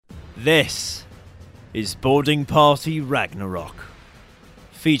This is Boarding Party Ragnarok,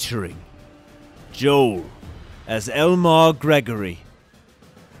 featuring Joel as Elmar Gregory,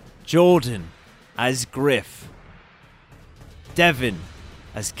 Jordan as Griff, Devin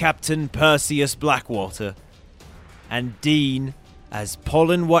as Captain Perseus Blackwater, and Dean as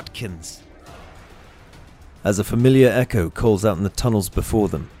Pollen Watkins. As a familiar echo calls out in the tunnels before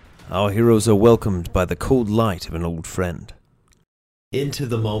them, our heroes are welcomed by the cold light of an old friend. Into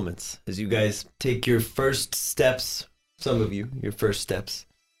the moments, as you guys take your first steps, some of you, your first steps,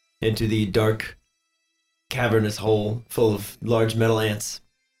 into the dark, cavernous hole full of large metal ants.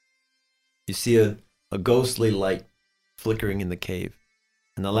 You see a ghostly light flickering in the cave.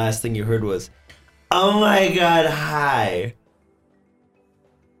 And the last thing you heard was, "Oh my god, hi!"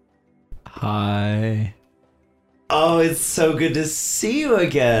 Hi. Oh, it's so good to see you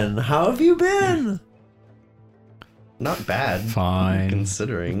again. How have you been? Not bad. Fine.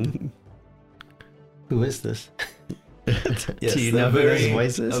 Considering. Who is this? Yes, Do you know who this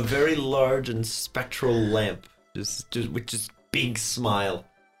voice is? A very large and spectral lamp, with just big smile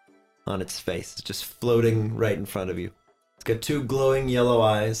on its face, it's just floating right in front of you. It's got two glowing yellow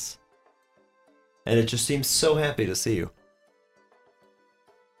eyes, and it just seems so happy to see you.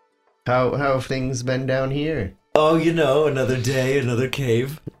 How have things been down here? Oh, you know, another day, another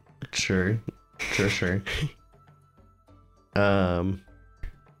cave. Sure. I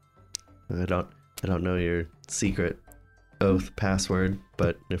don't know your secret oath password,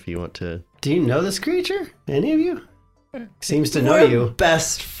 but if you want to. Do you know this creature? Any of you? Seems to know We're you.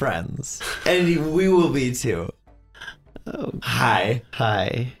 best friends, and we will be too. Oh, Hi,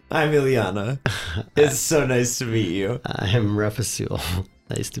 hi. I'm Ilyana. It's so nice to meet you. I'm Refasul.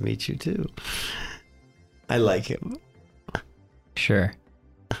 Nice to meet you too. I like him. Sure.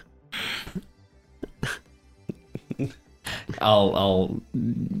 I'll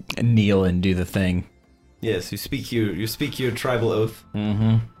kneel and do the thing. Yes, you speak your tribal oath.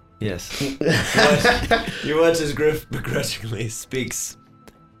 Mm-hmm. Yes. You watch as Griff begrudgingly speaks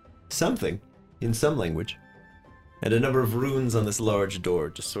something in some language, and a number of runes on this large door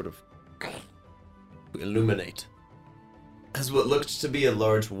just sort of illuminate. As what looked to be a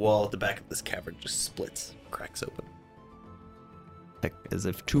large wall at the back of this cavern just splits, cracks open. Like as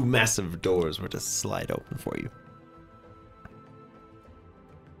if two massive doors were to slide open for you.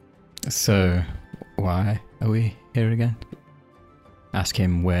 So, why are we here again? Ask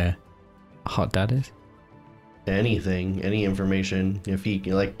him where Hot Dad is. Anything, any information. If he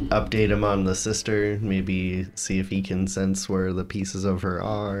can, update him on the sister, maybe see if he can sense where the pieces of her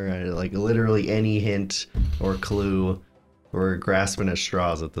are. Literally any hint or clue. We're grasping at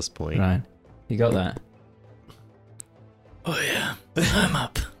straws at this point. Right. You got that? Oh yeah, I'm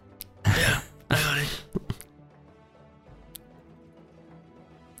up. Yeah, I got it.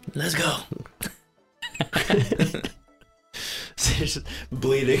 Let's go. So you're just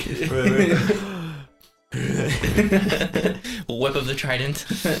bleeding. Whip of the trident.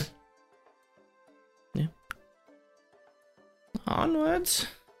 Yeah. Onwards.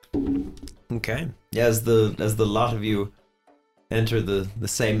 Okay. Yeah, as the lot of you enter the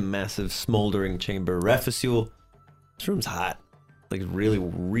same massive smoldering chamber, Refasul, this room's hot. Like really,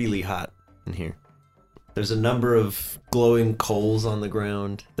 really hot in here. There's a number of glowing coals on the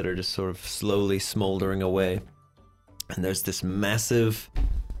ground that are just sort of slowly smoldering away. And there's this massive,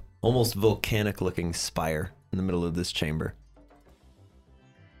 almost volcanic-looking spire in the middle of this chamber.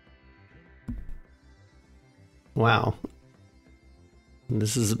 Wow.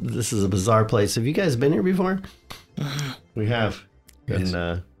 This is a bizarre place. Have you guys been here before? We have. Yes.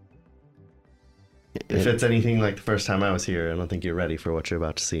 And if it's anything like the first time I was here, I don't think you're ready for what you're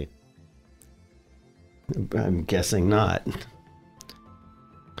about to see. I'm guessing not.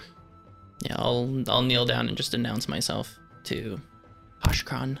 Yeah, I'll kneel down and just announce myself to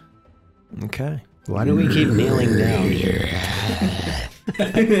Hoshkron. Okay. Why do we keep kneeling down?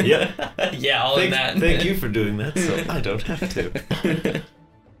 Yeah. Yeah, all of that. Thank you for doing that, so I don't have to.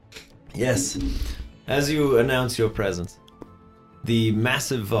 Yes. As you announce your presence, the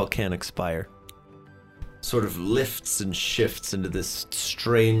massive volcanic spire sort of lifts and shifts into this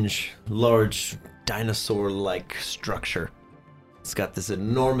strange, large, dinosaur-like structure. It's got this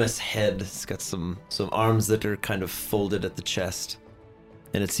enormous head. It's got some arms that are kind of folded at the chest.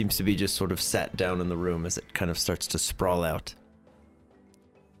 And it seems to be just sort of sat down in the room as it kind of starts to sprawl out.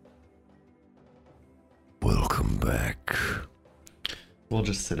 Welcome back. We'll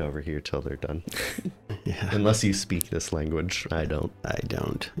just sit over here till they're done. Yeah, Unless you speak this language. I don't. I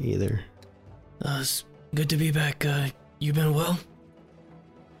don't either. It's good to be back. You been well?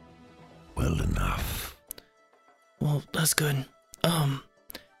 Well enough. Well, that's good.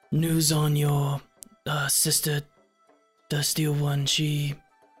 news on your sister, the Steel One. She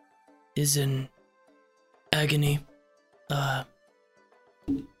is in agony.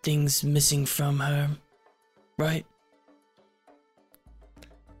 Things missing from her, right?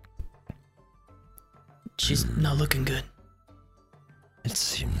 She's not looking good. It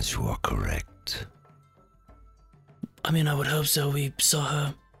seems you are correct. I mean, I would hope so. We saw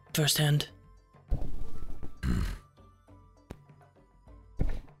her firsthand.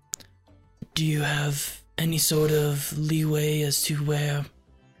 Do you have any sort of leeway as to where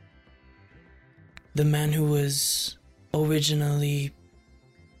the man who was originally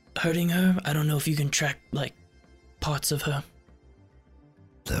hurting her? I don't know if you can track, like, parts of her.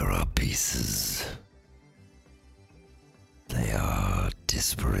 There are pieces. They are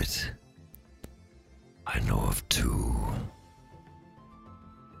disparate. I know of 2.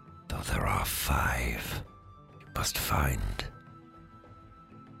 Though there are 5. You must find.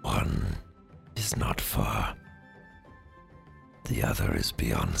 1 is not far. The other is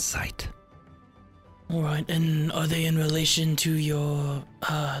beyond sight. Alright, and are they in relation to your,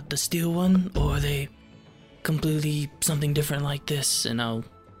 the Steel One? Or are they completely something different like this? And I'll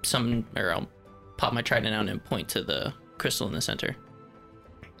pop my trident out and point to the crystal in the center.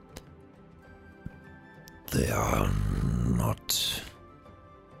 They are not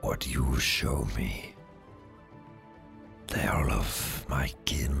what you show me. They are of my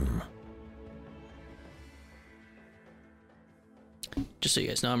kin. Just so you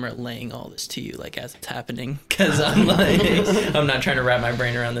guys know, I'm relaying all this to you, like, as it's happening. Because I'm like, I'm not trying to wrap my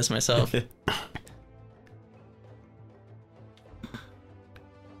brain around this myself.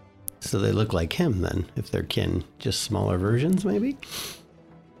 So they look like him then, if they're kin. Just smaller versions, maybe?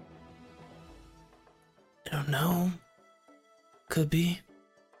 I don't know. Could be.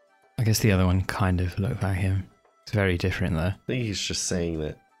 I guess the other one kind of looked like him. It's very different though. I think he's just saying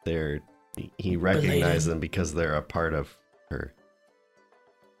that he recognized Related. them because they're a part of her.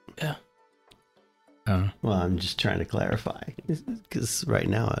 Yeah. Oh. Well, I'm just trying to clarify. Because right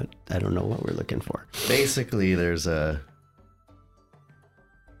now, I don't know what we're looking for. Basically, there's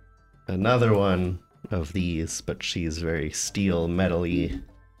another one of these, but she's very steel, metal-y.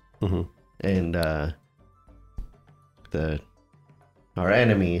 Mm-hmm. And our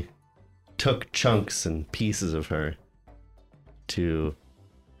enemy took chunks and pieces of her to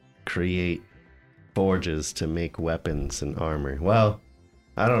create forges to make weapons and armor. Well,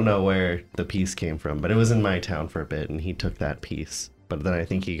 I don't know where the piece came from, but it was in my town for a bit, and he took that piece. But then I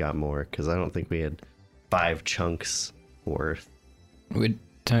think he got more, because I don't think we had 5 chunks worth. We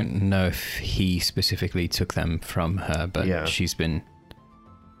don't know if he specifically took them from her, but Yeah. she's been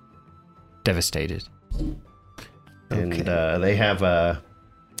devastated. And they have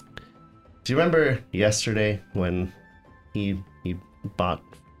do you remember yesterday when he fought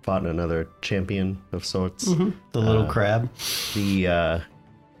another champion of sorts? Mm-hmm. The little crab. The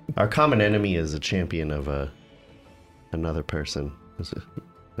our common enemy is a champion of another person.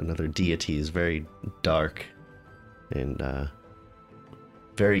 Another deity is very dark and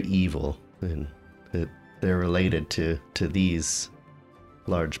very evil, and they're related to these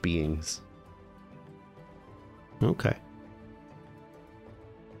large beings. Okay.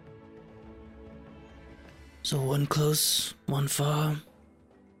 So one close, one far.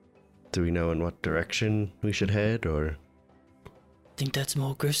 Do we know in what direction we should head, or? Think that's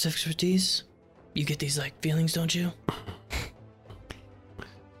more Griff's expertise? You get these, like, feelings, don't you?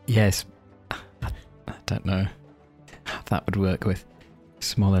 Yes. I don't know how that would work with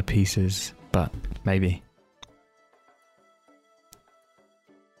smaller pieces, but maybe.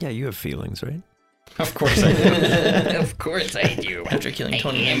 Yeah, you have feelings, right? Of course I do. Of course I do. After killing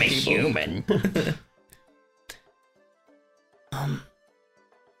 29 people. human.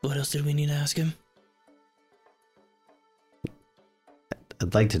 What else did we need to ask him?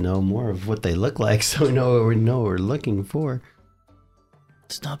 I'd like to know more of what they look like so we know what we're looking for.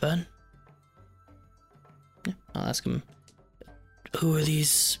 It's not bad. Yeah, I'll ask him. Who are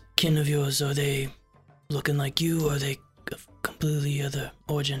these kin of yours? Are they looking like you, or are they of completely other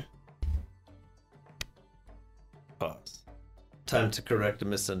origin? Pause. Time to correct a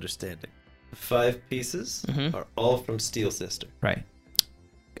misunderstanding. The 5 pieces Mhm. are all from Steel Sister, Right.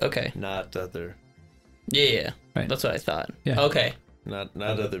 Okay. not other, Yeah. Right. That's what I thought. Yeah. Okay. not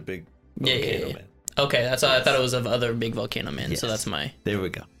other big Yeah, volcano yeah. man. Okay, that's I thought it was of other big volcano men, so Yes. that's my There we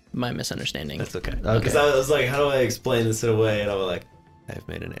go. misunderstanding. That's okay. Okay. Because I was like, how do I explain this in a way? And I was like, I've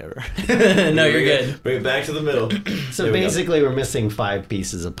made an error. No, you're good. Bring it back to the middle. So There we go. basically, we're missing 5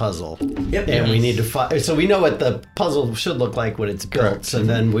 pieces of puzzle. Yep. And we need to find. So we know what the puzzle should look like when it's built. Correct. So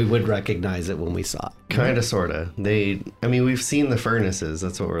then we would recognize it when we saw it. Kind of, sort of. We've seen the furnaces.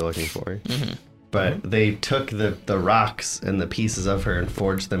 That's what we're looking for. But they took the rocks and the pieces of her and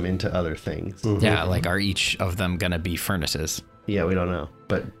forged them into other things. Yeah, like are each of them gonna be furnaces? Yeah, we don't know.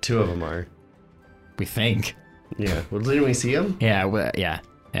 But 2 of them are. We think. Yeah. Well, didn't we see them? Yeah, yeah.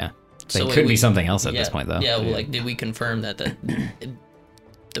 They So, like, could be something else at yeah, this point, though. Yeah, well, like, did we confirm that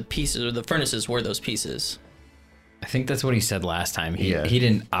the pieces or the furnaces were those pieces? I think that's what he said last time. He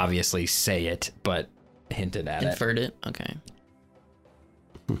didn't obviously say it, but hinted at it. Inferred it? Okay.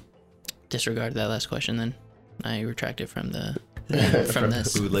 Disregard that last question then. I retract it from the from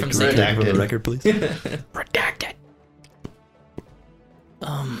this. We would like from to saying- redact for the record, please. Redacted.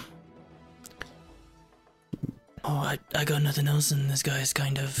 Oh, I got nothing else, and this guy's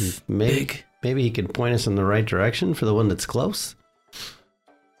kind of big. Maybe he could point us in the right direction for the one that's close.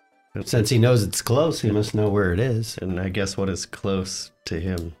 Since he knows it's close, he must know where it is. And I guess what is close to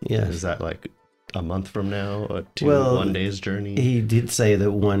him? Yeah. Is that like a month from now? Or Well, 1 day's journey? He did say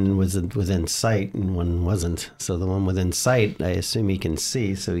that one was within sight and one wasn't. So the one within sight, I assume he can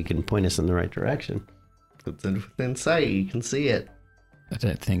see, so he can point us in the right direction. It's within sight. You can see it. I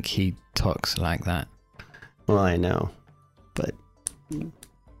don't think he talks like that. Well, I know, but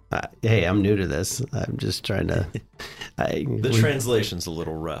hey, I'm new to this. I'm just trying to. The translation's a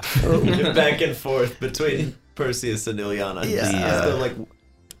little rough. Back and forth between Perseus and Ilyana. Yeah. They're like,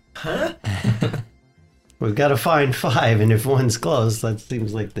 huh? We've got to find 5, and if one's close, that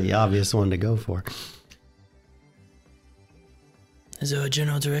seems like the obvious one to go for. Is there a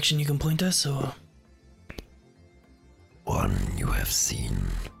general direction you can point us, or? One you have seen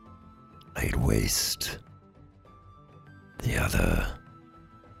laid waste. The other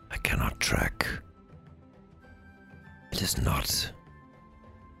I cannot track. It is not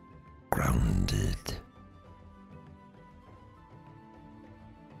grounded.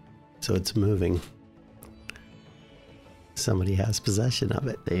 So it's moving. Somebody has possession of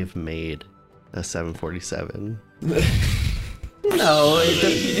it. They've made a 747. No,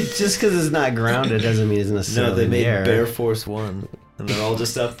 just because it's not grounded doesn't mean it's necessarily No, they made there. Bear Force 1. And they're all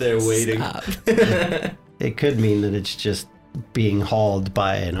just up there waiting. It could mean that it's just being hauled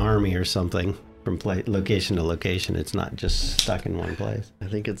by an army or something from location to location. It's not just stuck in one place. I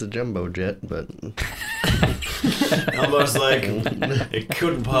think it's a jumbo jet, but Almost like it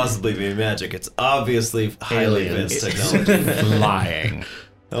couldn't possibly be magic. It's obviously highly Aliens. advanced technology. Lying.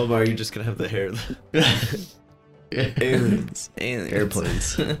 Elmar, you're just gonna have the hair. Aliens.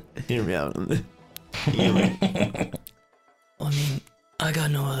 airplanes. Hear me out. I mean, I got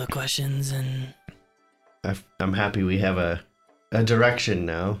no other questions, and I'm happy we have a direction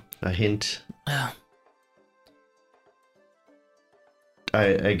now, a hint. yeah,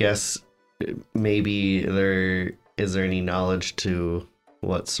 I guess maybe is there any knowledge to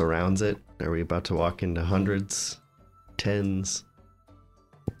what surrounds it? Are we about to walk into hundreds, tens?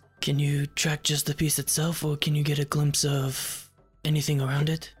 can you track just the piece itself, or can you get a glimpse of anything around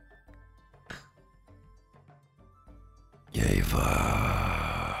it?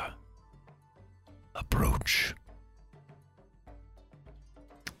 Yeva. Approach.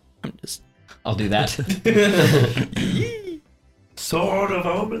 I'm just I'll do that. Sword of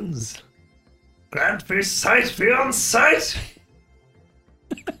Omens. Grant me sight beyond sight.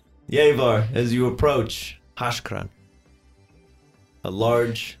 Yavar, as you approach Hashkran, a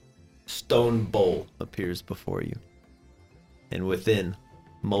large stone bowl appears before you, and within,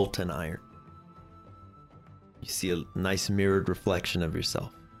 molten iron. You see a nice mirrored reflection of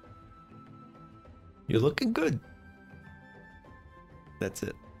yourself. You're looking good. That's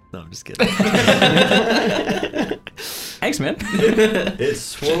it. No, I'm just kidding. Thanks, man. It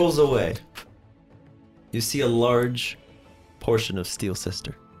swirls away. You see a large portion of Steel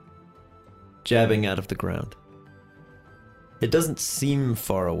Sister jabbing out of the ground. It doesn't seem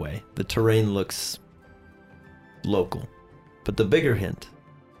far away. The terrain looks local. But the bigger hint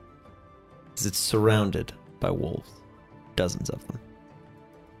is it's surrounded by wolves. Dozens of them.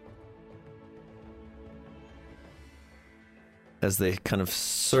 As they kind of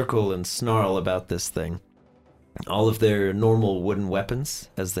circle and snarl about this thing, all of their normal wooden weapons,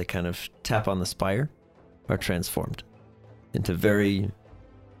 as they kind of tap on the spire, are transformed into very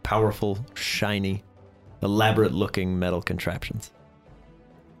powerful, shiny, elaborate-looking metal contraptions.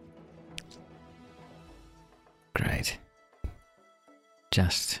 Great.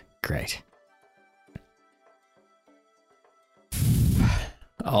 Just great.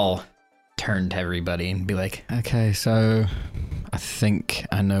 I'll turn to everybody and be like, okay, so I think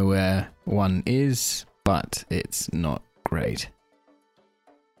I know where one is, but it's not great.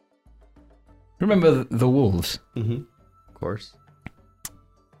 Remember the wolves? Mm-hmm. Of course.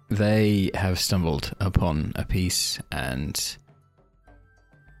 They have stumbled upon a piece and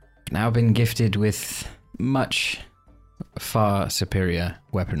now been gifted with much far superior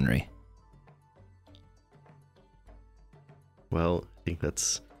weaponry. Well, I think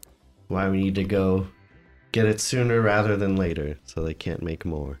that's why we need to go get it sooner rather than later, so they can't make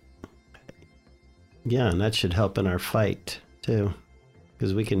more. Yeah, and that should help in our fight, too.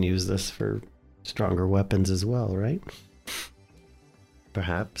 Because we can use this for stronger weapons as well, right?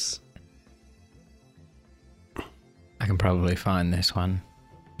 Perhaps. I can probably find this one.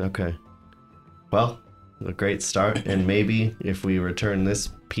 Okay. Well, a great start, and maybe if we return this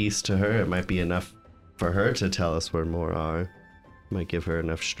piece to her, it might be enough for her to tell us where more are. Might give her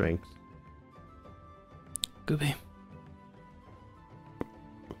enough strength. Could be.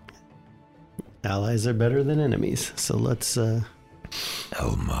 Allies are better than enemies, so let's,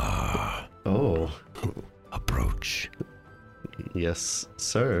 Elmar, Oh, approach. yes,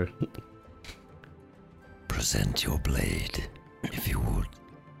 sir. Present your blade, if you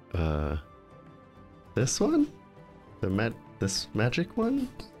would. This one? This magic one?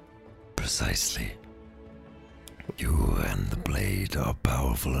 Precisely. You and the blade are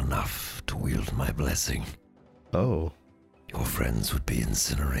powerful enough to wield my blessing. Oh, Your friends would be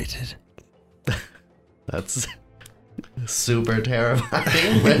incinerated. that's super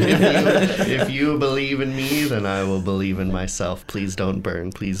terrifying. But if you believe in me, then I will believe in myself. Please don't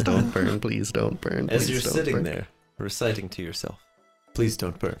burn. Please don't burn. Please don't burn. As please you're don't sitting burn. there, reciting to yourself, please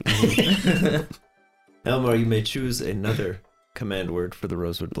don't burn. Elmar, you may choose another command word for the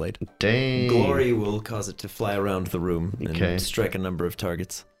Rosewood Blade. Dang. Glory will cause it to fly around the room and Okay. strike a number of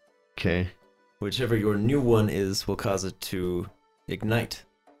targets. Okay. Whichever your new one is will cause it to ignite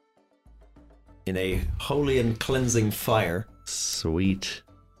in a holy and cleansing fire Sweet.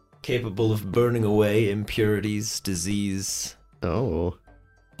 capable of burning away impurities, disease, Oh.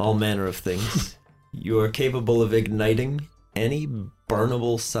 all manner of things. You are capable of igniting any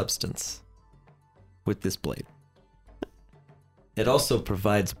burnable substance with this blade. It also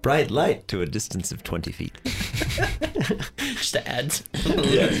provides bright light to a distance of 20 feet. Just to add.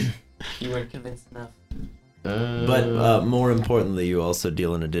 You weren't convinced enough. But more importantly, you also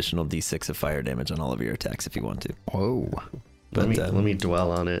deal an additional d6 of fire damage on all of your attacks if you want to. Whoa. But let me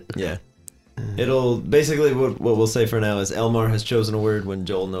dwell on it. yeah. It'll basically what we'll say for now is Elmar has chosen a word. When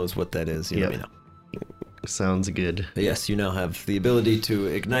Joel knows what that is, you let me Yep. know. Sounds good. But yes, you now have the ability to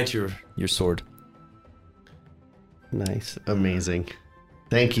ignite your sword. nice. Amazing.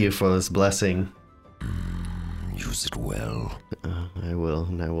 Thank you for this blessing. Use it well. I will,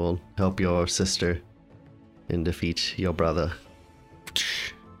 and I will help your sister and defeat your brother.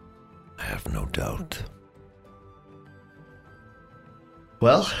 I have no doubt.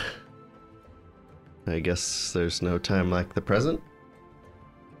 Well, I guess there's no time like the present.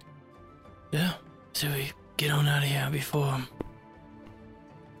 Yeah. So we get on out of here before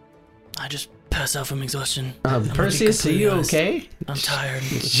I just pass out from exhaustion. I'm gonna be Perseus, are you completely honest. okay? I'm tired.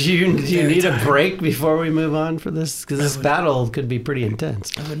 Do you Very need a tired. break before we move on for this? Because this would- battle could be pretty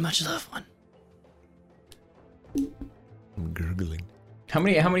intense. I would much love one. I'm gurgling. How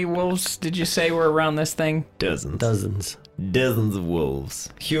many wolves did you say were around this thing? Dozens. Dozens. Dozens of wolves,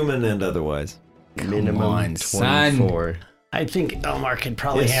 human and otherwise. Minimum on, son. 24. I think Elmar could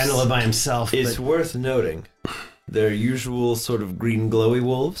probably It's- handle it by himself. It's But worth noting, their usual sort of green glowy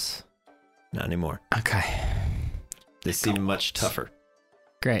wolves, not anymore. Okay. They seem much tougher.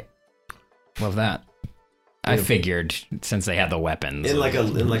 Great. Love that. I figured since they had the weapons. In like a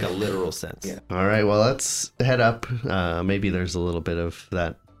literal sense. All right, well, let's head up. Maybe there's a little bit of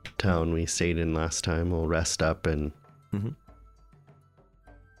that town we stayed in last time. We'll rest up and Mhm.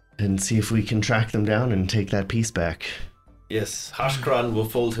 and see if we can track them down and take that piece back. Yes, Hashkran will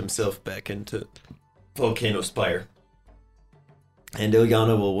fold himself back into Volcano Spire. And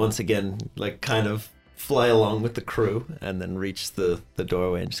Ilyana will once again, like, kind of fly along with the crew and then reach the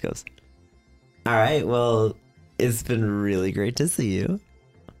doorway and just goes, "All right, well, it's been really great to see you.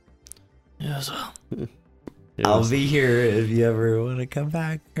 Yeah, as well. I'll be here if you ever want to come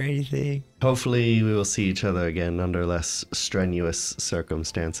back or anything." Hopefully, we will see each other again under less strenuous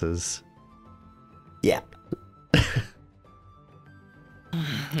circumstances. Yeah.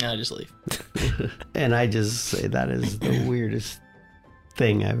 I just leave. and I just say that is the weirdest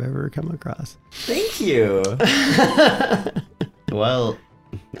thing I've ever come across. Thank you. Well,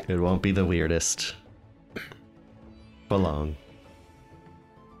 it won't be the weirdest for long.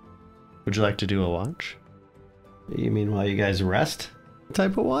 Would you like to do a watch? You mean while you guys rest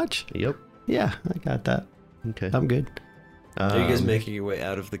type of watch? Yep. Yeah, I got that. Okay. I'm good. Are you guys Um, making your way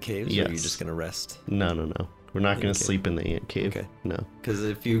out of the caves, or are you yes. just gonna rest? No. We're not going Okay. to sleep in the ant cave. Okay. No. Because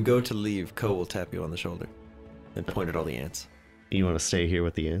if you go to leave, Ko will tap you on the shoulder and point at all the ants. You want to stay here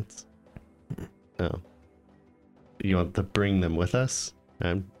with the ants? Oh. You want to bring them with us?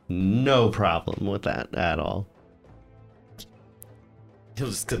 No problem with that at all. He'll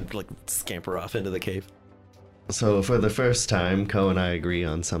just like scamper off into the cave. So for the first time, Ko and I agree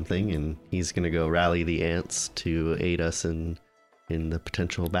on something, and he's gonna go rally the ants to aid us in the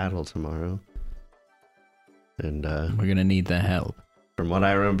potential battle tomorrow. And We're gonna need their help. from what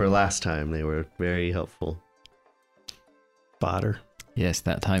I remember last time, they were very helpful. Fodder. Yes,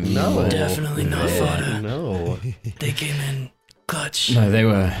 that time. you No. were- Definitely not fodder. No. They came in clutch. No, they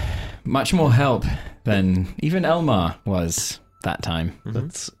were much more help than even Elmar was that time.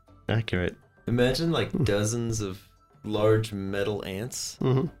 That's accurate. Imagine like dozens of large metal ants,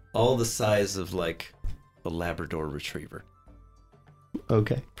 Mm-hmm. all the size of like a Labrador retriever.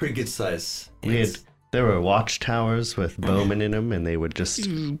 Okay. Pretty good size There were watchtowers with bowmen in them, and they would just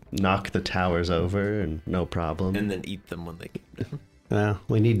knock the towers over, and no problem. and then eat them when they came down. Well,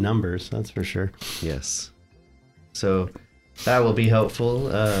 we need numbers, that's for sure. Yes. So that will be helpful.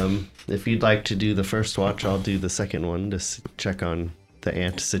 If you'd like to do the first watch, I'll do the second one to check on the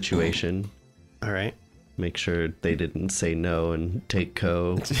ant situation. All right. Make sure they didn't say no and take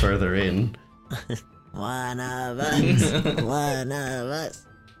Ko further in. One of us. One of us.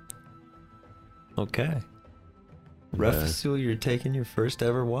 Okay. Refusul, you're taking your first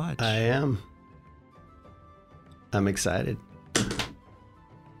ever watch. I am. I'm excited.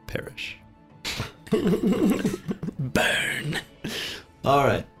 Perish. Burn. All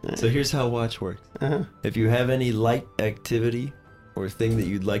right. So here's how watch works. Uh-huh. If you have any light activity or thing that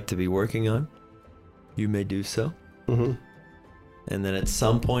you'd like to be working on, you may do so. Mm-hmm. And then at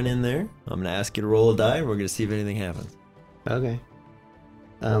some point in there, I'm going to ask you to roll a die, and we're going to see if anything happens. Okay.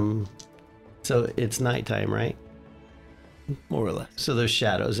 So it's nighttime, right? More or less. So there's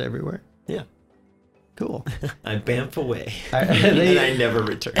shadows everywhere. Yeah. Cool. I bamf away. Are and I they, never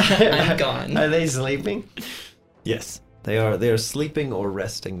return. I'm gone. are they sleeping? Yes. They are sleeping or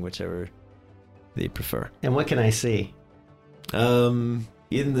resting, whichever they prefer. And what can I see? In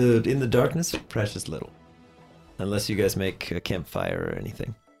the darkness, precious little. Unless you guys make a campfire or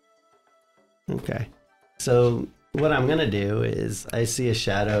anything. Okay. So what I'm gonna do is I see a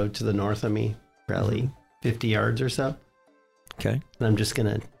shadow to the north of me, probably 50 yards or so. Okay. And I'm just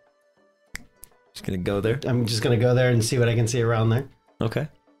gonna go there. go there and see what I can see around there. Okay. I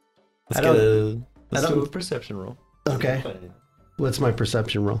Let's don't- do a perception roll. Okay. What's my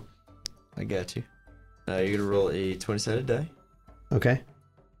perception roll? I got you. You're gonna roll a 20-sided die, Okay.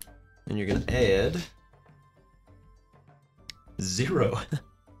 and you're gonna add 0.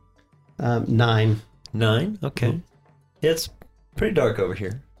 9. 9. Okay. Mhm. Yeah, it's pretty dark over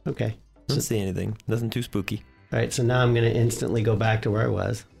here. Okay. Don't see anything. Nothing too spooky. All right. So now I'm gonna instantly go back to where I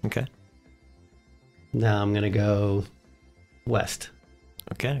was. Okay. Now I'm gonna go west,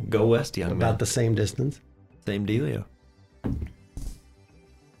 Okay. Go west, young about man. the same distance. Same dealio.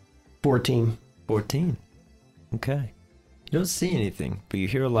 14. 14. Okay. You don't see anything, but you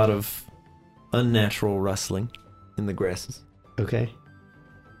hear a lot of unnatural rustling in the grasses. Okay.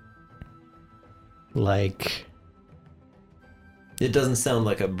 Like It doesn't sound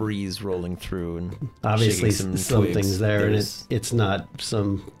like a breeze rolling through and obviously shaking some something's twigs. there, and There's- it's not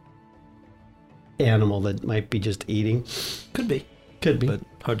some animal that might be just eating. could be, Could be. but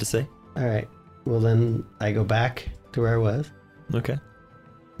hard to say. All right. Well, then I go back to where I was, Okay.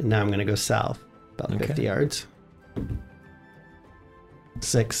 and now I'm gonna go south about Okay. 50 yards.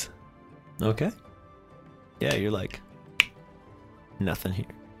 6. Okay. Yeah, you're like nothing here.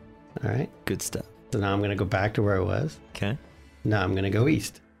 All right. Good stuff. So now I'm gonna go back to where I was. Okay. Now I'm gonna go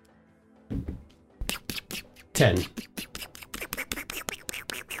east. 10.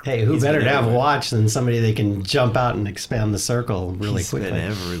 Hey, who He's better been to have a everywhere. watch than somebody that can jump out and expand the circle really He's quickly? been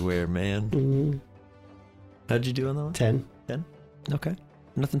everywhere, man. Mm, How'd you do on that one? 10. Okay.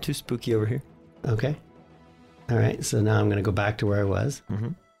 Nothing too spooky over here. Okay. All right. So now I'm gonna go back to where I was. Mm-hmm.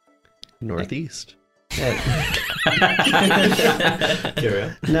 Northeast. Carry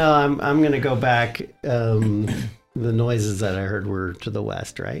on. No, I'm gonna go back. The noises that I heard were to the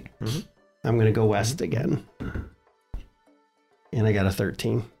west, right? Mhm. I'm gonna go west again, and I got a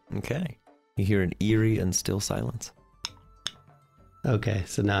 13. Okay. You hear an eerie and still silence. Okay,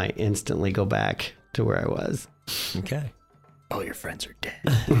 so now I instantly go back to where I was. Okay. All your friends are dead.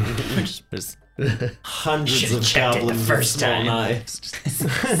 There's hundreds Should've of checked it the goblins first with small time. knives.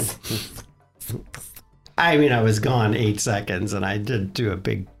 I mean, I was gone 8 seconds, and I did do a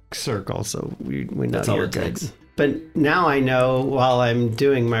big circle, so we know That's all you're it good. takes. But now I know while I'm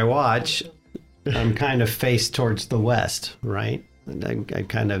doing my watch, I'm kind of faced towards the west, right? And I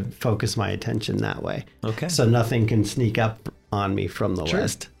kind of focus my attention that way. Okay. So nothing can sneak up on me from the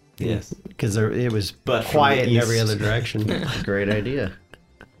west. Yes. Because it was But from quiet the in every east. other direction. Great idea.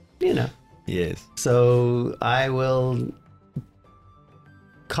 You know. Yes. So I will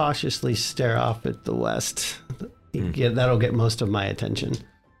cautiously stare off at the west. That'll get most of my attention.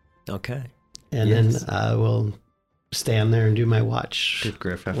 Okay. And Yes. then I will stand there and do my watch. Did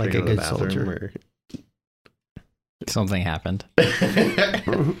Griff have Like to a go to the good bathroom? soldier. Something happened.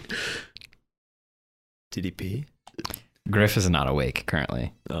 Did he pee? Griff is not awake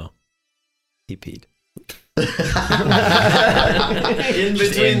currently. Oh. He peed. In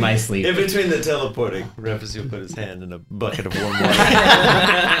between my sleep. In between the teleporting, Refusil put his hand in a bucket of warm water.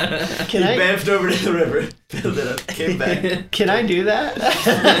 Can I Bamfed over to the river, filled it up, came back. can I do that?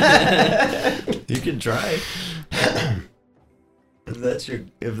 You can try. If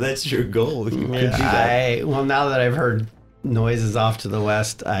that's your goal, you could do that. Well, now that I've heard noises off to the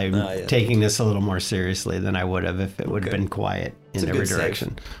west, I'm Yeah. taking this a little more seriously than I would have if it would have Okay. been quiet It's in a every good save.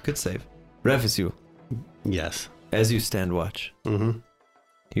 direction. Good save. Refusil, Yes. as you stand watch, Mm-hmm.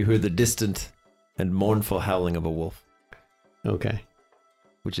 you hear the distant and mournful howling of a wolf, Okay.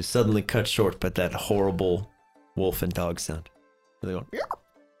 which is suddenly cut short by that horrible wolf and dog sound. They go, "Meow."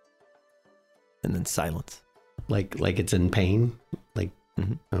 And then silence. Like it's in pain. Like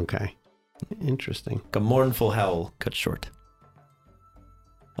Mhm. okay. Interesting. Like a mournful howl cut short.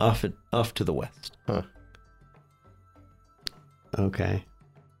 Off to the west. Okay.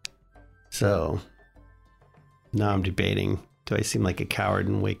 So now I'm debating, do I seem like a coward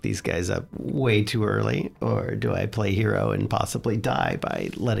and wake these guys up way too early, or do I play hero and possibly die by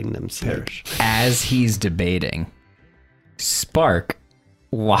letting them sleep? Perish. As he's debating, Spark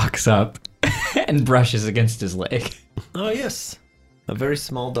walks up and brushes against his leg. Oh yes, a very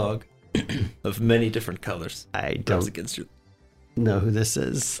small dog of many different colors. I Rubs don't against you. know who this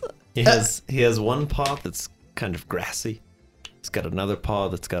is. He has one paw that's kind of grassy. He's got another paw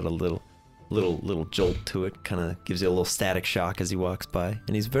that's got a little jolt to it. Kind of gives you a little static shock as he walks by,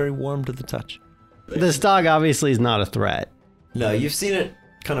 and he's very warm to the touch. This dog obviously is not a threat. No, you've seen it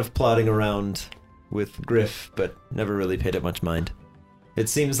kind of plodding around with Griff, but never really paid it much mind. It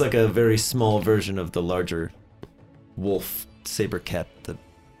seems like a very small version of the larger wolf saber cat that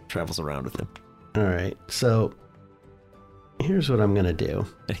travels around with him. All right. So here's what I'm gonna do.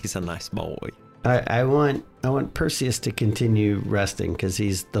 And he's a nice boy. I want Perseus to continue resting because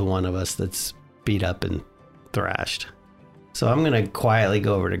he's the one of us that's beat up and thrashed. So I'm gonna quietly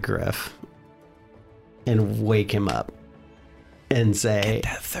go over to Griff and wake him up and say,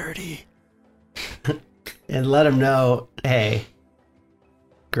 That 30. and let him know, hey,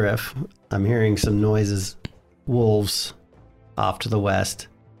 Griff, I'm hearing some noises, wolves off to the west.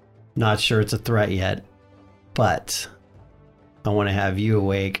 Not sure it's a threat yet, but I want to have you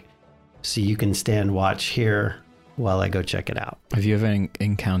awake so you can stand watch here while I go check it out. Have you ever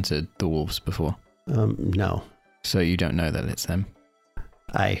encountered the wolves before? No, So you don't know that it's them?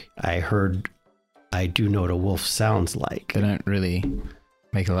 I heard, I do know what a wolf sounds like. They don't really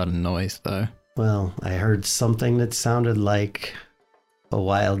make a lot of noise, though. Well, I heard something that sounded like a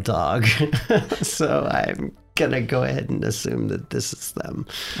wild dog. So I'm going to go ahead and assume that this is them.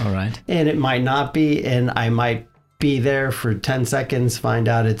 All right. And it might not be, and I might be there for 10 seconds, find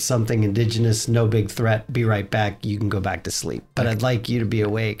out it's something indigenous, no big threat, be right back. You can go back to sleep. But I'd like you to be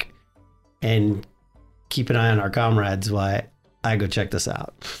awake and keep an eye on our comrades while I go check this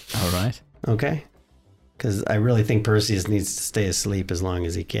out. All right. Okay? Because I really think Perseus needs to stay asleep as long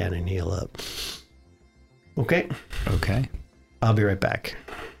as he can and heal up. Okay? Okay. I'll be right back.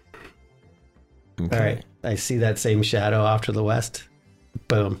 Okay. All right. I see that same shadow off to the west.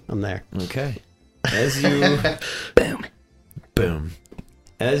 Boom. I'm there. Okay. As you boom.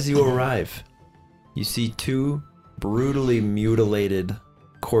 As you arrive, you see two brutally mutilated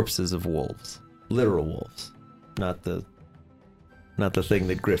corpses of wolves. Literal wolves. Not the thing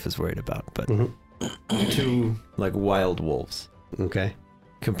that Griff is worried about, but Mhm. two like wild wolves. Okay.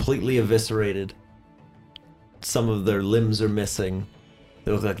 Completely eviscerated. Some of their limbs are missing.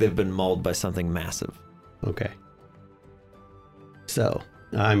 They look like they've been mauled by something massive. Okay. So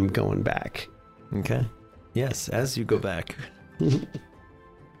I'm going back. Okay. Yes, as you go back,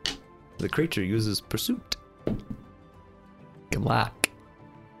 the creature uses pursuit. Good luck.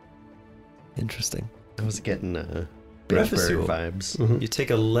 Interesting. I was getting Big Refusal. bird vibes You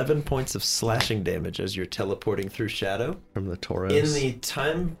take 11 points of slashing damage as you're teleporting through shadow. from the Tauros. In the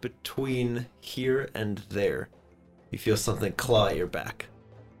time between here and there, you feel something claw at your back.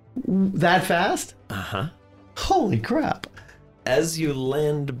 That fast? Uh-huh. Holy crap. As you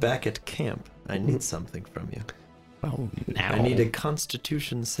land back at camp, I need something from you. Oh, now. I need a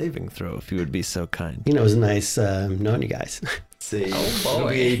constitution saving throw, if you would be so kind. You know, it was nice knowing you guys. See, it'll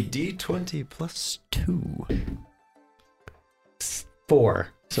be a d20 plus 2. 4.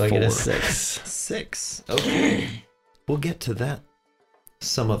 So I get a 4. 6. 6. Okay. We'll get to that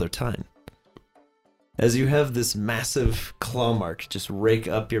some other time. As you have this massive claw mark just rake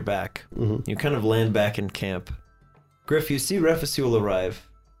up your back, you kind of land back in camp. Griff, you see Refusul arrive,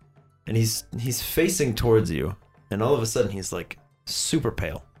 and he's facing towards you, and all of a sudden he's like super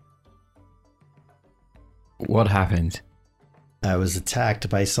pale. What happened? I was attacked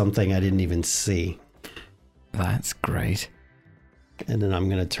by something I didn't even see. That's great. And then I'm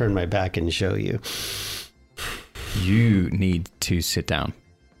going to turn my back and show you. You need to sit down.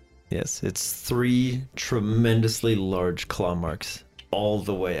 Yes, it's 3 tremendously large claw marks all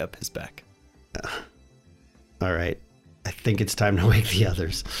the way up his back. All right. I think it's time to wake the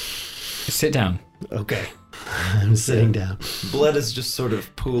others. Sit down. Okay. I'm sitting down. Blood is just sort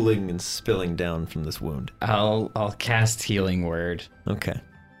of pooling and spilling down from this wound. I'll cast Healing Word. Okay.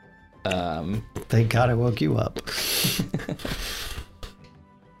 Thank God I woke you up.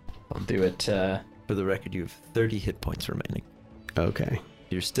 I'll do it. For the record, you have 30 hit points remaining. Okay.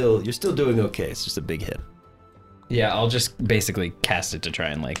 You're still doing okay. It's just a big hit. Yeah, I'll just basically cast it to try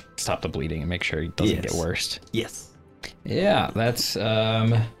and like stop the bleeding and make sure it doesn't get worse. Yes. Yeah, that's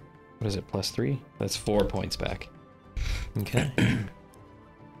what is it? +3? That's 4 points back. Okay.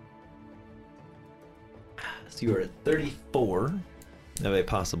 So you are at 34 of a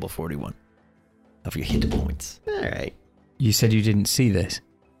possible 41 of your hit points. All right. You said you didn't see this.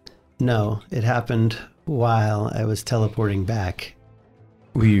 No, it happened while I was teleporting back.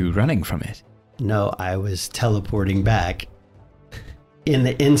 Were you running from it? No, I was teleporting back. In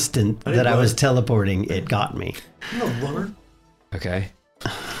the instant that I was teleporting, it got me. I'm a runner. Okay.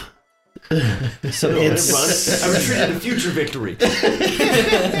 So it's I retreated to future victory.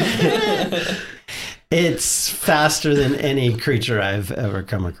 it's faster than any creature I've ever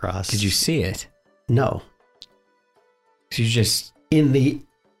come across. Did you see it? No. So you just In the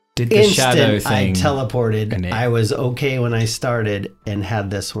did the shadow instant I thing. teleported, and it- I was okay when I started and had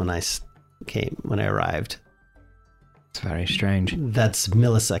this when I arrived. It's very strange. That's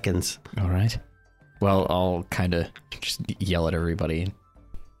milliseconds. All right. Well, I'll kind of just yell at everybody.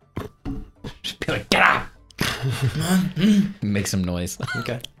 Just be like, get out! Make some noise.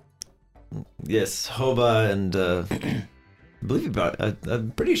 Okay. Yes, Hoba and I believe you brought.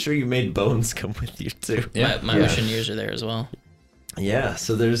 I'm pretty sure you made Bones come with you too. My Oceaneers are there as well. Yeah.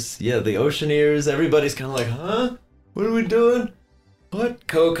 So there's the Oceaneers. Everybody's kind of like, huh? What are we doing? What?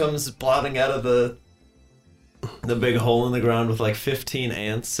 Ko comes plodding out of the big hole in the ground with like 15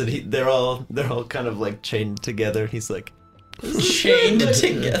 ants, and they're all kind of like chained together. He's like Chained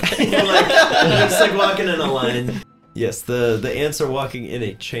together. they're just like walking in a line. Yes, the ants are walking in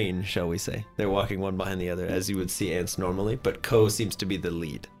a chain, shall we say. They're walking one behind the other, as you would see ants normally, but Ko seems to be the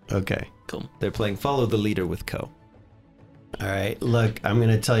lead. Okay. Cool. They're playing follow the leader with Ko. All right. Look, I'm going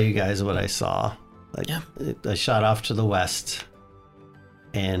to tell you guys what I saw. Yeah. I shot off to the west,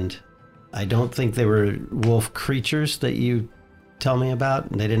 and I don't think they were wolf creatures that you tell me about.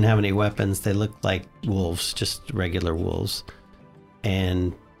 They didn't have any weapons. They looked like wolves, just regular wolves.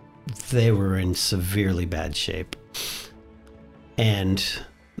 And they were in severely bad shape. And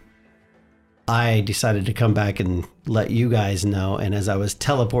I decided to come back and let you guys know. And as I was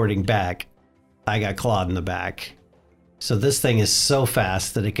teleporting back, I got clawed in the back. So this thing is so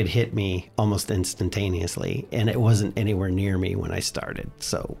fast that it could hit me almost instantaneously. And it wasn't anywhere near me when I started.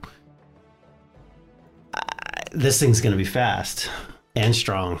 So this thing's going to be fast and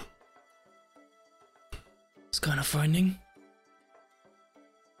strong. It's kind of frightening.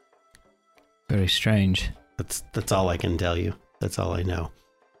 Very strange. That's all I can tell you. That's all I know.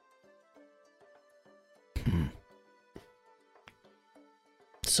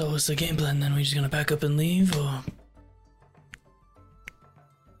 So what's the game plan then? We just gonna pack up and leave, or?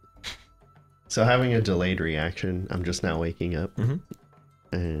 So having a delayed reaction, I'm just now waking up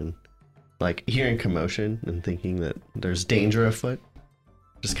and like hearing commotion and thinking that there's danger afoot.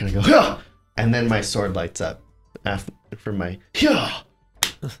 Just kind of go, "Hyah!" And then my sword lights up after for my "Hyah!"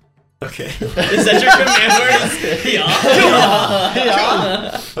 Okay. Is that your command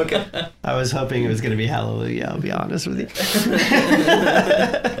word? Okay. I was hoping it was going to be hallelujah, I'll be honest with you.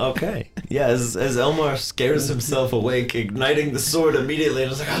 Okay. Yeah. Yeah, as Elmar scares himself awake, igniting the sword immediately,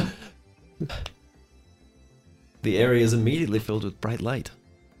 and it's like, the area is immediately filled with bright light.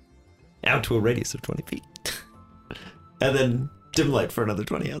 Out to a radius of 20 feet. And then dim light for another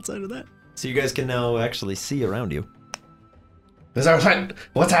 20 outside of that. So you guys can now actually see around you. What's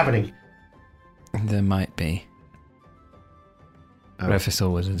happening? There might be. Oh.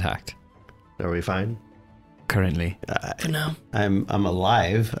 Refisol was attacked. Are we fine? Currently. For now. I'm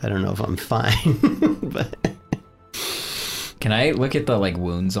alive. I don't know if I'm fine, but Can I look at the like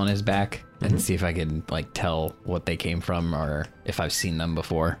wounds on his back and see if I can like tell what they came from or if I've seen them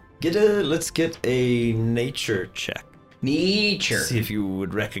before? Let's get a nature check. Nature. See if you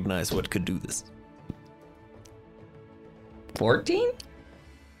would recognize what could do this. 14?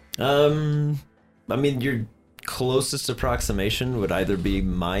 I mean, your closest approximation would either be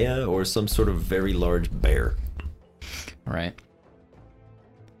Maya or some sort of very large bear. All right.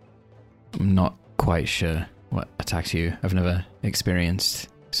 I'm not quite sure what attacks you. I've never experienced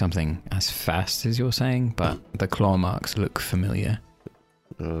something as fast as you're saying, but the claw marks look familiar.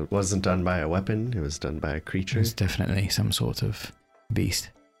 It wasn't done by a weapon. It was done by a creature. It's definitely some sort of beast.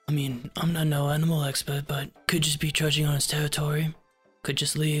 I mean, I'm not no animal expert, but could just be trudging on its territory. Could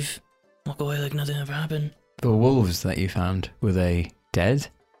just leave, walk away like nothing ever happened. The wolves that you found, were they dead?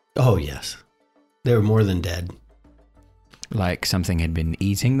 oh yes, they were more than dead. Like something had been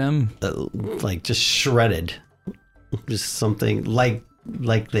eating them? Like just shredded. Just something like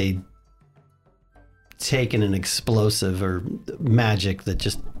they taken an explosive or magic that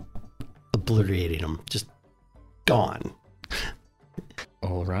just obliterated them. Just gone.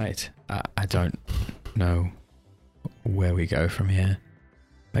 All right. I don't know where we go from here.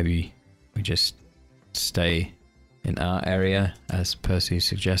 Maybe we just stay in our area, as Percy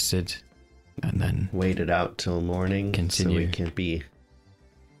suggested, and then Wait it out till morning Continue. so we can't be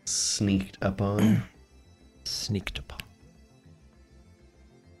sneaked up on. Sneaked upon.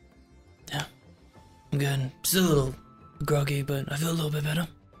 Yeah, I'm good. Still a little groggy, but I feel a little bit better.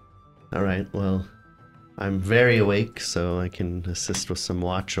 All right, well, I'm very awake, so I can assist with some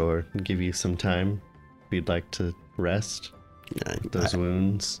watch or give you some time if you'd like to rest those I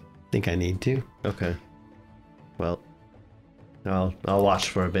wounds. think I need to. Okay. Well, I'll watch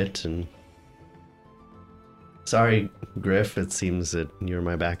for a bit and. Sorry, Griff. It seems that you're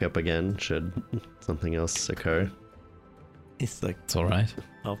my backup again. Should something else occur. It's like, it's all right.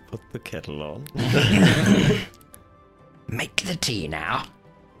 I'll put the kettle on. Make the tea now.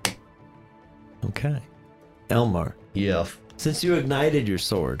 Okay. Elmar, Yeah. since you ignited your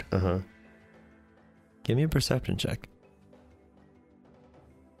sword, Uh-huh. give me a perception check.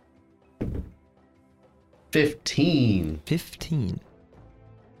 15. 15.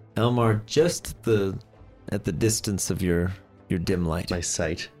 Elmar, just at the distance of your dim light, My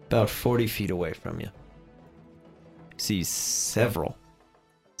sight. about 40 feet away from you, see several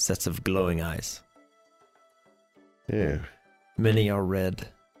sets of glowing eyes. Yeah. Many are red,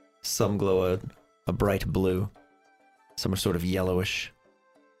 some glow a bright blue, some are sort of yellowish.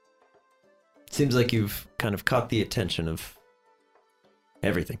 Seems like you've kind of caught the attention of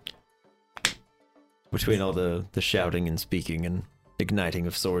everything. Between all the shouting and speaking and igniting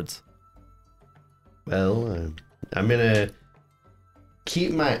of swords. Well, I'm gonna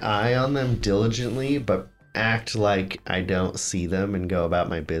keep my eye on them diligently, but act like I don't see them and go about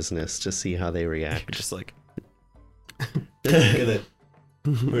my business to see how they react. Just like, look at it.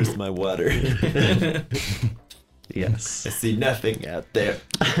 Where's my water? Yes. I see nothing out there.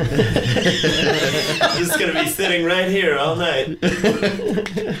 I'm just gonna be sitting right here all night.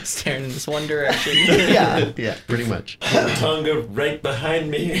 Staring in this one direction. Yeah, pretty much. Tonga right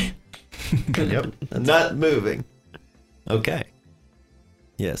behind me. Yep. Not moving. Okay.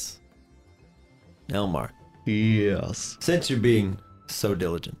 Yes. Elmar, Yes. since you're being so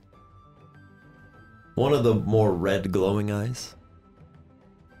diligent, one of the more red glowing eyes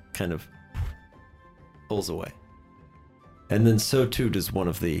kind of pulls away. And then so too does one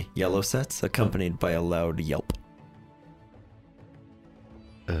of the yellow sets, accompanied by a loud yelp.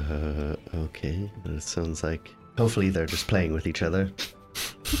 Okay. That sounds like. Hopefully they're just playing with each other.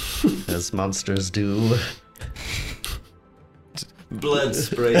 As monsters do. Blood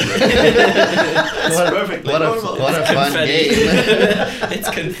sprayed. That's perfectly What a normal. fun game. It's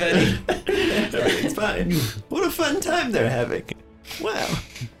confetti. Everything's fine. What a fun time they're having. Wow.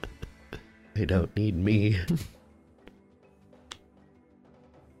 They don't need me.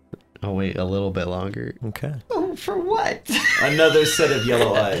 I'll wait a little bit longer. Okay. Oh, for what? Another set of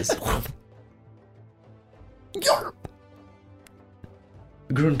yellow eyes.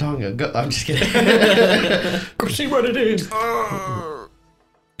 Gruntonga, go. I'm just kidding. Go see what it is.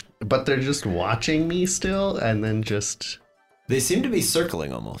 But they're just watching me still, and then just They seem to be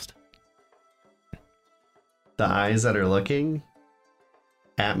circling almost. the eyes that are looking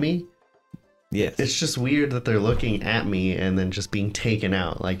at me. Yes. It's just weird that they're looking at me and then just being taken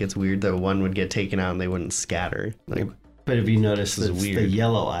out. Like, it's weird that one would get taken out and they wouldn't scatter. Like, But if you notice, This is it's the weird.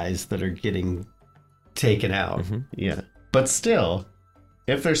 yellow eyes that are getting taken out. yeah. But still,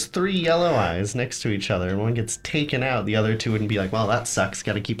 if there's 3 yellow eyes next to each other and one gets taken out, the other 2 wouldn't be like, well, that sucks.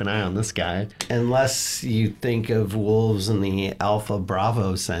 Got to keep an eye on this guy. Unless you think of wolves in the Alpha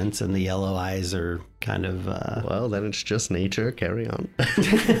Bravo sense, and the yellow eyes are kind of. Well, then it's just nature. Carry on.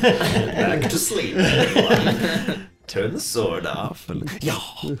 Back to sleep. everyone. Turn the sword off. And...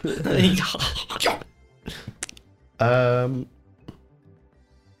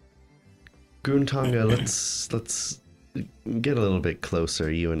 Gruntonga, let's get a little bit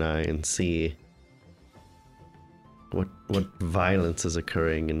closer, you and I, and see what violence is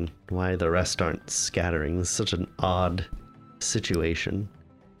occurring and why the rest aren't scattering. This is such an odd situation.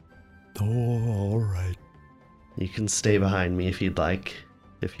 Oh, all right. You can stay behind me if you'd like,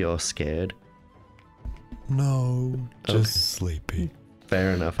 if you're scared. No, just Okay. sleepy.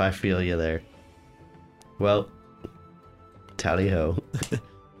 Fair enough, I feel you there. Well, tally ho.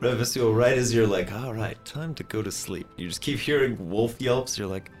 Revasio, right as you're like, all right, time to go to sleep. You just keep hearing wolf yelps. You're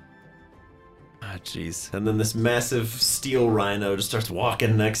like, ah, jeez. And then this massive steel rhino just starts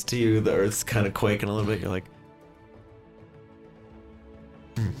walking next to you. The earth's kind of quaking a little bit. You're like,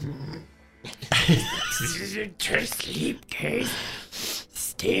 Sleep, guys.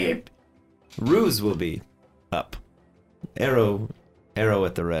 Sleep. Ruse will be up. Arrow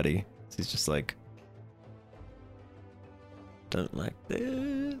at the ready. He's just like, don't like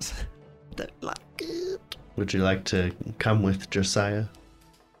this. Don't like it. Would you like to come with Josiah?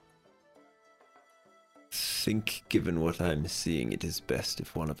 Think, given what I'm seeing, it is best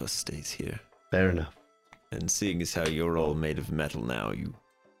if one of us stays here. Fair enough. And seeing as how you're all made of metal now,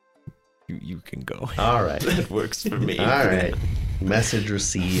 you can go. All right. That works for me. All right. Message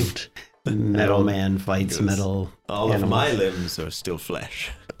received. Metal man fights Goes. metal. All of animals. my limbs are still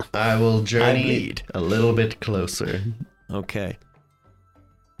flesh. I will journey bleed. a little bit closer. Okay.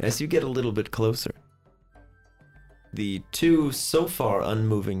 As you get a little bit closer, the 2 so far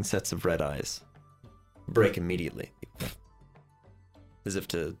unmoving sets of red eyes break immediately, as if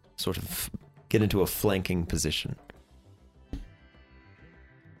to sort of get into a flanking position.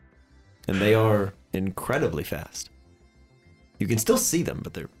 And they are incredibly fast. You can still see them,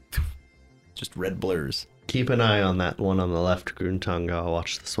 but they're just red blurs. Keep an eye on that one on the left, Gruntonga. I'll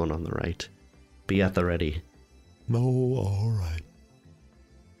watch this one on the right. Be at the ready. No, all right.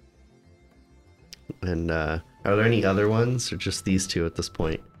 And are there any other ones, or just these 2 at this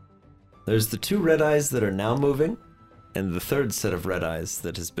point? There's the 2 red eyes that are now moving, and the third set of red eyes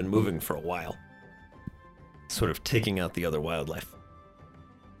that has been moving for a while. Sort of taking out the other wildlife.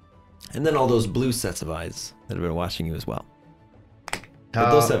 And then all those blue sets of eyes that have been watching you as well. But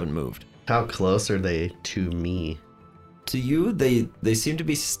those haven't moved. How close are they to me? To you, they seem to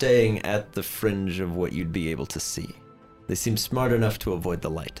be staying at the fringe of what you'd be able to see. They seem smart enough to avoid the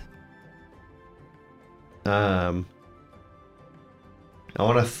light. I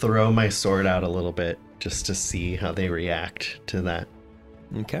want to throw my sword out a little bit just to see how they react to that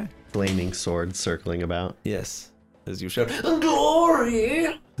Okay. flaming sword circling about. Yes. As you shout, glory!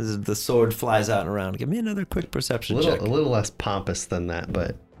 As the sword flies out and around. Give me another quick A perception little, check. a little less pompous than that,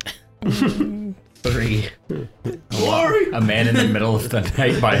 but 3. Glory! A man in the middle of the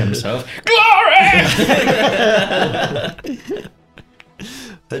night by himself.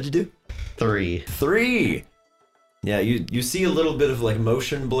 How'd you do? 3. 3! Yeah, you see a little bit of like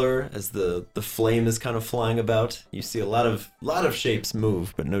motion blur as the flame is kind of flying about. You see a lot of shapes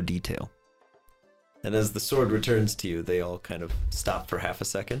move, but no detail. And as the sword returns to you, they all kind of stop for half a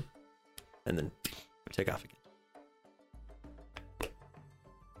second, and then take off again.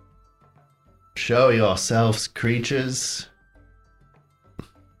 Show yourselves, creatures.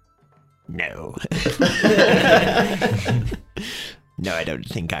 No. No, I don't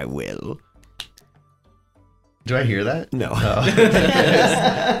think I will. Do I hear that? No. Oh.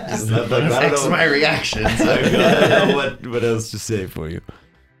 Just not That like, I affects don't know, my reactions. I don't know what else to say for you.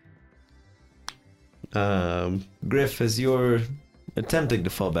 Griff, as you're attempting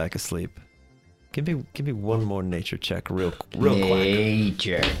to fall back asleep, give me one more nature check, real quack,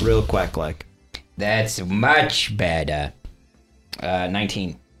 Nature. real quack like. That's much better.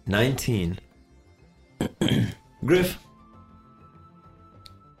 19. 19. Griff,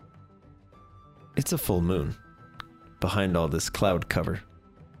 it's a full moon behind all this cloud cover.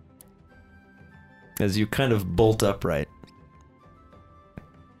 As you kind of bolt upright,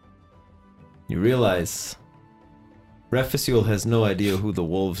 You realize Raphael has no idea who the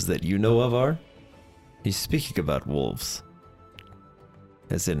wolves that you know of are. He's speaking about wolves.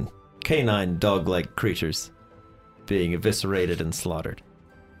 As in canine dog-like creatures being eviscerated and slaughtered.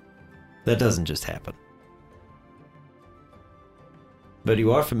 That doesn't just happen. But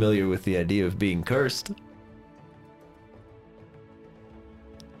you are familiar with the idea of being cursed.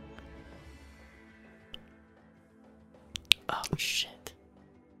 Oh, shit.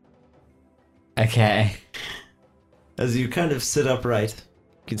 Okay. As you kind of sit upright,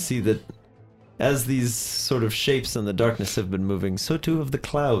 you can see that as these sort of shapes in the darkness have been moving, so too have the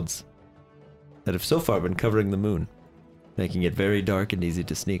clouds that have so far been covering the moon, making it very dark and easy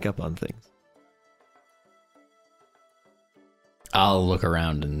to sneak up on things. I'll look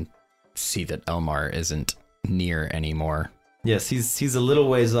around and see that Elmar isn't near anymore. Yes, he's a little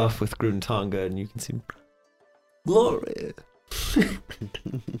ways off with Gruntonga, and you can see glory.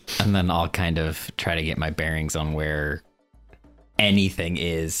 And then I'll kind of try to get my bearings on where anything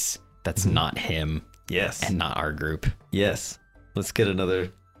is that's not him Yes. and not our group. Yes. Let's get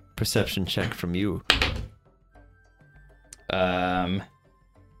another perception check from you. 11.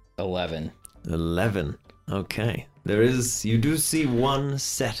 11. Okay. You do see one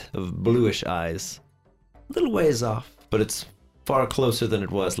set of bluish eyes. A little ways off, but it's far closer than it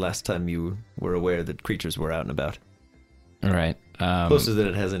was last time you were aware that creatures were out and about. All right. Closer than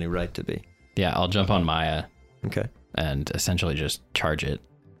it has any right to be. Yeah, I'll jump on Maya Okay. and essentially just charge it.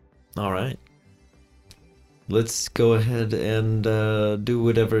 All right. Let's go ahead and do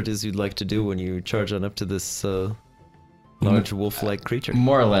whatever it is you'd like to do when you charge on up to this large wolf-like creature.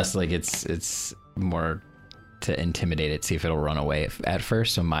 More or less, like it's more to intimidate it, see if it'll run away at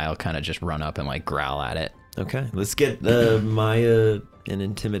first. So Maya will kind of just run up and like growl at it. Okay. Let's get Maya an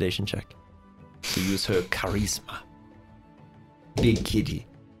intimidation check to use her charisma. Big kitty.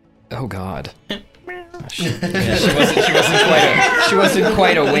 Oh God. She wasn't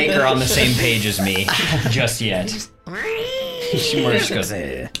quite awake or on the same page as me just yet. She more just goes,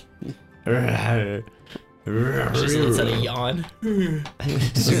 eh. Just lets out a yawn. And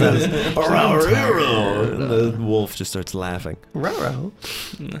the wolf just starts laughing. Roro.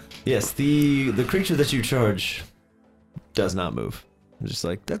 Yes, the creature that you charge does not move. I'm just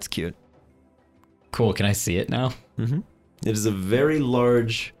like, that's cute. Cool, can I see it now? Mm-hmm. It is a very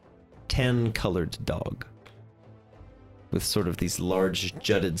large, tan-colored dog with sort of these large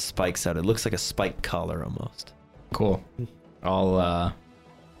jutted spikes out. It looks like a spike collar almost. Cool. I'll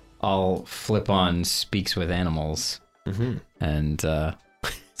flip on Speaks with Animals Mm-hmm. and talk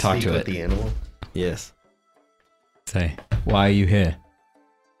Speak to with it. the animal. Yes. Say, why are you here?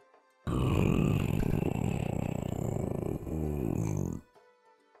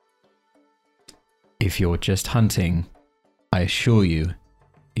 If you're just hunting, I assure you,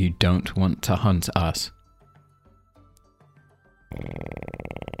 you don't want to hunt us.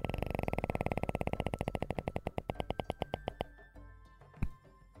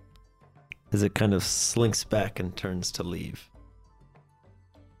 As it kind of slinks back and turns to leave.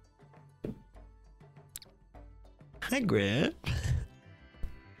 Hi, Grip.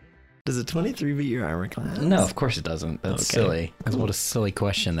 Does a 23 beat your armor class? No, of course it doesn't. That's Okay. silly. What a silly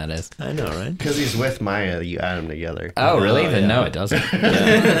question that is. I know, right? Because he's with Maya, you add them together. Oh, really? Then yeah. no, it doesn't.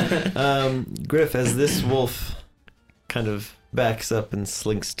 Griff, as this wolf kind of backs up and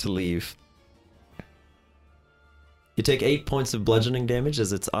slinks to leave, you take 8 points of bludgeoning damage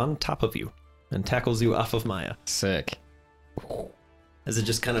as it's on top of you and tackles you off of Maya. Sick. As it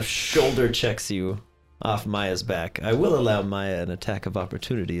just kind of shoulder checks you off Maya's back. I will allow Maya an attack of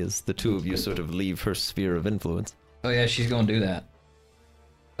opportunity as the two of you sort of leave her sphere of influence. Oh yeah, she's gonna do that.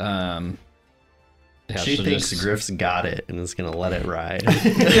 Yeah, She she'll thinks just- Griff's got it and is gonna let it ride.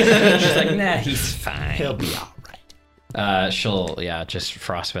 She's like, nah, he's fine. He'll be alright. She'll just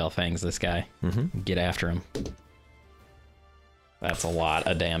Frostveil Fangs this guy. Mm-hmm. Get after him. That's a lot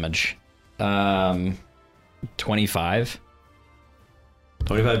of damage. 25?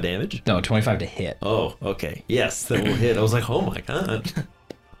 25 damage? No, 25 to hit. Oh, okay. Yes, that will hit. I was like, oh my god.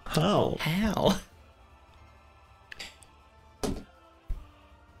 How? How?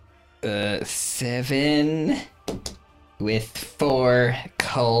 7 with 4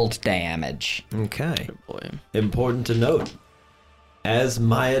 cold damage. Okay. Boy. Important to note, as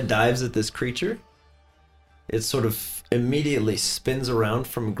Maya dives at this creature, it sort of immediately spins around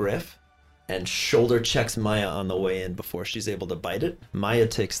from Griff and shoulder checks Maya on the way in before she's able to bite it. Maya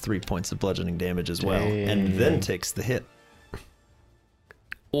takes 3 points of bludgeoning damage as well, and then takes the hit.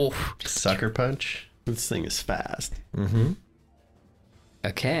 Oof. Sucker punch. This thing is fast. Mm-hmm.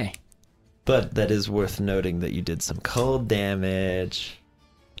 Okay. But that is worth noting that you did some cold damage.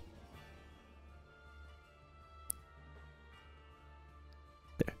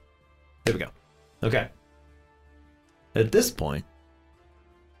 Okay. At this point,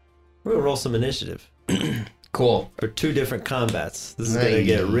 we're gonna roll some initiative Cool. for 2 different combats. This is gonna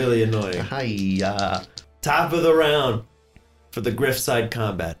get really annoying. Hiya. Top of the round for the Griff side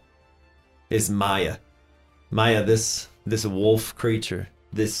combat is Maya. Maya, this wolf creature,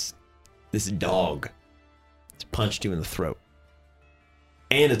 this dog, it's punched you in the throat,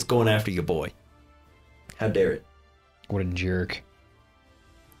 and it's going after your boy. How dare it? What a jerk.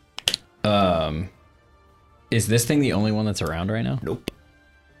 Is this thing the only one that's around right now? Nope.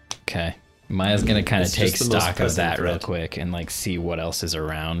 Okay. Maya's gonna kind of It's take just the most stock of pressing that real threat. quick and like see what else is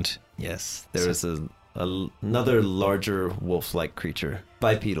around. Yes, there is another larger wolf-like creature,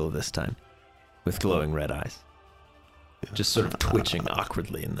 bipedal this time, with glowing red eyes, just sort of twitching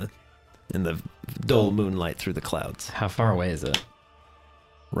awkwardly in the dull moonlight through the clouds. How far away is it?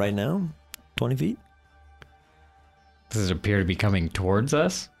 Right now, 20 feet. Does it appear to be coming towards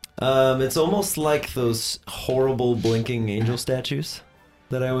us? It's almost like those horrible blinking angel statues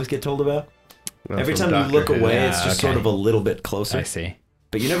that I always get told about. Every From time you look Doctor Who. away, Yeah, it's just okay. sort of a little bit closer. I see.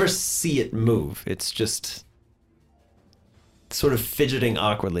 But you never see it move. It's just sort of fidgeting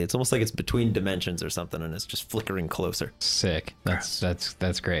awkwardly. It's almost like it's between dimensions or something, and it's just flickering closer. Sick.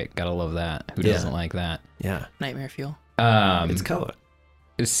 That's great. Gotta love that. Who Yeah. doesn't like that? Yeah, Nightmare fuel. it's color.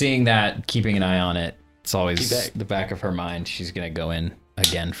 Seeing that, keeping an eye on it, it's always Keep back. the back of her mind. She's gonna go in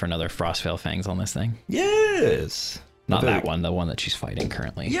again for another Frostveil Fangs on this thing. Yes. Not Very- that one, the one that she's fighting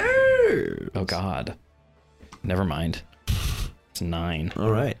currently. Yes. Oh god. Never mind. It's 9. All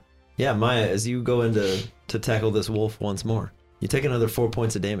right. Yeah, Maya, as you go in to tackle this wolf once more, you take another 4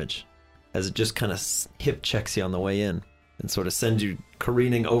 points of damage as it just kind of hip checks you on the way in and sort of sends you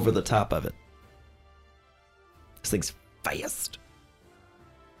careening over the top of it. This thing's fast.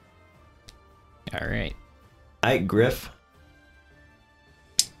 All right. All right, Griff.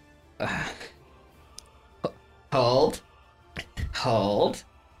 Hold.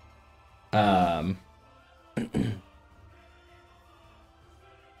 All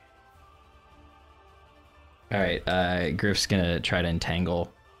right. Griff's gonna try to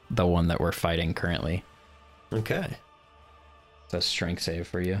entangle the one that we're fighting currently. Okay. It's a strength save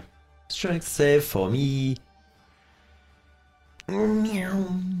for you. Strength save for me.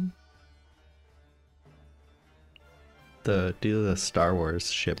 Do the Star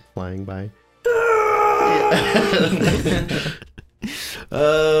Wars ship flying by.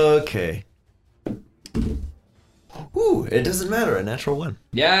 Okay. Ooh, it doesn't matter. A natural 1.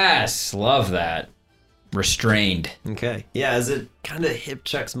 Yes, love that. Restrained. Okay. Yeah, as it kind of hip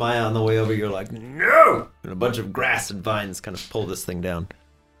checks Maya on the way over, you're like, no! And a bunch of grass and vines kind of pull this thing down.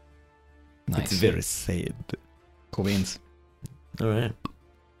 Nice. It's very sad. Cool beans. All right.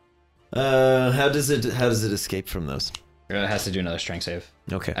 How does it escape from those? It has to do another strength save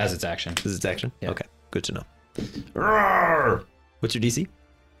Okay. as its action. This is its action? Yeah. Okay. Good to know. Roar! What's your DC?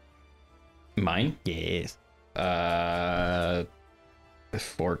 Mine? Yes.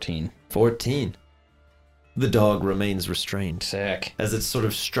 14. 14. The dog remains restrained Sick. as it's sort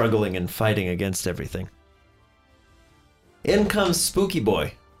of struggling and fighting against everything. In comes Spooky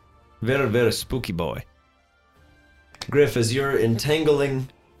Boy. Very, very spooky boy. Griff, as you're entangling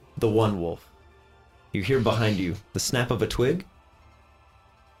the one wolf, you hear behind you the snap of a twig,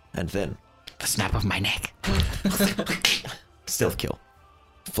 and then The snap of my neck. stealth kill.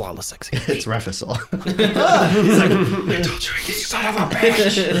 Flawless execution. It's Refisol.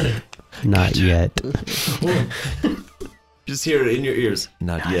 Not yet. Just hear it in your ears.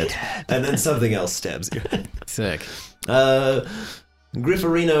 Not yet. And then something else stabs you. Sick.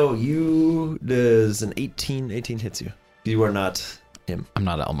 Grifferino, you does an 18 hits you. You are not him. I'm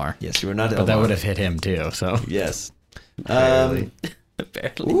not Elmar. Yes, you are not But that Elmar. would have hit him too, so. Yes. Barely.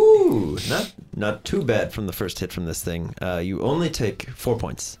 Ooh, not too bad from the first hit from this thing. You only take 4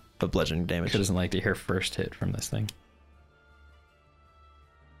 points of bludgeoning damage. Who doesn't like to hear first hit from this thing?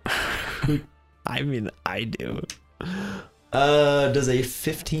 I mean, I do. Does a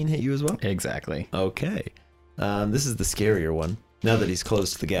 15 hit you as well? Exactly. Okay. This is the scarier one. Now that he's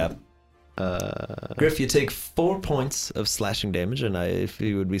closed the gap. Griff, you take 4 points of slashing damage, and if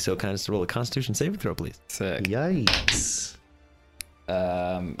you would be so kind as to roll a Constitution saving throw, please. Sick. Yikes.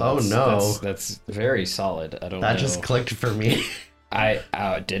 Oh no. That's very solid. I don't know. That just clicked for me. I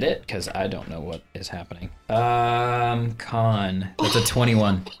did it because I don't know what is happening. Con. That's a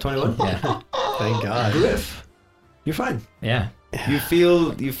 21. 21. Yeah. Thank God. Griff, you're fine. Yeah. You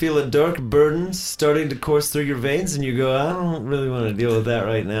feel a dark burden starting to course through your veins, and you go, I don't really want to deal with that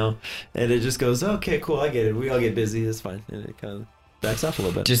right now. And it just goes, okay, cool, I get it. We all get busy. It's fine. And it kind of backs off a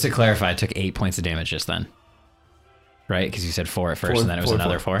little bit. Just to clarify, I took 8 points of damage just then. Right? Because you said 4 at first, and then it was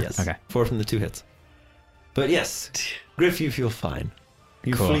another 4? Yes. Okay. 4 from the 2 hits. But yes, Griff, you feel fine.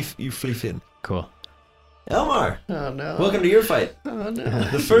 You Cool. flee in. Cool. Elmar, Oh no. welcome to your fight. Oh no.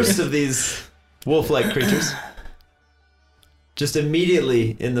 The first of these wolf-like creatures. Just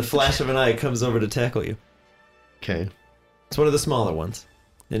immediately, in the flash of an eye, comes over to tackle you. Okay. It's one of the smaller ones.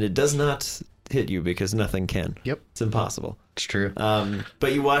 And it does not hit you because nothing can. Yep. It's impossible. It's true.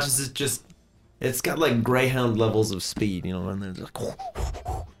 But you watch as it's got like greyhound levels of speed, you know, and then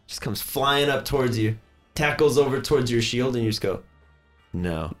just comes flying up towards you, tackles over towards your shield, and you just go,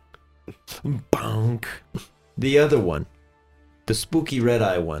 no. Bonk. The other one, the spooky red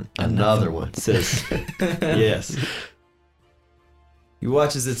eye one, Another one. says, yes. You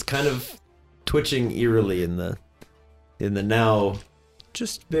watch as it's kind of twitching eerily in the now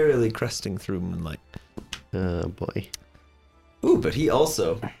just barely cresting through moonlight. Oh boy. Ooh, but he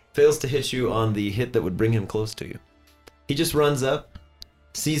also fails to hit you on the hit that would bring him close to you. He just runs up,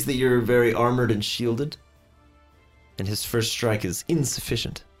 sees that you're very armored and shielded, and his first strike is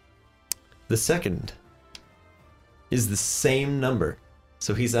insufficient. The second is the same number,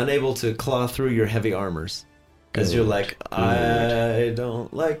 so he's unable to claw through your heavy armors. Because you're like, I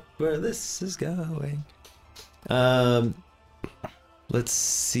don't like where this is going. Let's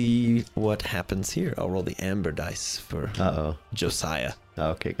see what happens here. I'll roll the amber dice for Uh-oh. Josiah.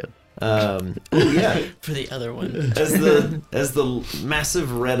 Okay, good. Oh yeah. For the other one. As the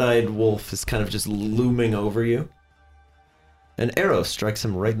massive red-eyed wolf is kind of just looming over you, an arrow strikes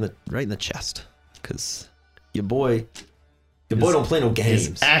him right in the chest. Because your boy don't play no games.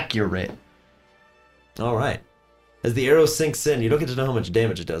 It's accurate. All right. As the arrow sinks in, you don't get to know how much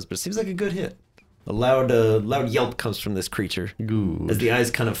damage it does, but it seems like a good hit. A loud yelp comes from this creature Good. as the eyes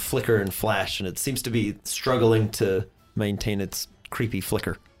kind of flicker and flash, and it seems to be struggling to maintain its creepy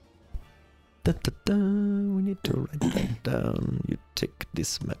flicker. Da-da-da, we need to write that down. You take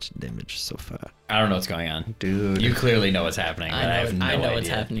this much damage so far. I don't know what's going on. Dude. You clearly know what's happening, but I have no I know idea. what's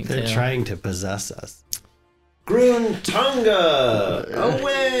happening They're too. trying to possess us. Gruntonga!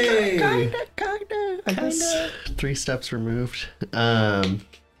 Away! I guess 3 steps removed.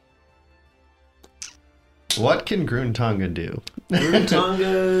 What can Gruntonga do?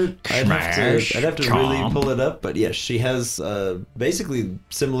 Gruntonga, I'd have to really Chomp. pull it up, but yes, she has basically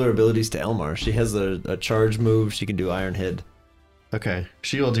similar abilities to Elmar. She has a charge move. She can do Iron Head. Okay,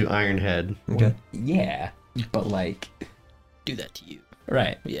 she will do Iron Head. Okay. Yeah, but like, Do that to you.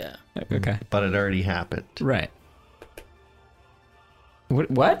 right. Yeah. Okay. But it already happened. Right.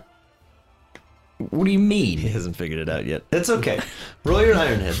 What? What do you He mean? hasn't figured it out yet. It's okay. Roll your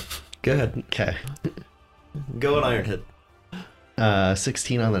Iron Head. Go ahead. Okay. Go on Iron Head.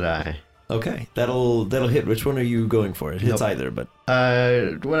 16 on the die. Okay, that'll hit. Which one are you going for? It hits Nope. either, but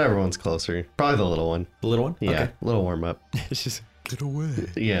Whatever one's closer. Probably the little one. the little one. Yeah, Okay. little warm up. It's just get away.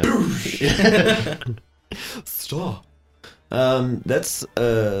 Yeah. Stop. That's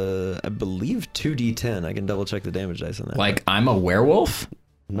I believe 2d10. I can double check the damage dice on that. Like, I'm a werewolf?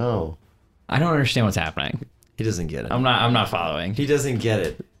 No. I don't understand what's happening. He doesn't get it. I'm not following. He doesn't get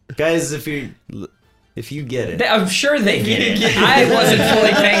it, guys. If you get it, I'm sure they get it. I wasn't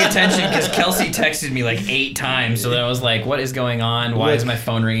fully paying attention because Kelsey texted me like 8 times. So then I was like, what is going on? Why is my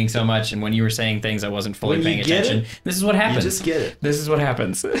phone ringing so much? And when you were saying things, I wasn't fully When you paying get attention. This is what you happens. just get it. This is what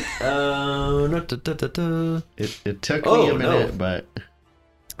happens. It took Oh, me a minute, no. but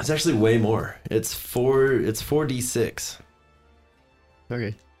It's actually way more. It's 4d6,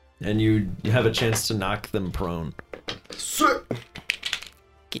 okay. and you have a chance to knock them prone.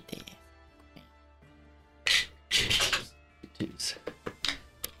 Get there.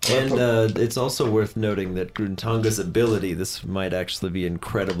 And it's also worth noting that Gruntonga's ability, this might actually be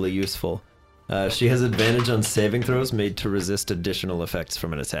incredibly useful. She has advantage on saving throws made to resist additional effects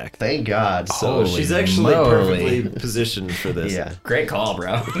from an attack. Thank God. So Holy she's actually moly. perfectly positioned for this. Yeah. Great call,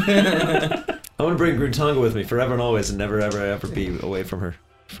 bro. I want to bring Gruntonga with me forever and always and never, ever, ever be away from her.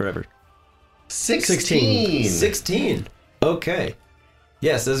 Forever. 16. 16. Okay.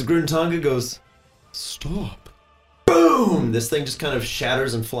 Yes, as Gruntonga goes, stop. Boom! This thing just kind of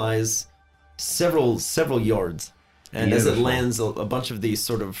shatters and flies several yards. And as it Beautiful. lands, a bunch of these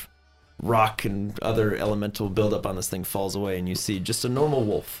sort of rock and other elemental buildup on this thing falls away, and you see just a normal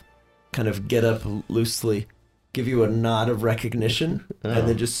wolf kind of get up loosely, give you a nod of recognition, and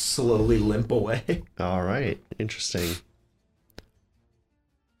then just slowly limp away. All right. Interesting.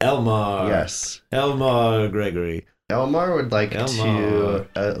 Elmar. Yes. Elmar Gregory. Elmar would like Elmar.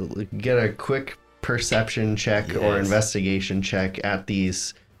 to get a quick perception check or Yes. investigation check at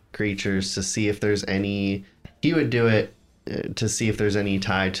these creatures to see if there's any. He would do it to see if there's any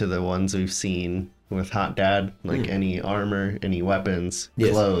tie to the ones we've seen with Hot Dad, like any armor, any weapons,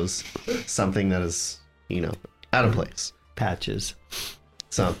 Yes. clothes, something that is out of place. Patches.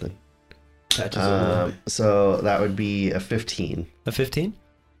 Something. Patches over. So that would be a 15. A 15?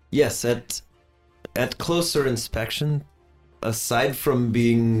 Yes, at closer inspection, aside from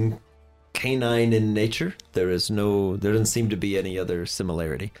being canine in nature, there doesn't seem to be any other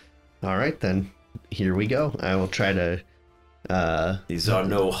similarity. All right, then. Here we go. I will try to... These are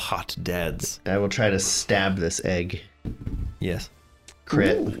no hot dads. I will try to stab this egg. Yes.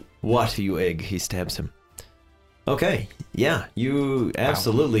 Crit. Ooh. What, you egg? He stabs him. Okay, yeah, you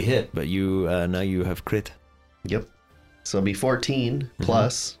absolutely hit, but you now you have crit. Yep. So it'll be 14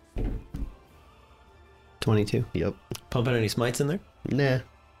 plus. 22. Yep. Pumping any smites in there? Nah.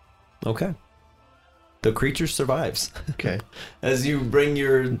 Okay. The creature survives. Okay. As you bring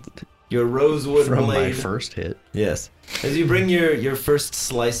your rosewood From blade. my first hit. Yes. As you bring your first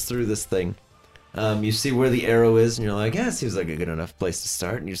slice through this thing, you see where the arrow is, and you're like, yeah, it seems like a good enough place to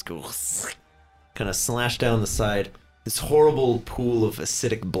start. And you just go, kind of slash down the side. This horrible pool of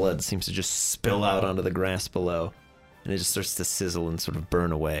acidic blood seems to just spill out onto the grass below, and it just starts to sizzle and sort of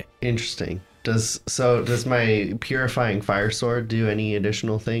burn away. Interesting. Does my purifying fire sword do any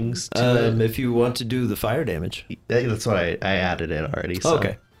additional things to it? If you want to do the fire damage. That's what I added it already. So.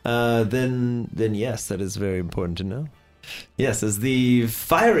 Okay. Then yes, that is very important to know. Yes, as the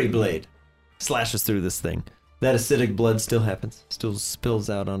fiery blade slashes through this thing, that acidic blood still happens, still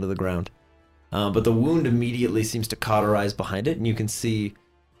spills out onto the ground. But the wound immediately seems to cauterize behind it, and you can see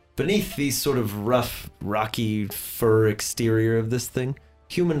beneath the sort of rough, rocky fur exterior of this thing,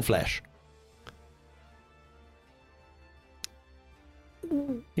 human flesh.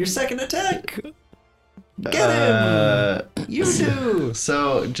 Your second attack! Get him! You do!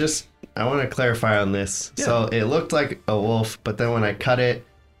 So I want to clarify on this. Yeah. So it looked like a wolf, but then when I cut it,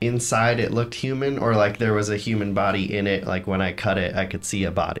 inside it looked human, or like there was a human body in it. Like when I cut it, I could see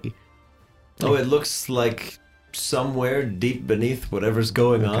a body. Oh, it looks like somewhere deep beneath whatever's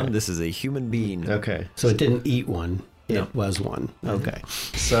going on, Okay. this is a human being. Okay. So it didn't eat one. It No. was one. Okay.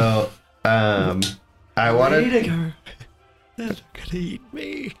 So I want to Eating her. They're gonna eat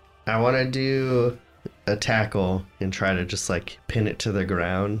me. I want to do a tackle and try to just like pin it to the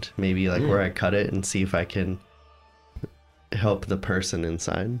ground, maybe like where I cut it, and see if I can help the person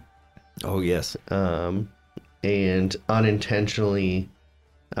inside. Oh, yes. And unintentionally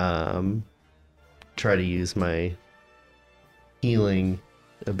try to use my healing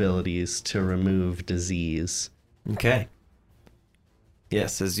abilities to remove disease. Okay.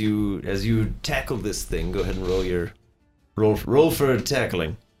 Yes, as you tackle this thing, go ahead and roll your roll for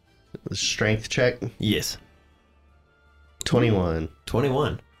tackling. Strength check, Yes. 21.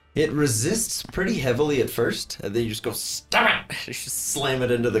 21. It resists pretty heavily at first, and then you just go, stop it! You just slam it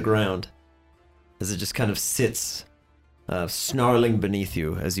into the ground. As it just kind of sits, snarling beneath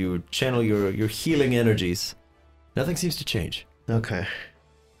you as you channel your healing energies. Nothing seems to change. Okay.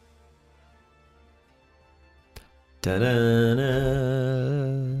 Da-da-da,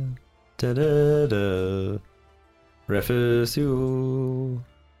 da-da-da. Refusul.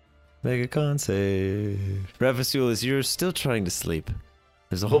 Make a con save. Refusul, as you're still trying to sleep,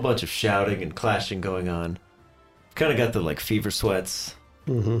 there's a whole bunch of shouting and clashing going on. Kind of got the like fever sweats.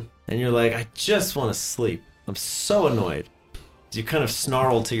 Mm-hmm. And you're like, I just want to sleep. I'm so annoyed. You kind of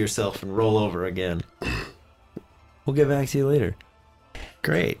snarl to yourself and roll over again. We'll get back to you later.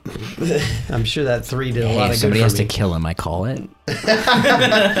 Great. I'm sure that 3 did a lot Hey, of if somebody good has for to me. kill him, I call it.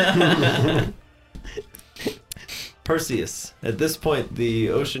 Perseus. At this point, the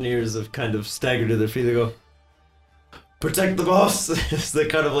Oceaneers have kind of staggered to their feet. They go, protect the boss! As they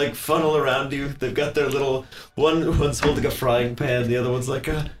kind of like funnel around you. They've got their little... One's holding a frying pan, the other one's like,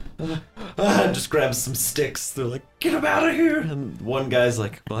 just grabs some sticks. They're like, get him out of here! And one guy's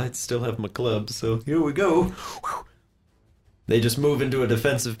like, well, I still have my club, so here we go. They just move into a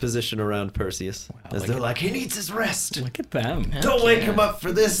defensive position around Perseus. As they're like, he needs his rest! Look at them. Don't wake him up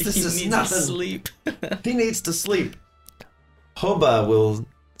for this! This He is needs to nothing! sleep. He needs to sleep. Hoba will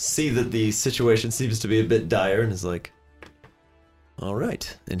see that the situation seems to be a bit dire and is like, all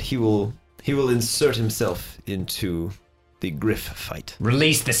right. And he will insert himself into the Griff fight.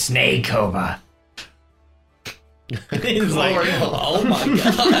 Release the snake, Hoba. He's like, oh my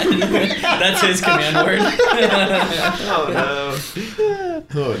god. That's his command word. Oh no.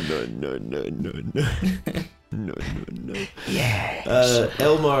 Oh no. No. Yeah.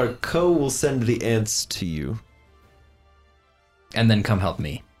 Elmar, Ko will send the ants to you. And then come help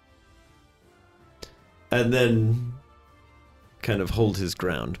me. And then kind of hold his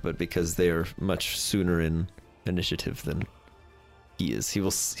ground, but because they are much sooner in initiative than he is, he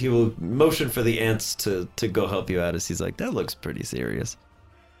will motion for the ants to go help you out as he's like, that looks pretty serious.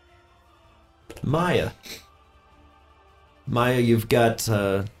 Maya. Maya, you've got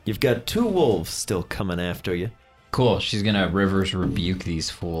 2 wolves still coming after you. Cool. She's gonna Rivers rebuke these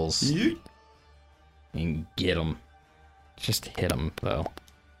fools and get them. Just hit them though.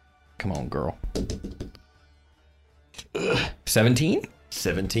 Come on, girl. 17?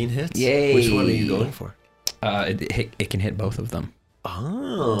 17 hits. Yay. Which one are you going for? It can hit both of them.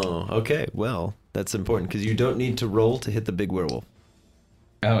 Oh, okay. Well, that's important because you don't need to roll to hit the big werewolf.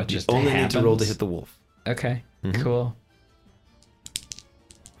 Oh, it You just only need to roll to happens? hit the wolf. Okay, Mhm. cool.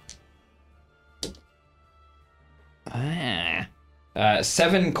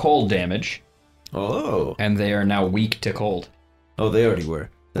 7 cold damage, Oh. and they are now weak to cold. Oh, they already were.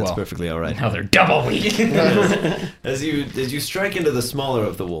 That's Well, perfectly all right. Now they're double weak. As you strike into the smaller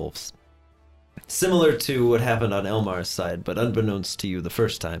of the wolves, similar to what happened on Elmar's side, but unbeknownst to you the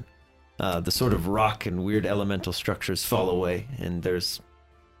first time, the sort of rock and weird elemental structures fall away, and there's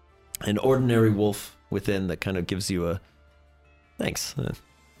an ordinary wolf within that kind of gives you a thanks.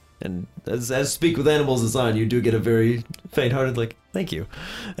 And as Speak with Animals is on, you do get a very faint-hearted like thank you,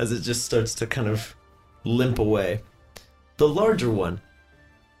 as it just starts to kind of limp away. The larger one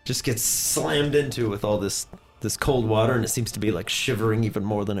just gets slammed into with all this cold water, and it seems to be like shivering even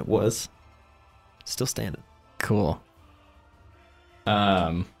more than it was. Still standing. Cool.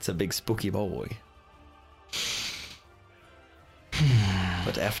 It's a big spooky boy.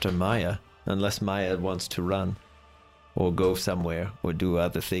 But after Maya, unless Maya wants to run, or go somewhere, or do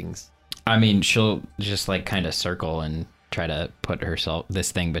other things. I mean, she'll just like kind of circle and try to put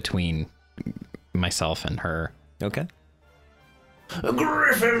this thing between myself and her. Okay.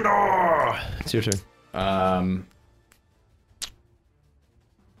 Gryffindor! It's your turn.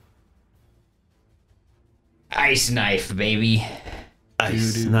 Ice knife, baby.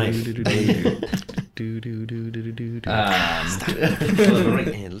 Ice knife.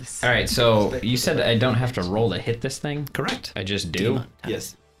 All right, so you said I don't have to roll to hit this thing? Correct. I just do?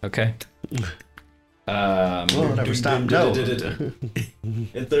 Yes. Okay. We'll never stop. No.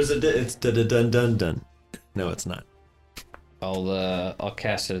 It's dun dun dun. No, it's not. I'll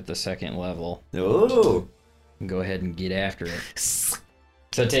cast it at the 2nd level. Oh. And go ahead and get after it.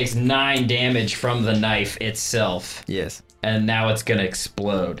 So it takes 9 damage from the knife itself, Yes. and now it's gonna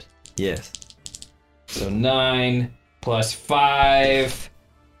explode. Yes. So 9 plus 5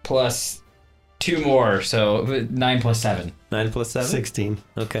 plus 2 more, so 9 plus 7. 9 plus 7? 16.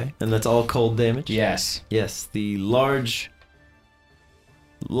 Okay. And that's all cold damage? Yes. Yes. The large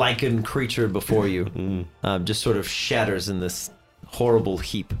lichen creature before you just sort of shatters in this horrible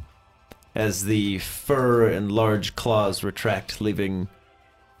heap as the fur and large claws retract, leaving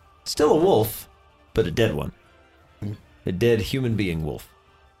still a wolf, but a dead one. A dead human being wolf.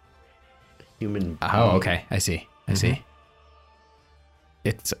 Human. Oh, okay. I see. I see.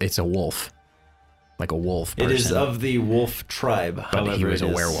 It's a wolf. Like a wolf person. It is of the wolf tribe, but however he was it a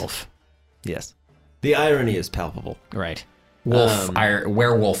is- werewolf. Yes. The irony is palpable. Right. Wolf,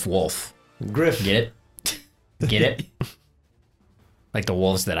 werewolf, wolf. Griff. Get it? Get it? Like the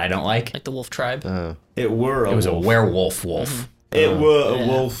wolves that I don't like? Like the wolf tribe. It were a It was wolf. a werewolf wolf. It were a Yeah.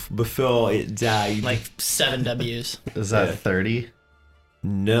 wolf before it died. Like 7 W's. Is that 30?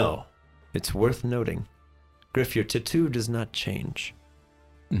 No. It's worth noting. Griff, your tattoo does not change.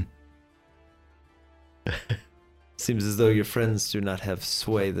 Seems as though your friends do not have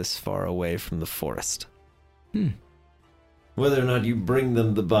sway this far away from the forest. Whether or not you bring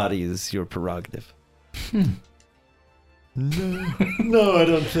them the body is your prerogative. No, I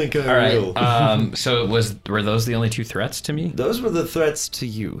don't think I All right. So were those the only 2 threats to me? Those were the threats to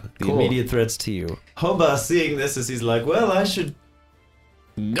you. The Cool. immediate threats to you. Hoba, seeing this, as he's like, well, I should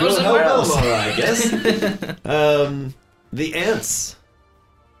Go somewhere help else. Elmar, I guess. The ants.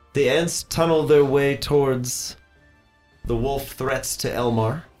 The ants tunnel their way towards the wolf threats to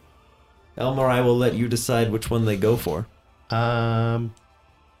Elmar. Elmar, I will let you decide which one they go for.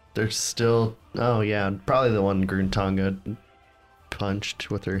 There's still. Oh yeah, probably the one Gruntonga punched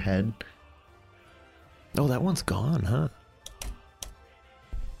with her head. Oh, that one's gone, huh?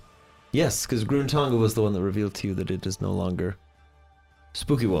 Yes, because Gruntonga was the one that revealed to you that it is no longer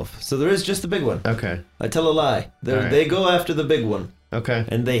Spooky Wolf. So there is just the big one. Okay. I tell a lie. Alright. They go after the big one, Okay.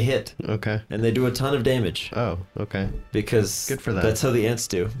 and they hit, Okay. and they do a ton of damage. Oh. Okay. Because Good for them. that's how the ants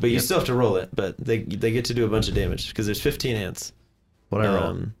do. But you Yep. still have to roll it, but they get to do a bunch of damage, because there's 15 ants. What I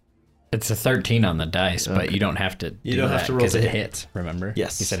roll? It's a 13 on the dice, but Okay. you don't have to. You don't have to roll because to it hit. hits. Remember?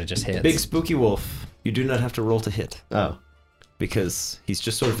 Yes. You said it just hits. Big Spooky Wolf, you do not have to roll to hit, Oh. because he's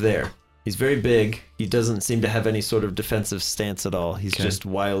just sort of there. He's very big. He doesn't seem to have any sort of defensive stance at all. He's Okay. just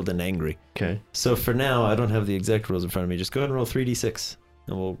wild and angry. Okay. So for now, I don't have the exact rules in front of me. Just go ahead and roll 3d6.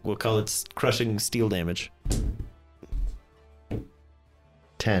 And we'll call it crushing steel damage.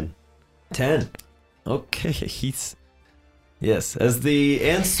 10. 10. Okay, yes, as the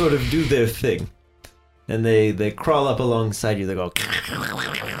ants sort of do their thing, and they crawl up alongside you, they go,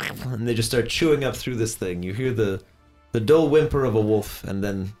 and they just start chewing up through this thing. You hear the dull whimper of a wolf, and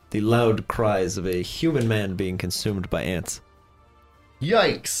then the loud cries of a human man being consumed by ants.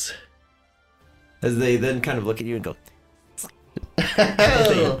 Yikes! As they then kind of look at you and go,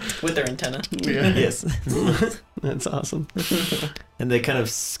 With their antenna. yes. That's awesome. And they kind of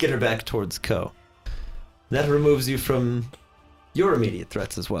skitter back towards Ko. That removes you from your immediate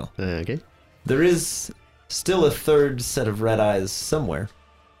threats as well. Okay. There is still a third set of red eyes somewhere,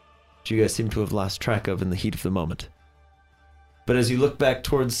 which you guys seem to have lost track of in the heat of the moment. But as you look back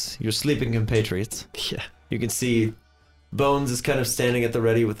towards your sleeping compatriots, Yeah. you can see Bones is kind of standing at the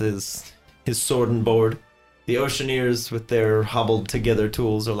ready with his sword and board. The Oceaneers with their hobbled together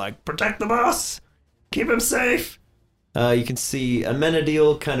tools are like, protect the boss! Keep him safe! You can see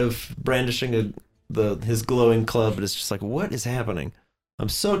Amenadiel kind of brandishing his glowing club, but it's just like, what is happening? I'm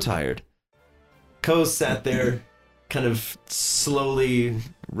so tired. Ko sat there, kind of slowly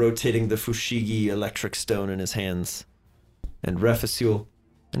rotating the Fushigi electric stone in his hands. And Refasul,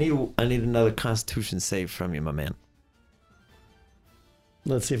 I need another Constitution save from you, my man.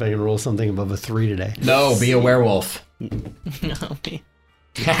 Let's see if I can roll something above a 3 today. No, be a werewolf. I mean,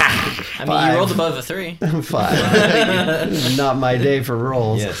 you rolled above a 3. 5. Not my day for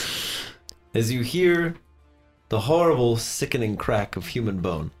rolls. Yes. As you hear the horrible, sickening crack of human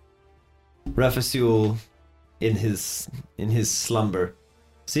bone, Refasul, in his slumber,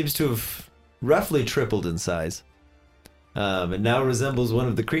 seems to have roughly tripled in size, and now resembles one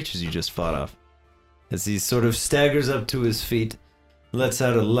of the creatures you just fought off. As he sort of staggers up to his feet, lets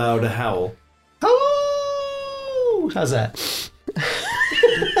out a loud howl. Oh! How's that?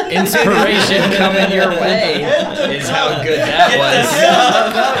 Inspiration coming your way is how good that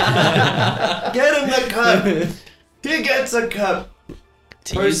was. Get him the cup! He gets a cup!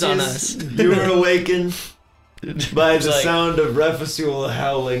 To use on us. You were awakened by the like- sound of Refasul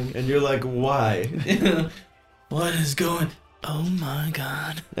howling, and you're like, why? What is going? Oh my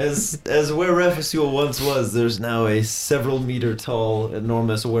god. As where Refasul once was, there's now a several meter tall,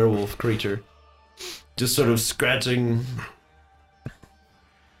 enormous werewolf creature. Just sort of scratching.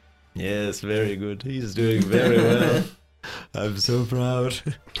 Yes, very good. He's doing very well. I'm so proud.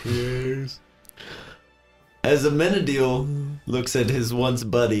 Yes. As Amenadiel looks at his once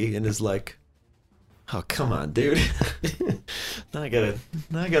buddy and is like, oh, come on, dude. Now I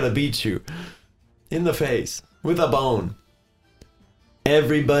gotta beat you. In the face. With a bone.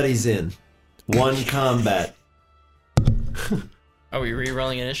 Everybody's in. One combat. Are we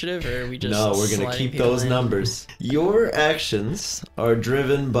re-rolling initiative, or are we just? No, we're gonna sliding keep people those in? numbers. Your actions are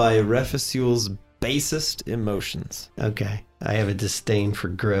driven by Refasul's basest emotions. Okay. I have a disdain for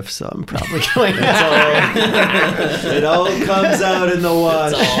Griff, so I'm probably going to It all comes out in the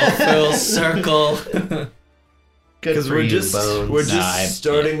wash. It's all full circle. Good Because for we're you, just Bones.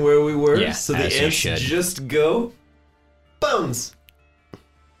 starting where we were, Yeah, so as the you ants should. just go Bones.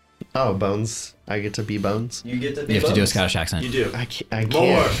 Oh, Bones. I get to be Bones. You get to be You have to do a Bones. Scottish accent. You do. I can't.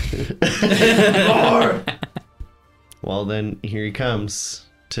 More. More. Well, then here he comes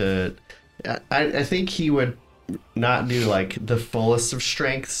to. I think he would not do like the fullest of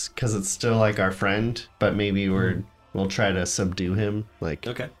strengths because it's still like our friend, but maybe we'll try to subdue him, like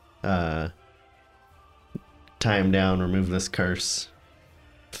Okay. tie him down, remove this curse.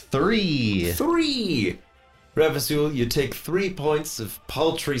 3. 3. Refasul, you take 3 points of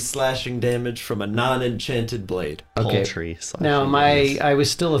paltry slashing damage from a non-enchanted blade. Okay. Poultry. Now I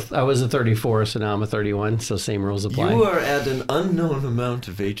was a 34, so now I'm a 31. So same rules apply. You are at an unknown amount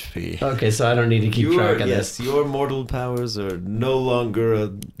of HP. Okay, so I don't need to keep track of yes, this. your mortal powers are no longer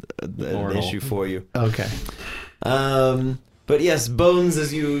an Mortal. issue for you. Okay. But yes, Bones,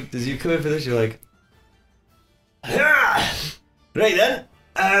 as you come in for this, you're like, "Ah! Right then,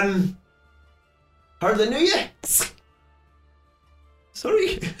 hardly knew you.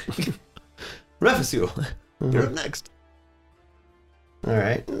 Sorry, Refasul, you're up next. All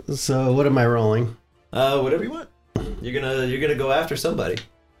right. So what am I rolling? Whatever you want. You're gonna go after somebody.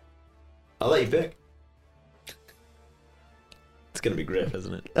 I'll let you pick. It's gonna be Griff,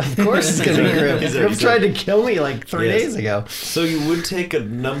 isn't it? Of course it's gonna be Griff. He's Griff tried to kill me like 3 Yes. days ago. So you would take a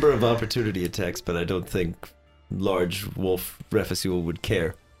number of opportunity attacks, but I don't think large wolf Refasul would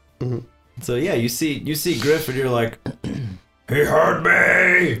care. Mhm. So yeah, you see Griff and you're like, he heard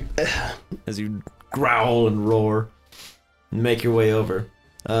me! As you growl and roar and make your way over.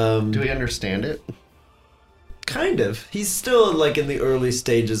 Do we understand it? Kind of. He's still like in the early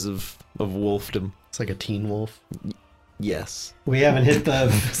stages of wolfdom. It's like a teen wolf. Yes. We haven't hit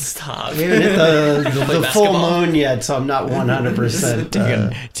the Stop. we haven't hit the full basketball. moon yet, so I'm not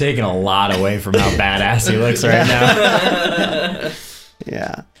 100%. Taking a lot away from how badass he looks right now.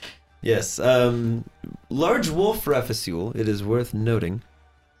 Yeah. Yes. Large wolf Refusule, it is worth noting,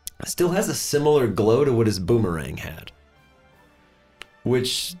 still has a similar glow to what his boomerang had.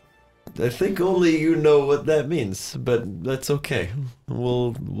 Which I think only you know what that means, but that's okay.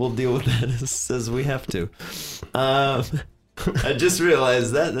 We'll deal with that as we have to. I just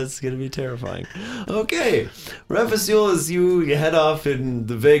realized that's gonna be terrifying. Okay, Refusule, as you head off in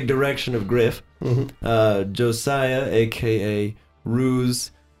the vague direction of Griff, Josiah, aka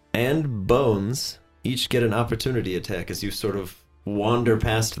Ruse, and Bones each get an opportunity attack as you sort of wander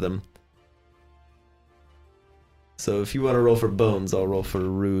past them. So if you want to roll for Bones, I'll roll for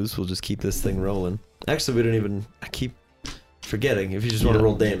Ruse. We'll just keep this thing rolling. Actually, we don't even... I keep forgetting. If you just want to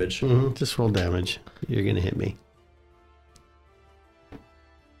roll damage. Just roll damage. You're going to hit me.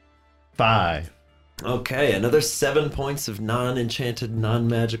 5. Okay, another 7 points of non-enchanted,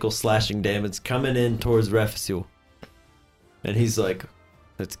 non-magical slashing damage coming in towards Refusule. And he's like,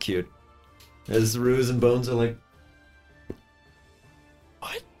 that's cute. As Ruse and Bones are like,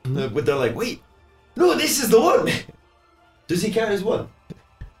 what? But they're like, wait, no, this is the one. Does he count as one?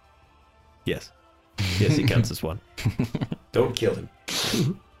 Yes. Yes, he counts as one. Don't kill him.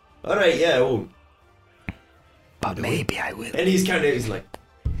 All right, yeah, I won't. But maybe I will. And he's counting, he's like,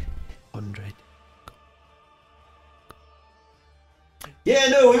 100. Yeah,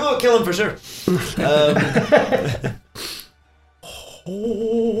 no, we won't kill him for sure.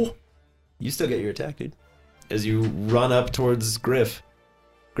 Oh. You still get your attack, dude. As you run up towards Griff.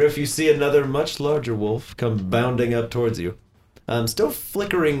 Griff, you see another much larger wolf come bounding up towards you. Still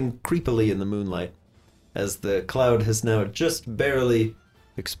flickering creepily in the moonlight, as the cloud has now just barely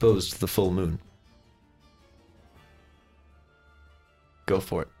exposed the full moon. Go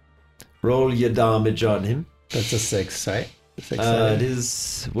for it. Roll your damage on him. That's a 6, right? 6, It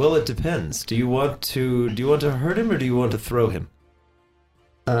is... Well, it depends. Do you want to hurt him or do you want to throw him?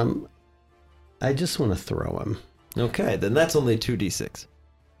 I just want to throw him. Okay, then that's only 2d6.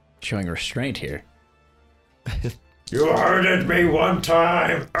 Showing restraint here. You hurted me one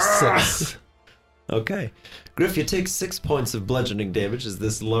time! 6. Okay. Griff, you take 6 points of bludgeoning damage as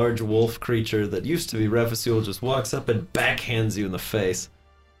this large wolf creature that used to be Refusule just walks up and backhands you in the face.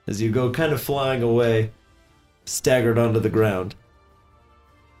 As you go kind of flying away, staggered onto the ground.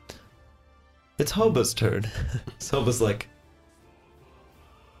 It's Hoba's turn. So Hoba's like,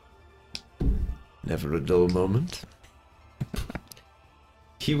 never a dull moment.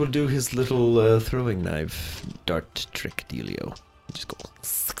 He will do his little throwing knife dart trick dealio. Just go.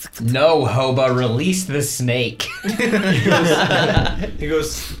 No, Hoba, release the snake. He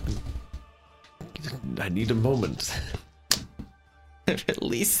goes, I need a moment.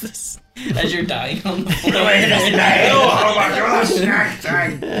 Release this as you're dying on the floor. Oh my gosh!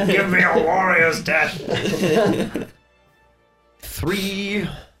 Give me a warrior's death! 3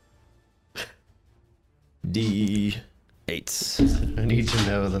 D8s. I need to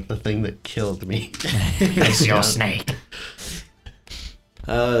know that the thing that killed me. It's your snake.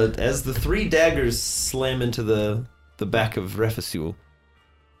 As the 3 daggers slam into the back of Refusule,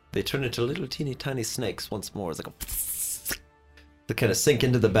 they turn into little teeny tiny snakes once more. It's like they kind of sink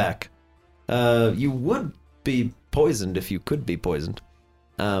into the back. You would be poisoned if you could be poisoned.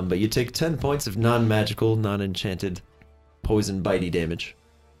 But you take 10 points of non-magical, non-enchanted poison bitey damage.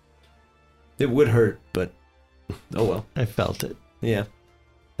 It would hurt, but oh well. I felt it. Yeah.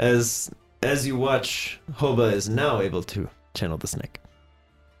 As you watch, Hoba is now able to channel the snake.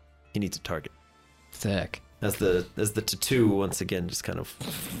 He needs a target. Sick. As the tattoo once again just kind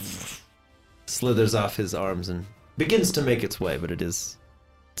of slithers off his arms and begins to make its way, but it's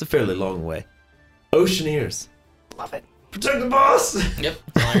a fairly long way. Oceaneers. Love it. Protect the boss! Yep,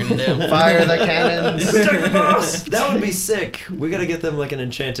 firing down. Fire the cannons! Protect the boss! That would be sick. We gotta get them like an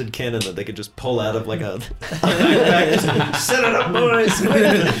enchanted cannon that they could just pull out of like a backpack. Set it up, boys!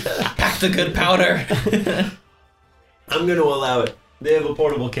 Quick! Pack the good powder. I'm gonna allow it. They have a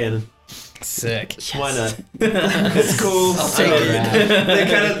portable cannon. Sick. Why not? It's cool. I'll take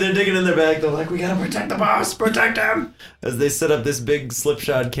it. They're digging in their bag. They're like, we gotta protect the boss, protect him! As they set up this big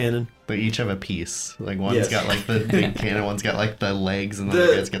slipshod cannon. They each have a piece. Like one's Yes. got like the big cannon, one's got like the legs, and the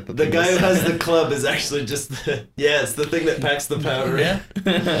other guy's got the The guy who penis. has the club is actually just it's the thing that packs the powder. Yeah.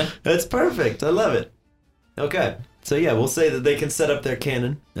 That's perfect. I love it. Okay, so yeah, we'll say that they can set up their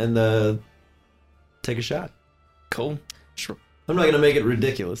cannon and take a shot. Cool. I'm not gonna make it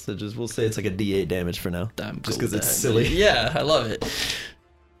ridiculous. We'll say it's like a D8 damage for now. I'm Just cool 'cause with it's that. silly. Yeah, I love it.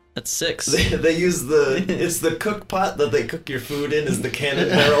 That's 6. They use it's the cook pot that they cook your food in is the cannon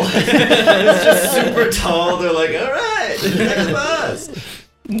barrel. It's just super tall. They're like, all right, protect the bus.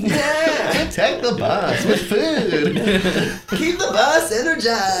 Yeah, Protect the bus with food. keep the bus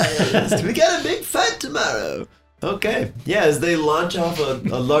energized. We got a big fight tomorrow. Okay, yeah, as they launch off a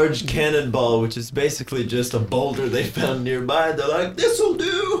large cannonball, which is basically just a boulder they found nearby, they're like, this'll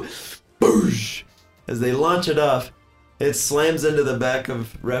do. Boosh! As they launch it off, it slams into the back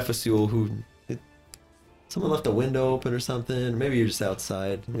of Rafasul, someone left a window open or something. Maybe you're just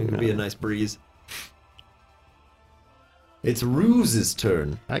outside. It could be a nice breeze. It's Ruse's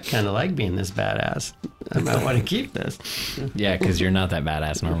turn. I kind of like being this badass. I might want to keep this. Yeah, because you're not that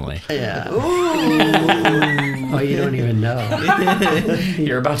badass normally. Yeah. Oh, you don't even know.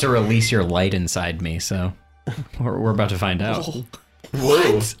 You're about to release your light inside me, so we're about to find out.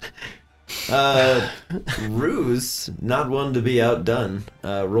 Whoa. Ruse, not one to be outdone,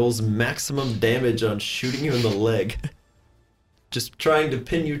 rolls maximum damage on shooting you in the leg. Just trying to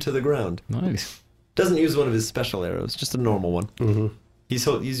pin you to the ground. Nice. Doesn't use one of his special arrows, just a normal one. Mm-hmm. He's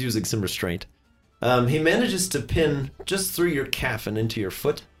using some restraint. He manages to pin just through your calf and into your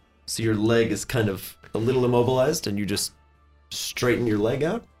foot, so your leg is kind of a little immobilized, and you just straighten your leg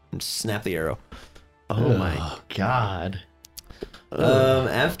out and snap the arrow. Oh my god.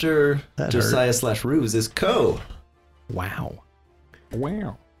 After That Josiah / Ruse is Ko. Wow.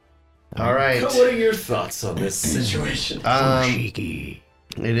 Wow. All right. Ko, what are your thoughts on this situation?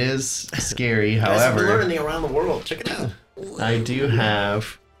 It is scary. Guys, I'm However, learning around the world. Check it out. I do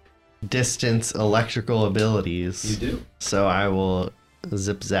have distance electrical abilities. You do. So I will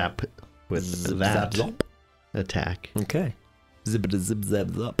zip zap with Zip, that zap, zop. attack. Okay. Zip it, zip zap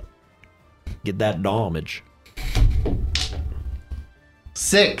zop. Get that damage.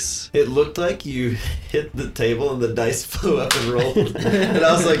 6. It looked like you hit the table and the dice flew up and rolled. And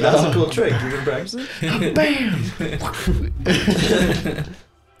I was like, that was a cool trick. You been practicing? Bam!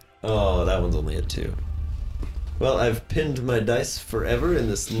 Oh, that one's only a 2. Well, I've pinned my dice forever in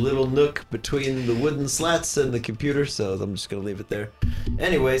this little nook between the wooden slats and the computer, so I'm just gonna leave it there.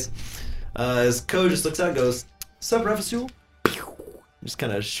 Anyways, as Ko just looks out and goes, "Sup, Rafasul?" Just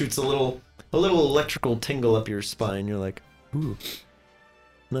kind of shoots a little electrical tingle up your spine. You're like, ooh,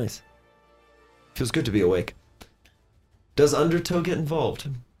 nice. Feels good to be awake. Does Undertow get involved?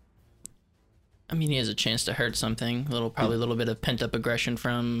 I mean, he has a chance to hurt something. Probably a little bit of pent up aggression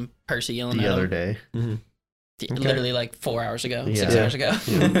from Percy yelling The at other him. day. Mm-hmm. Literally like 4 hours ago, Yeah. 6 hours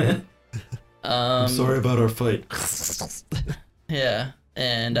ago. I'm sorry about our fight. Yeah,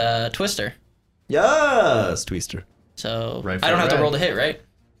 and Twister. Yes, Twister. So Right I don't foot have to red. roll to hit, right?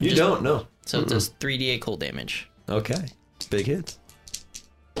 You Just- don't know. So it does 3d8 cold damage. Okay. Big hits.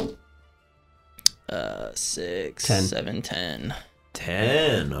 6, 10. 7, 10.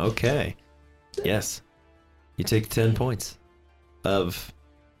 10. Okay. Yes. You take 10 points of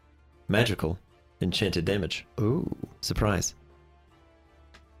magical enchanted damage. Ooh. Surprise.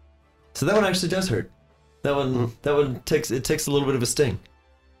 So that one actually does hurt. That one takes a little bit of a sting.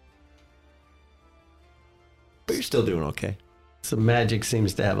 But you're still doing okay. So magic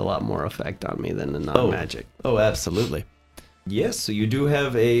seems to have a lot more effect on me than the non-magic. Oh, absolutely. Yes, so you do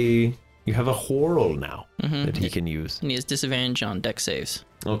have a whirl now that he can use. And he has disadvantage on deck saves.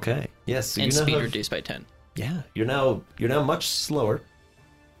 Okay. Yes, so And you now speed have, reduced by 10. Yeah, you're now much slower,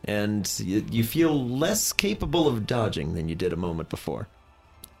 and you feel less capable of dodging than you did a moment before.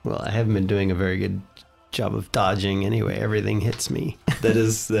 Well, I haven't been doing a very good job of dodging anyway. Everything hits me. That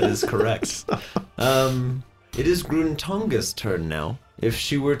is correct. It is Gruntonga's turn now. If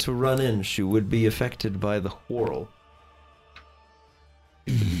she were to run in, she would be affected by the whirl.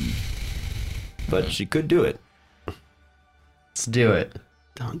 But she could do it. Let's do it.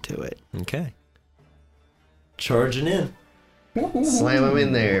 Don't do it. Okay. Charging in. Slam him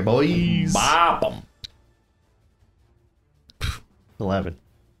in there, boys. Bop 'em. 11.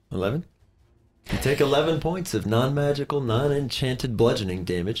 11. You take 11 points of non-magical, non-enchanted bludgeoning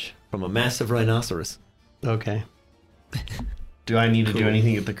damage from a massive rhinoceros. Okay. Do I need to do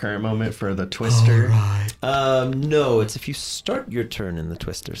anything at the current moment for the twister? No, it's if you start your turn in the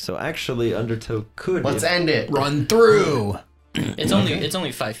twister. So actually, Undertow could. Let's end it. Run through. It's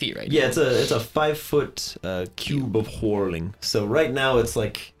only 5 feet, right? Yeah, it's a 5-foot cube of whirling. So right now it's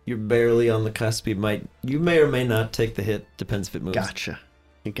like you're barely on the cusp. You may or may not take the hit. Depends if it moves. Gotcha.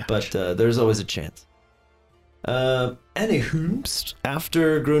 You gotcha. But there's always a chance. Anywho,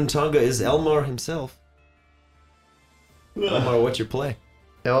 after Gruntonga is Elmar himself. Elmar, what's your play?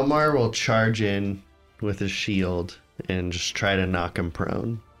 Elmar will charge in with his shield and just try to knock him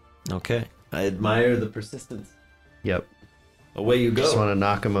prone. Okay. I admire the persistence. Yep. Away you go. Just want to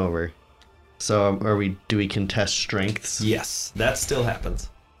knock him over. So do we contest strengths? Yes, that still happens.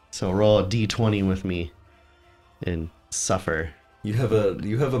 So roll a d20 with me and suffer. You have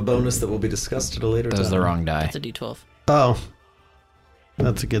a bonus that will be discussed at a later That time. was the wrong die. It's a D12. Oh,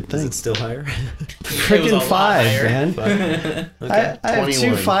 that's a good Is thing. it still higher? Freaking 5, man. Okay. I have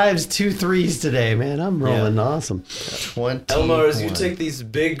 2 21. 5s, 2 3s today, man. I'm rolling awesome. 20. Elmar, as you take these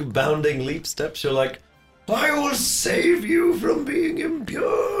big bounding leap steps, you're like, I will save you from being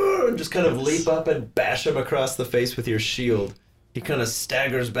impure! And just kind of leap up and bash him across the face with your shield. He kind of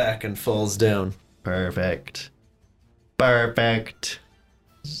staggers back and falls down. Perfect. Perfect.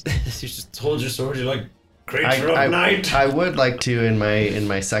 You just hold your sword, you're like, creature of night! I would like to, in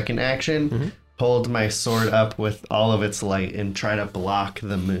my second action, hold my sword up with all of its light and try to block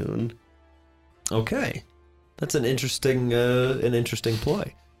the moon. Okay. That's an interesting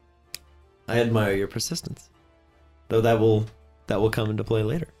ploy. I admire your persistence. Though that will come into play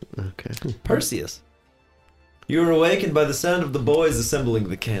later. Okay. Perseus. You are awakened by the sound of the boys assembling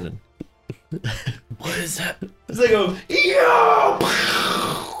the cannon. What is that? As they go, yo!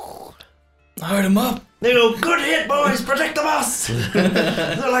 Hard him up. They go, good hit, boys, protect the boss!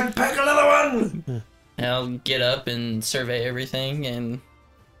 They're like, pack another one! And I'll get up and survey everything and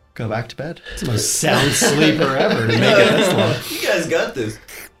Go back to bed. It's the most sound sleeper ever to make it this long. You guys got this.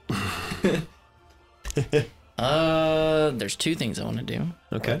 there's 2 things I want to do.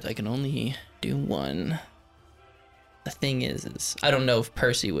 Okay. But I can only do one. The thing is I don't know if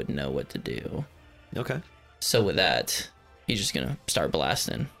Percy would know what to do. Okay. So with that, he's just gonna start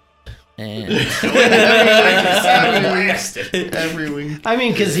blasting. And Every week. I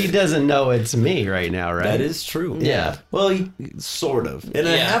mean, because he doesn't know it's me right now, right? That is true. Yeah. Well, sort of. In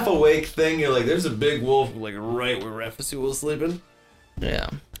a Yeah. half awake thing, you're like, there's a big wolf, like, right where Raphael was sleeping. yeah.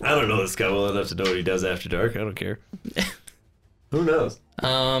 I don't know this guy well enough to know what he does after dark. I don't care. Who knows?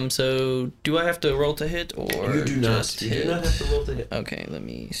 So do I have to roll to hit or You do not. just You hit? do not have to roll to hit. Okay, let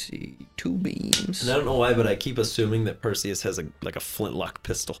me see. 2 beams. And I don't know why, but I keep assuming that Perseus has a flintlock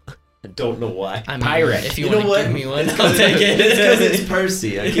pistol. I don't know why. I mean, Pirate. If you, You know want what? to give me one, It's I'll 'cause take it. It's because it's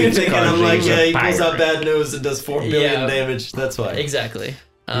Percy. I keep thinking, I'm like, he's yeah, a he pulls out pirate. bad news and does 4 billion Yeah. damage. That's why. Exactly.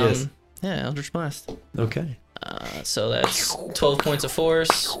 Yes. Yeah, Eldritch Blast. Okay. So that's 12 points of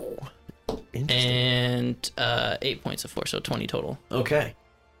force Interesting. and 8 points of force, so 20 total. Okay.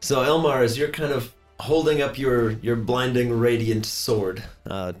 So Elmar, as you're kind of holding up your blinding radiant sword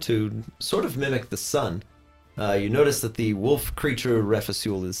to sort of mimic the sun, you notice that the wolf creature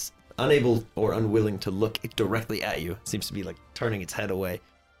Raphael is unable or unwilling to look directly at you. It seems to be like turning its head away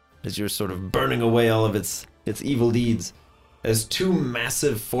as you're sort of burning away all of its evil deeds. As 2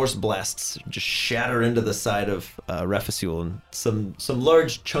 massive force blasts just shatter into the side of Raphael, and some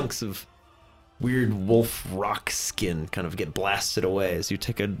large chunks of weird wolf rock skin kind of get blasted away as you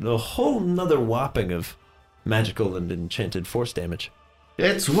take a whole nother whopping of magical and enchanted force damage.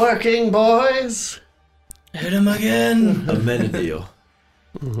 It's working, boys. Hit him again! Amenadiel.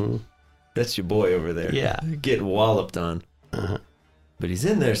 That's your boy over there. Yeah. Getting walloped on. But he's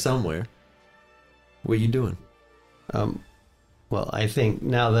in there somewhere. What are you doing? Well, I think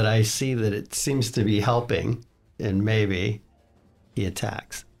now that I see that it seems to be helping, and maybe he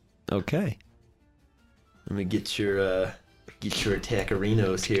attacks. Okay. Let me get your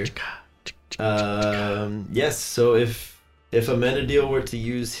attackerinos here. Yes, so if Amenadiel were to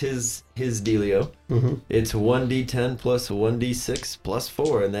use his dealio, it's 1d10 plus 1d6 plus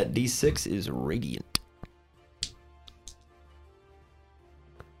 4, and that d6 is radiant.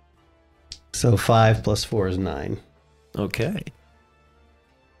 So 5 plus 4 is 9. Okay.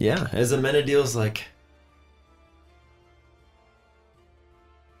 Yeah, as Amenadiel's like...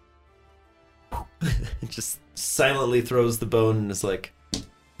 just silently throws the bone and is like,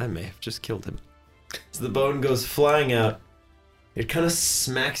 I may have just killed him. So the bone goes flying out. It kind of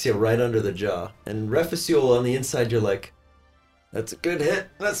smacks you right under the jaw. And Raphael on the inside, you're like, that's a good hit.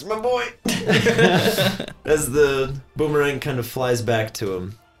 That's my boy. As the boomerang kind of flies back to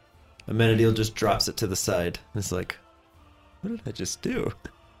him, Amenadiel just drops it to the side. It's like, what did I just do?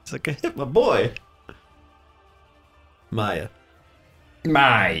 It's like, I hit my boy. Maya.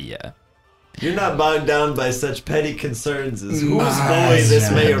 You're not bogged down by such petty concerns as whose boy this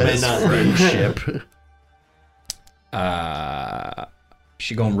may or may not be. Friendship.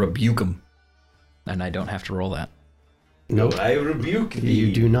 She gonna rebuke him, and I don't have to roll that. Nope. I rebuke thee.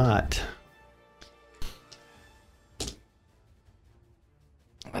 You do not.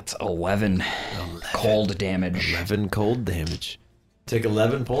 That's 11 cold damage. 11 cold damage. Take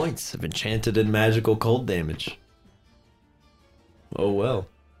 11 points of enchanted and magical cold damage. Oh well.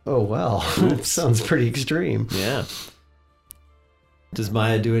 Oh, well. Sounds pretty extreme. Yeah. Does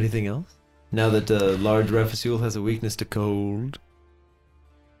Maya do anything else? Now that large Refusul has a weakness to cold?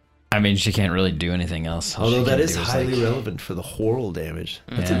 I mean, she can't really do anything else. All Although she that can is do highly like- relevant for the whirl damage.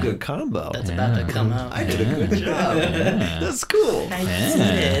 That's a Yeah. good combo. That's about to come out. I did a good job. Yeah. That's cool.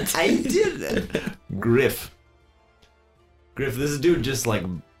 Yeah. I did it. Griff, this dude just like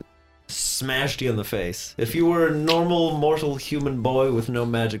smashed you in the face. If you were a normal mortal human boy with no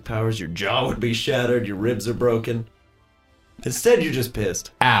magic powers, your jaw would be shattered, your ribs are broken. Instead, you're just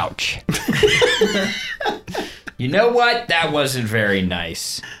pissed. Ouch. You know what? That wasn't very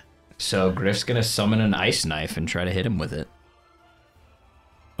nice. So Griff's gonna summon an ice knife and try to hit him with it.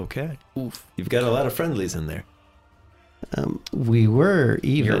 Okay. Oof. You've got a lot of friendlies in there. We were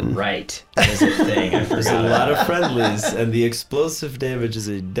even. You're right. That is a thing. I There's a forgot. lot of friendlies, and the explosive damage is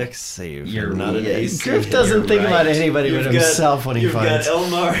a dex save. You're not an AC. Griff doesn't think about right. anybody but You've himself when he You've fights. got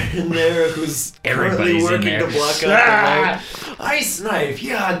Elmar in there who's currently Everybody's in working there. to block out the light. Ice knife,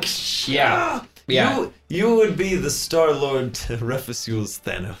 yeah. Yeah. Yeah. You would be the Star Lord to Refusul's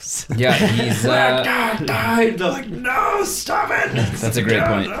Thanos. Yeah, he's Died. Like, no, stop it. That's a great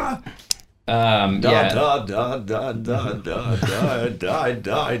point. Yeah.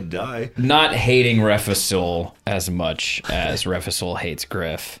 Die. Not hating Refusul as much as Refusul hates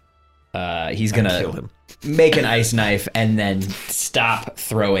Griff. He's Kill gonna him. make an ice knife and then stop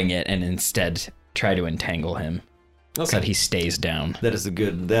throwing it and instead try to entangle him so that he stays down. That is a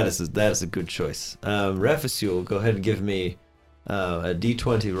good choice. Refusul, go ahead and give me a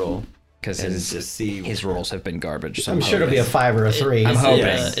D20 roll. Because And just see his rolls have been garbage. So I'm sure it'll be a 5 or a 3. I'm Is hoping.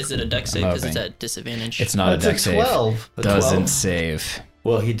 Is it a deck save? Because it's hoping. at disadvantage. It's not That's a a deck save. 12. A Doesn't 12? save.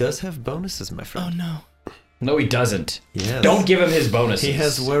 Well, he does have bonuses, my Oh friend. no. No, he doesn't. Yes. Don't give him his bonuses. He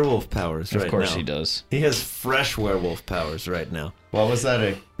has werewolf powers right now. Of course he does. He has fresh werewolf powers right now. What was that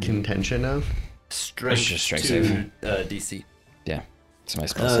a contention of? Strength, It's just strength to, save. DC. Yeah. It's my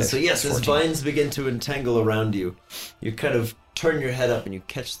spell save. So yes, as 14. vines begin to entangle around you, you kind of turn your head up and you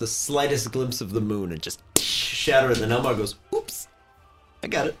catch the slightest glimpse of the moon and just shatter it. And Elmar goes, "Oops, I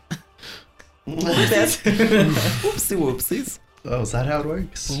got it." Oopsie whoopsies. Oh, is that how it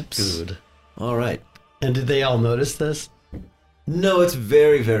works? Oops. Good. All right. And did they all notice this? No, it's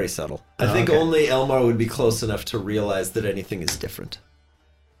very, very subtle. I Oh, think okay. only Elmar would be close enough to realize that anything is different.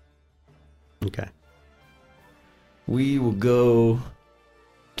 Okay. We will go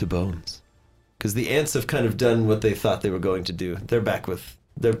to Bones. Because the ants have kind of done what they thought they were going to do. They're back with...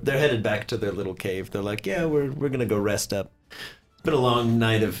 They're headed back to their little cave. They're like, yeah, we're going to go rest up. It's been a long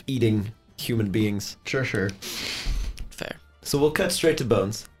night of eating human beings. Sure. Fair. So we'll cut straight to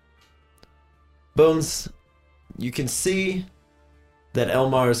Bones. Bones, you can see that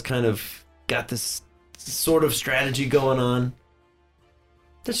Elmar's kind of got this sort of strategy going on.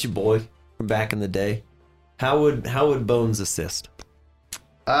 That's your boy from back in the day. How would Bones assist?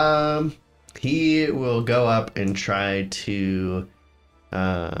 He will go up and try to,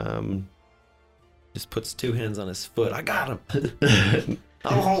 Just puts two hands on his foot. I got him.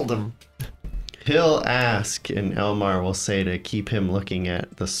 I'll hold him. he'll ask, and Elmar will say to keep him looking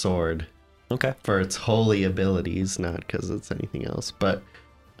at the sword Okay. for its holy abilities, not because it's anything else, but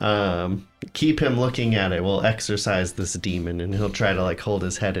keep him looking at it. We'll exorcise this demon, and he'll try to like hold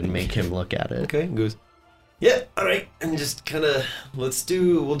his head and make him look at it. Okay. Goes. Yeah. All right. And just kind of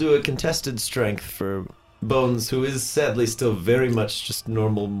we'll do a contested strength for Bones, who is sadly still very much just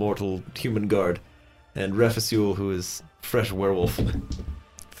normal mortal human guard, and Refusul, who is fresh werewolf.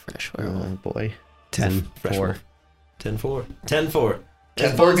 Fresh Oh werewolf. boy. 10, Fresh 4. wolf. 10-4. 10-4.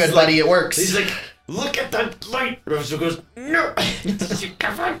 10-4, Bones good is like- buddy, it works. He's like, look at that light. Refusul goes, no.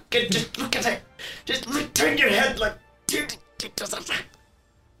 Come on, just look at it. Just turn your head like.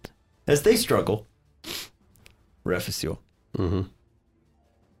 As they struggle, Refusul, Mm-hmm.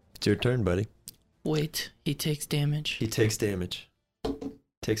 it's your turn, buddy. Wait, he takes damage. He takes damage.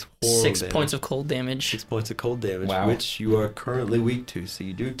 Takes horrible 6 damage. points of cold damage. 6 points of cold damage, Wow. which you are currently weak to. So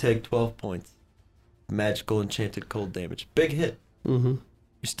you do take 12 points. Magical enchanted cold damage. Big hit. Mm-hmm. You're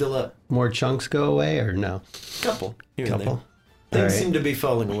still up. More chunks go away or no? Couple. Here and Couple. there. Things Alright. seem to be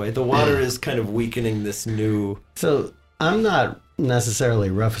falling away. The water is kind of weakening this new. So I'm not necessarily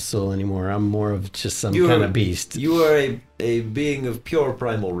Refusul anymore. I'm more of just some You kind are- of beast. You are a being of pure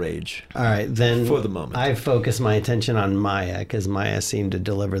primal rage All right, then for the moment. I focus my attention on Maya because Maya seemed to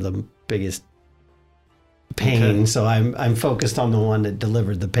deliver the biggest pain. Okay. So I'm focused on the one that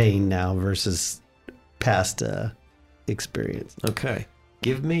delivered the pain now versus past experience. Okay.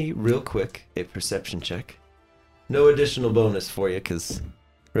 Give me, real quick, a perception check. No additional bonus for you, because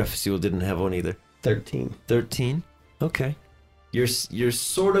Refusul didn't have one either. 13. 13? Okay. You're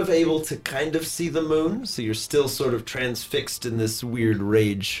sort of able to kind of see the moon, so you're still sort of transfixed in this weird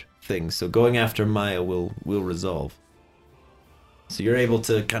rage thing. So going after Maya will resolve. So you're able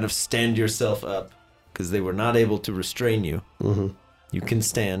to kind of stand yourself up because they were not able to restrain you. Mm-hmm. You can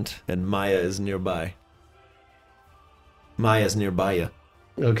stand, and Maya is nearby. Maya's nearby you.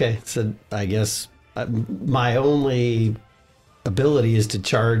 Okay, so I guess my only ability is to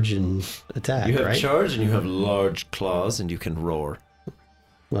charge and attack, You have right? charge, and you have large claws, and you can roar.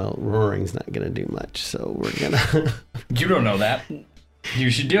 Well, roaring's not going to do much, so we're going to... You don't know that. You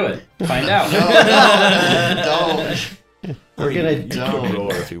should do it. Find out. Don't. We're going You can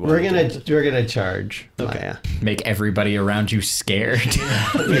roar if you want. we're gonna charge Maya. Make everybody around you scared.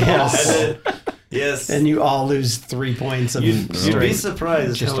 Yes. Yes. And you all lose 3 points of You'd be strength.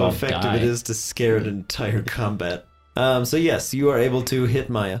 surprised Just how all effective die. it is to scare an entire combat. So yes, you are able to hit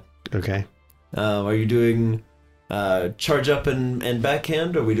Maya. Okay. Are you doing charge up and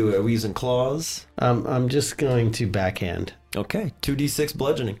backhand, or are we using claws? I'm just going to backhand Okay, 2d6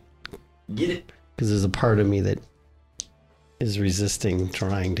 bludgeoning. Get it. because there's a part of me that is resisting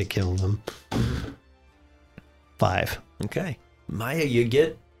trying to kill them. 5. Okay, Maya, you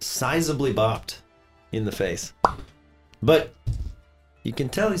get sizably bopped in the face, but you can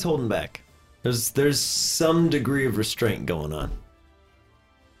tell he's holding back. There's some degree of restraint going on.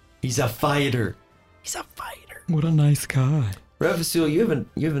 He's a fighter. He's a fighter. What a nice guy. Ravasul, you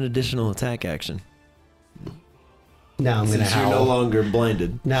have an additional attack action. Now I'm going to Since you're no howl. longer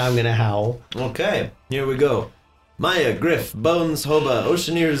blinded. Now I'm going to howl. Okay, here we go. Maya, Griff, Bones, Hoba,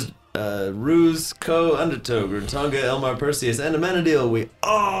 Oceaneers, Ruse, Ko, Undertow, Gruntonga, Elmar, Perseus, and Amenadil. We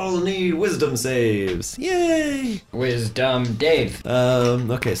all need wisdom saves. Yay! Wisdom, Dave.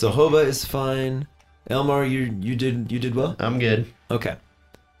 Okay, so Hoba is fine. Elmar, you did well? I'm good. Okay.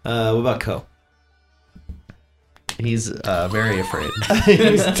 What about Ko? He's very afraid.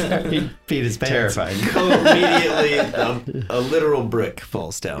 He beat his pants. Terrified. Ko immediately, a literal brick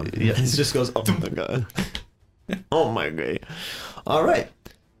falls down. Yes. He just goes, oh my god. Oh my god. All right.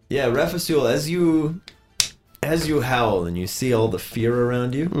 Yeah, Rafasul, as you howl and you see all the fear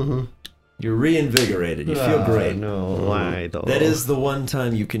around you, you're reinvigorated. You feel great. No, why though? That is the one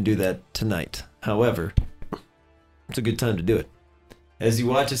time you can do that tonight. However, it's a good time to do it. As you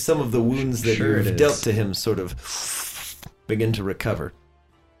watch as some of the wounds that Sure it you've is. dealt to him sort of begin to recover.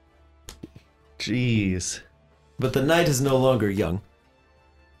 Jeez. But the knight is no longer young.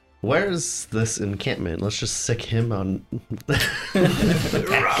 Where's this encampment? Let's just sick him on.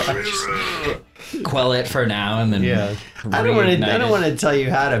 Quell it for now and then. Yeah. I don't reignite want it. to tell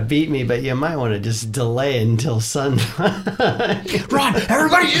you how to beat me, but you might want to just delay until sunrise. Run!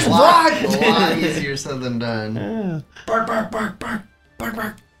 Everybody just A run! lot easier said than done. Yeah. Bark, bark, bark, bark, bark,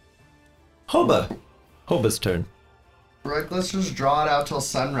 bark. Hoba's turn. Right, let's just draw it out till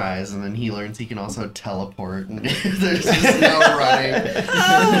sunrise, and then he learns he can also teleport. And there's just no running.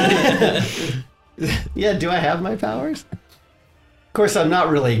 Yeah, do I have my powers? Of course, I'm not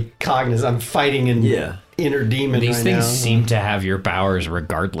really cognizant. I'm fighting an Yeah. inner demon These right things now. seem to have your powers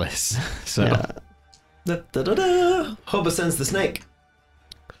regardless. So, Yeah. Da-da-da-da. Hoba sends the snake.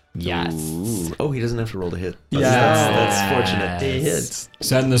 yes. Ooh. Oh, he doesn't have to roll to hit. Yeah. That's fortunate. He hits.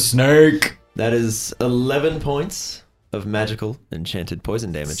 Send the snake. That is 11 points of magical enchanted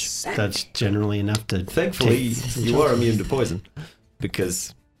poison damage. That's generally enough to. Thankfully, take- you are immune to poison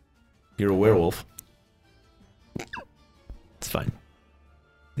because you're a werewolf. It's fine.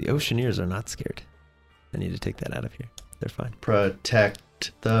 The Oceaneers are not scared. I need to take that out of here. They're fine. Protect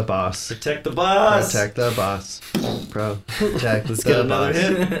the boss. Protect the boss. Protect the boss. Protect Let's the get another boss.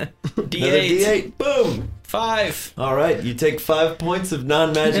 hit. Another D8. D8. Boom. 5. All right, you take 5 points of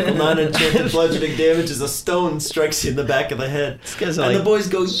non-magical, non-enchanted bludgeoning damage as a stone strikes you in the back of the head. These guys are And the like, boys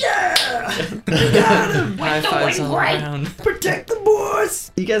go, yeah! We got him! High fives all around. Protect the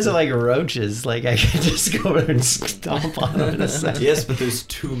boys! you guys are like roaches. Like I could just go over and stomp on them in a second. Yes, but there's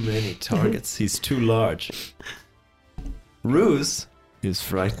too many targets. He's too large. Ruse is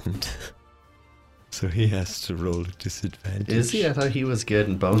frightened. So he has to roll a disadvantage. Is he? I thought he was good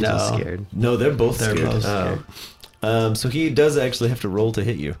and Bones was No. scared. No, they're both They're scared. both Oh. scared. So he does actually have to roll to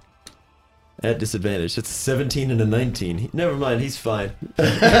hit you. At disadvantage. It's a 17 and a 19. Never mind, he's fine.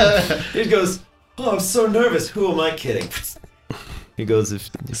 He goes, oh, I'm so nervous. Who am I kidding? He goes, if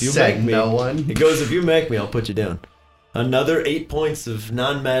you Said make me... no one. He goes, if you make me, I'll put you down. Another 8 points of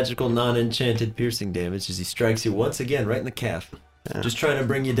non-magical, non-enchanted piercing damage as he strikes you once again right in the calf. Just trying to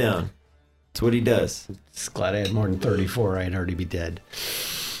bring you down. That's what he does. Just glad I had more than 34. I'd already be dead.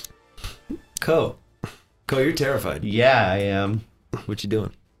 Ko, you're terrified. Yeah, I am. What you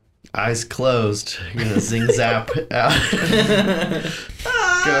doing? Eyes closed. You're gonna zing zap out.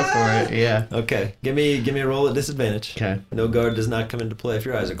 Go for it. Yeah. Okay, give me a roll at disadvantage. Okay. No guard does not come into play if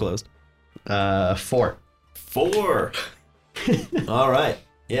your eyes are closed. 4. 4. All right.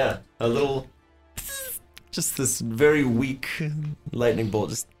 Yeah, a little. Just this very weak lightning bolt.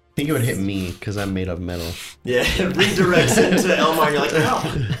 Just I think it would hit me because I'm made of metal. yeah, it redirects into Elmar. And you're like,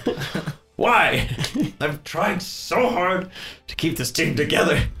 no. Why? I've tried so hard to keep this team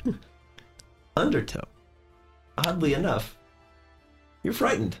together. Undertow. Oddly enough, you're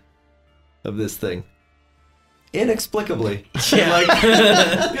frightened of this thing. Inexplicably.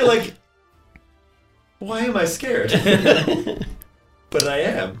 Yeah. You're like, why am I scared? But I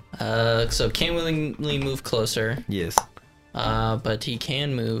am. So can't willingly move closer, Yes, but he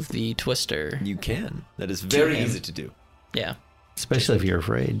can move the twister. you can. That is very him. easy to do. Yeah. Especially if you're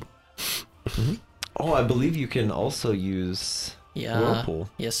afraid. Oh, I believe you can also use Yeah. Whirlpool.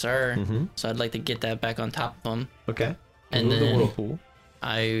 Yes, sir. Mm-hmm. So I'd like to get that back on top of him. Okay. And Remove then- the Whirlpool.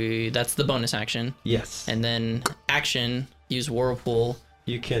 That's the bonus action. Yes. And then action, use whirlpool.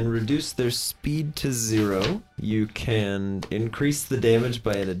 You can reduce their speed to 0. You can increase the damage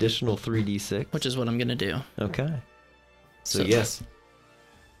by an additional 3d6. Which is what I'm gonna do. Okay. So So- yes.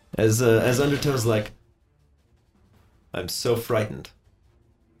 As Undertow's like, I'm so frightened.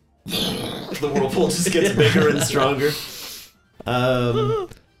 The whirlpool just gets bigger and stronger.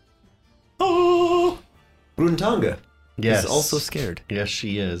 Runtanga Yes. is also scared, Yes,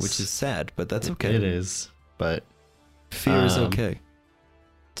 she is. which is sad, but that's okay. It is. But Fear is Um, okay.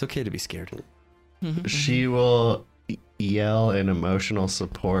 It's okay to be scared. she will yell in emotional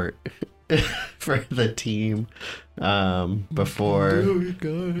support for the team before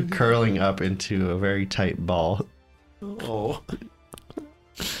curling up into a very tight ball. Oh.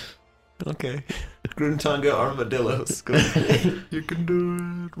 Okay. Gruntanga armadillos. Go. You can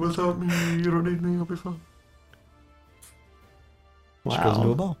do it without me. You don't need me. I'll be fine. She goes into a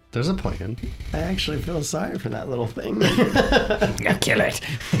Wow. ball. There's a plan. I actually feel sorry for that little thing. Now kill it.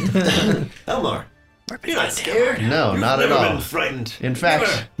 Elmar, you're not scared. No, You've not at never all. been frightened. In fact,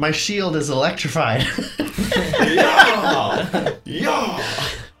 Never. my shield is electrified. Yeah. Yeah.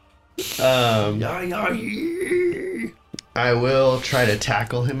 um, Yeah. I will try to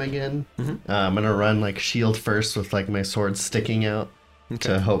tackle him again. Mhm. I'm gonna run like shield first with like my sword sticking out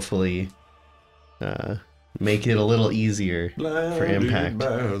to hopefully make it a little easier for impact.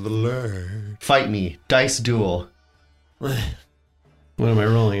 Fight me, dice duel. What am I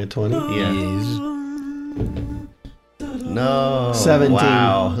rolling? A 20? Yeah. No. 17.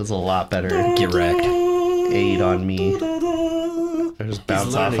 Wow, that's a lot better. Get wrecked. 8 on me. I just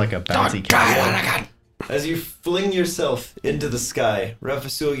bounce off learning. like a bouncy castle. As you fling yourself into the sky,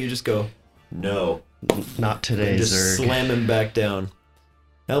 Rafasul, you just go, no. Not today, And just Zerg. slam him back down.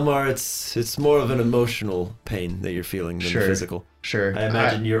 Elmar, it's more of an emotional pain that you're feeling than Sure. the physical. Sure. I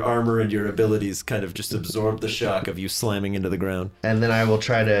imagine your armor and your abilities kind of just absorb the shock of you slamming into the ground. And then I will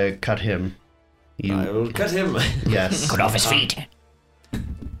try to cut him. I will cut him. Yes. Cut off his feet.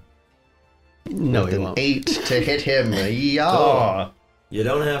 No, With he an won't. 8 to hit him. Yeah. Oh. You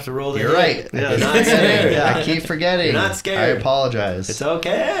don't have to roll the You're hit. right. You're not scared. I keep forgetting. You're not scared. I apologize. It's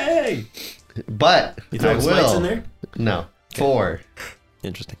okay. But You I throw smites will. in there? No. 4.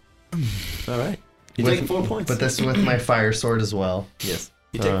 Interesting. All right. You With- take 4 points. But this is with my fire sword as well. yes.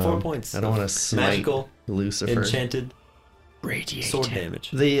 You take 4 Um, points. I don't of want to smite magical, Lucifer. enchanted Radiate. sword damage.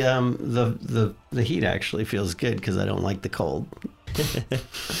 The heat actually feels good because I don't like the cold.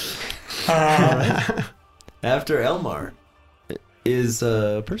 After Elmar is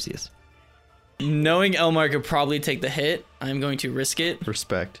Perseus. Knowing Elmar could probably take the hit, I'm going to risk it.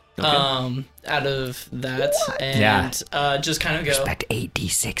 Respect. Out of that, and just kind of go, Expect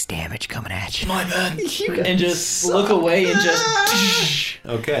 8d6 damage coming at you. my bad, and just look away and just.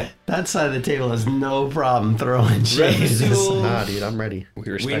 Okay. That side of the table has no problem throwing shades. Rafasul, Nah, dude, I'm ready. We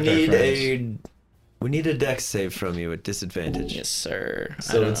we respect our need friends. we need a dex save from you at disadvantage. Yes, sir. I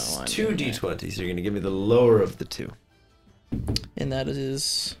So don't know it's why I'm 2 doing that. d20s. You're gonna give me the lower of the 2. And that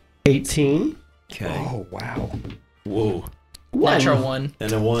is 18. Okay. Oh, wow. Whoa. natural 1.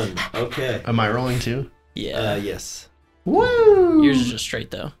 And a 1. Okay. Am I rolling too? Yeah. Yes. Woo! Yours is just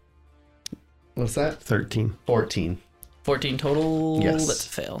straight though. What's that? 13. 14. 14 total. Yes. That's a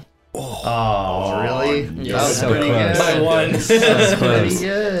fail. Oh, really? Yeah. That was So pretty close. good. By 1. That's pretty close.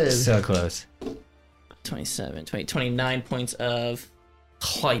 good. So close. 27, 20, 29 points of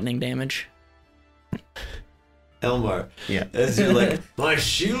lightning damage. Elmar. Yeah. As you're like, my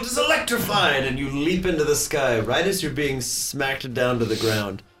shield is electrified, and you leap into the sky right as you're being smacked down to the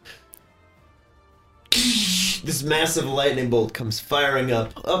ground. This massive lightning bolt comes firing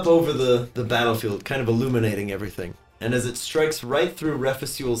up over the battlefield, kind of illuminating everything. And as it strikes right through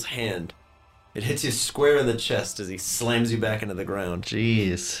Refusul's hand, it hits you square in the chest as he slams you back into the ground.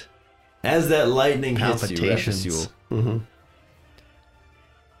 Jeez. As that lightning hits you, Palpitations. Refusul, Mm-hmm.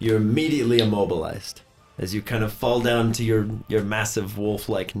 you're immediately immobilized as you kind of fall down to your massive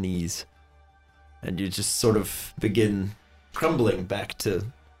wolf-like knees. And you just sort of begin crumbling back to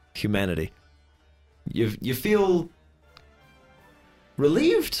humanity. You feel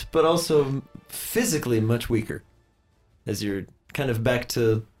relieved, but also physically much weaker, as you're kind of back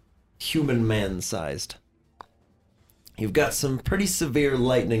to human man-sized. You've got some pretty severe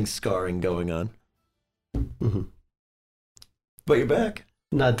lightning scarring going on. Mm-hmm. But you're back.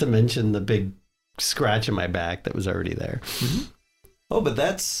 Not to mention the big scratch in my back that was already there. Oh, but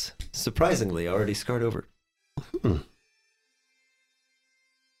that's surprisingly already scarred over.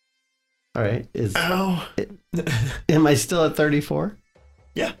 All right. Ow. Am I still at 34?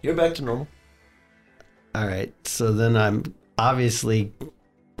 Yeah, you're back to normal. All right. So then I'm obviously.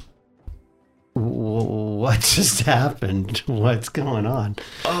 What just happened? What's going on?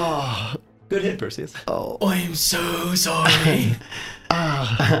 Oh, good hit, Perseus. Oh. I'm so sorry.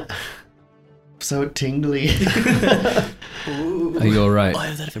 So tingly. Are you alright? I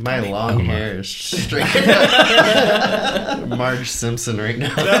have that My feeling. long hair is straight. Marge Simpson right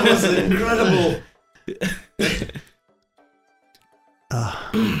now. That was incredible.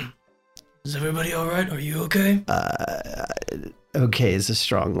 Is everybody all right? Are you okay? Okay is a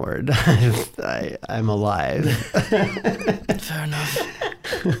strong word. I'm alive. Fair enough.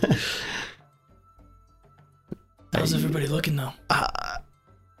 How's everybody looking though?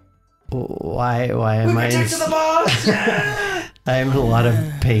 Why am I in I'm in a lot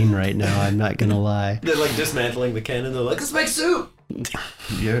of pain right now, I'm not gonna lie. They're like dismantling the cannon. They're like, let's make soup.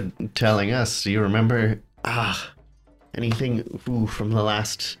 You're telling us. Do you remember anything from the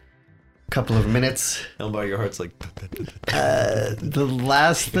last couple of minutes? Elmar, your heart's like. The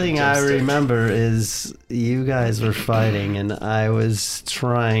last thing I remember is you guys were fighting and I was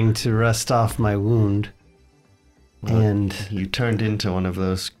trying to rest off my wound. And You turned into one of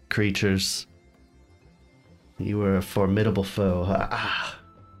those creatures. You were a formidable foe.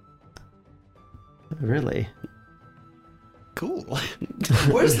 really, Cool.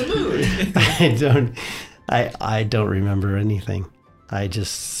 Where's the mood? I don't remember anything. I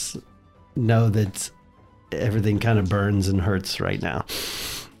just know that everything kind of burns and hurts right now.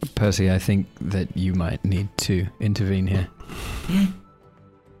 Percy, I think that you might need to intervene here.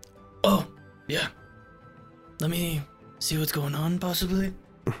 Oh, yeah. Let me see what's going on, possibly.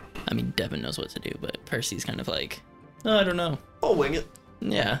 I mean, Devin knows what to do, but Percy's kind of like, oh, I don't know. I'll wing it.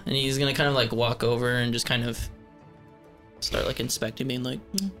 Yeah, and he's gonna kind of like walk over and just kind of start like inspecting me and like,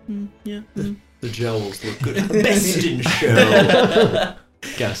 yeah. The gels look good. Best in show.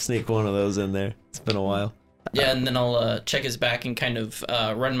 Gotta sneak one of those in there. It's been a while. Yeah, and then I'll check his back and kind of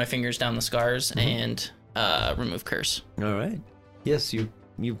run my fingers down the scars and remove curse. All right. Yes, you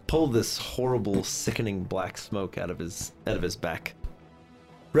pull this horrible, sickening black smoke out of his back.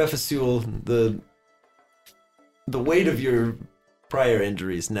 Refusul, the weight of your prior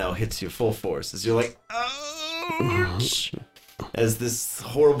injuries now hits you full force as you're like, ouch! As this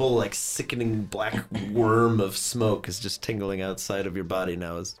horrible, like, sickening black worm of smoke is just tingling outside of your body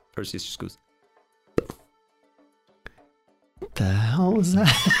now as Perseus just goes, The hell was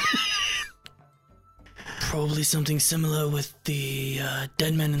that? Probably something similar with the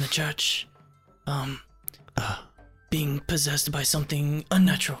dead men in the church. Being possessed by something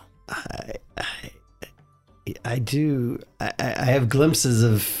unnatural. I do. I have glimpses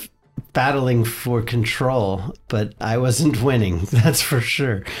of battling for control, but I wasn't winning. That's for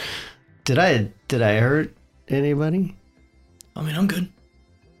sure. Did I hurt anybody? I mean, I'm good.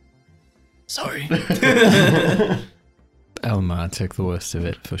 Sorry. Elmar took the worst of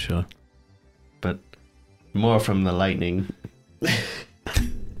it, for sure. But more from the lightning.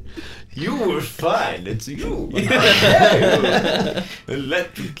 you were fine, it's you.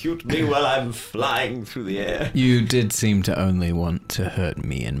 Electrocute me while I'm flying through the air. You did seem to only want to hurt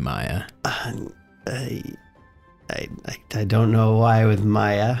me and Maya. I don't know why with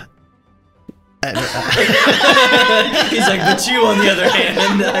Maya. He's like, but you, on the other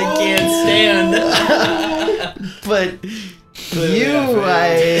hand, I can't stand. But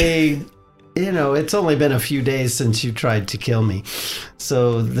it's only been a few days since you tried to kill me.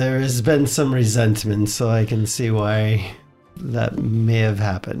 So there has been some resentment, so I can see why that may have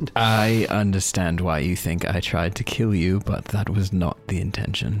happened. I understand why you think I tried to kill you, but that was not the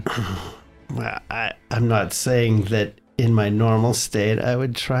intention. Well, I'm not saying that in my normal state I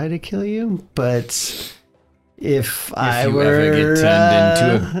would try to kill you, but If If I you were ever get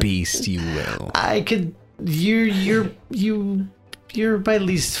turned into a beast, you will. I could. You're my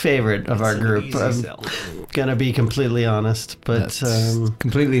least favorite of our group. I'm gonna be completely honest, but That's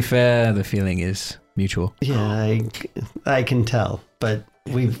completely fair. The feeling is mutual. yeah, I can tell. But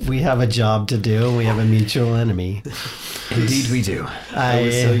we have a job to do, and we have a mutual enemy. Indeed, we do.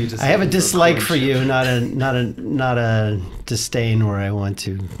 I have a dislike for you, not a disdain where I want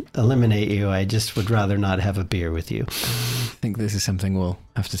to eliminate you. I just would rather not have a beer with you. I think this is something we'll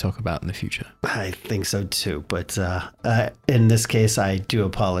have to talk about in the future. I think so too, but in this case, I do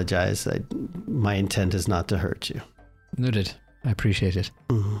apologize. My intent is not to hurt you. Noted. I appreciate it.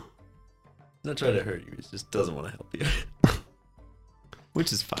 Not trying to hurt you. He just doesn't want to help you.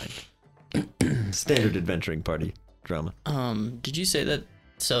 Which is fine. Standard adventuring party drama. Did you say that?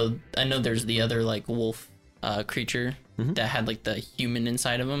 So I know there's the other like wolf creature that had like the human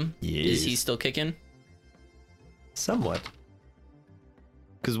inside of him. Is he Yes. still kicking? Somewhat.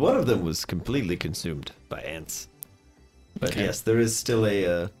 Because one of them was completely consumed by ants. But Okay. yes, there is still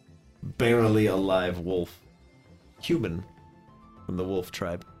a barely alive wolf. Human. From the wolf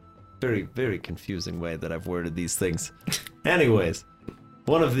tribe. Very, very confusing way that I've worded these things. Anyways,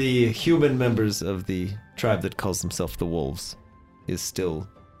 one of the human members of the tribe that calls himself the Wolves is still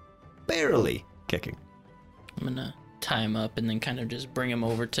barely kicking. I'm gonna tie him up and then kind of just bring him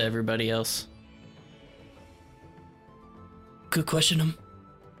over to everybody else. Could question him.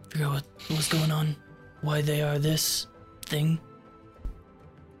 Figure out what's going on. Why they are this thing.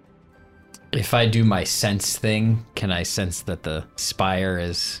 If I do my sense thing, can I sense that the spire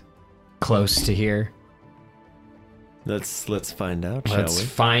is close to here? Let's find out, Let's shall we?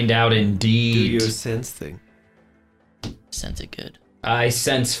 find out Do indeed. your sense thing. Sense it good. I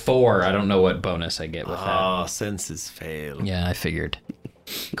sense 4. I don't know what bonus I get with Ah, senses fail. Yeah, I figured.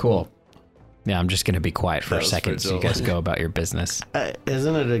 Cool. Yeah, I'm just gonna be quiet for That a was second for so you Joel. guys go about your business.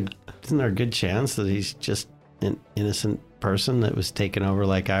 Isn't there a good chance that he's just an innocent person that was taken over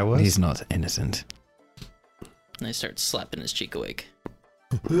like I was? He's not innocent. And I start slapping his cheek awake.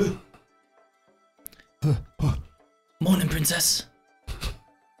 Morning, princess.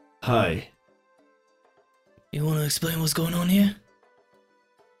 Hi. You want to explain what's going on here?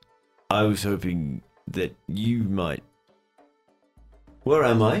 I was hoping that you might. Where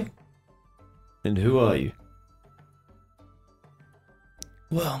am I? And who are you?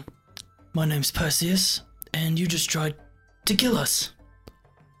 Well, my name's Perseus, and you just tried to kill us.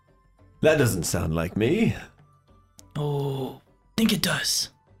 That doesn't sound like me. Oh, think it does.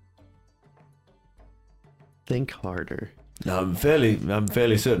 Think harder. I'm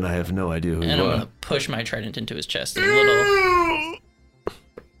fairly certain I have no idea who And you I'm are. gonna push my trident into his chest a little.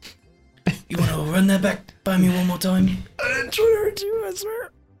 You wanna run that back by me one more time? I didn't try to hurt you, I swear.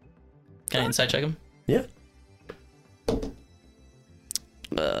 Can I insight check him? Yeah.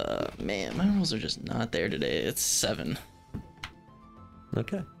 Man, my rolls are just not there today. It's 7.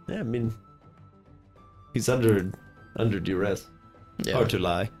 Okay. Yeah, I mean, he's under duress. Yeah. Hard to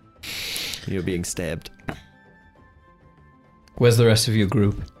lie. You're being stabbed. Where's the rest of your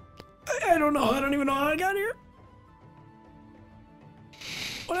group? I don't know. I don't even know how I got here.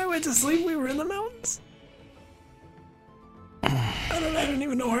 When I went to sleep, we were in the mountains. I don't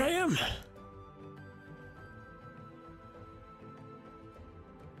even know where I am.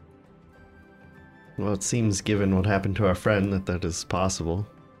 Well, it seems, given what happened to our friend, that is possible.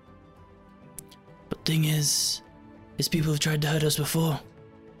 But thing is people have tried to hurt us before.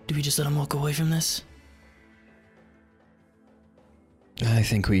 Do we just let them walk away from this? I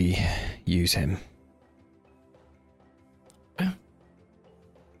think we use him.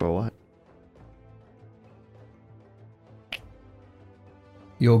 For what?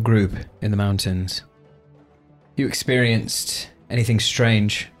 Your group in the mountains. You experienced anything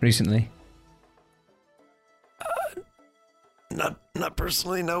strange recently? Not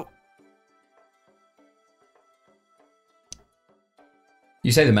personally, no.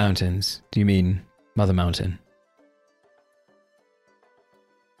 You say the mountains. Do you mean Mother Mountain?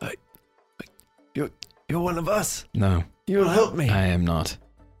 You're one of us. No, You'll help me. I am not.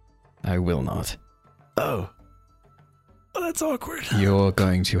 I will not. Oh. Well, that's awkward. You're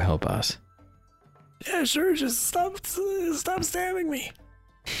going to help us. Yeah, sure. Just stop stabbing me.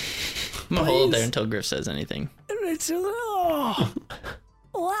 I'm gonna hold there until Griff says anything. It's just, oh.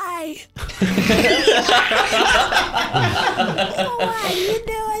 Why? Why you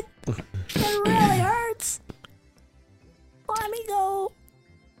do it? It really hurts. Let me go.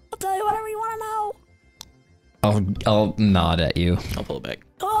 I'll tell you whatever you want to know. I'll nod at you. I'll pull it back.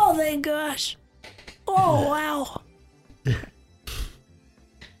 Oh, thank gosh. Oh, wow.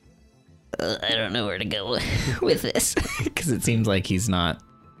 I don't know where to go with this. Because it seems like he's not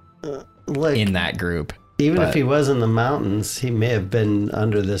Look, in that group. even but- if he was in the mountains, he may have been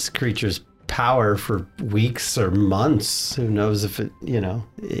under this creature's power for weeks or months. Who knows if it,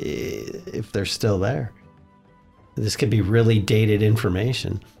 if they're still there. This could be really dated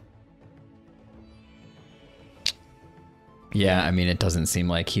information. Yeah, I mean, it doesn't seem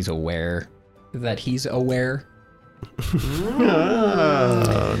like he's aware that he's aware.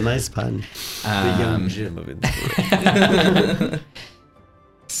 Oh, nice pun. The young Jim of it.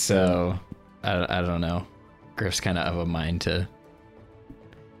 So, I don't know. Griff's kind of a mind to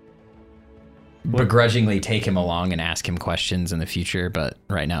begrudgingly take him along and ask him questions in the future, but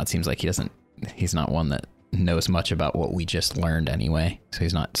right now it seems like he's not one that knows much about what we just learned anyway, so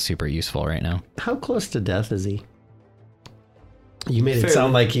he's not super useful right now. How close to death is he? You made it Fairly.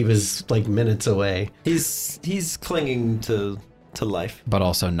 sound like he was like minutes away. He's clinging to life. But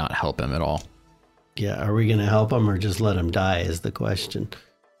also not help him at all. Yeah, are we going to help him or just let him die is the question.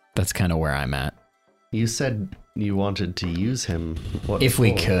 That's kind of where I'm at. You said you wanted to use him. What If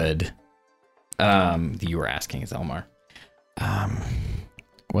we for? could. You were asking, Zelmar.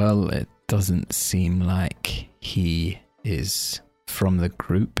 Well, it doesn't seem like he is from the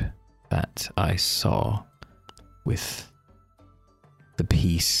group that I saw with the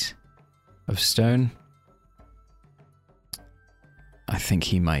piece of stone. I think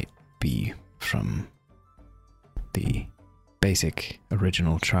he might be from the basic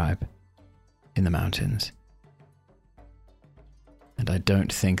original tribe in the mountains. And I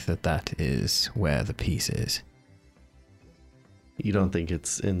don't think that is where the piece is. You don't think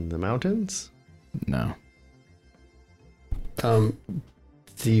it's in the mountains? No. Do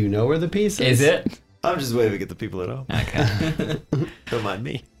you know where the piece is? Is it? I'm just waving at the people at home. Okay. Don't mind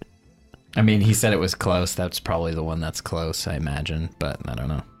me. I mean, he said it was close. That's probably the one that's close, I imagine, but I don't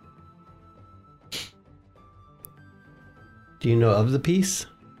know. Do you know of the piece?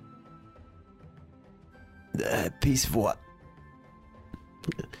 Piece of what?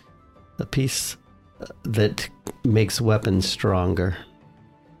 The piece that makes weapons stronger.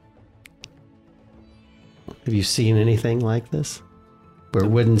 Have you seen anything like this? Where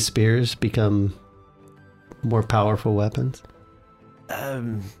wooden spears become more powerful weapons?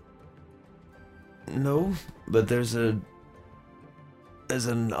 No, but there's a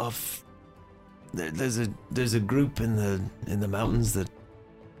group in the mountains that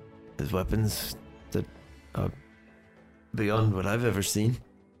has weapons that are beyond what I've ever seen.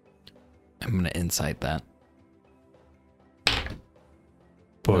 I'm going to insight that.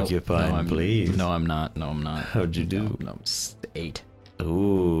 Porcupine, no, I'm, please. No, I'm not. How'd you do? No, it's 8.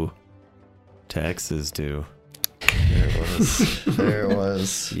 Ooh, taxes due. There it was. There it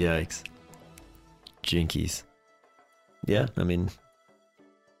was. Yikes. Jinkies. Yeah, I mean,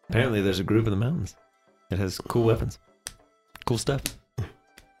 apparently there's a group in the mountains that has cool weapons. Cool stuff.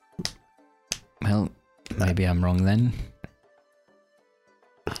 Well, maybe I'm wrong then.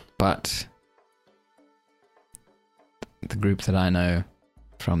 But the group that I know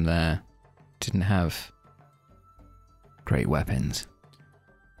from there didn't have great weapons.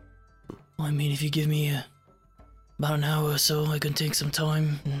 Well, I mean, if you give me about an hour or so, I can take some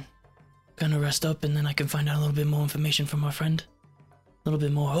time and kind of rest up, and then I can find out a little bit more information from our friend. A little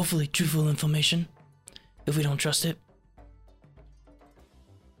bit more, hopefully, truthful information, if we don't trust it.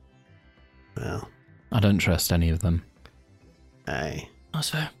 Well, I don't trust any of them. That's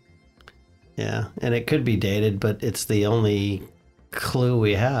fair. Yeah, and it could be dated, but it's the only clue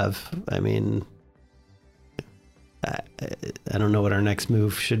we have. I mean, I don't know what our next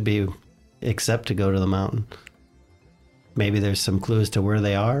move should be except to go to the mountain. Maybe there's some clues to where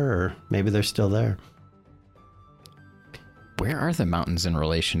they are, or maybe they're still there. Where are the mountains in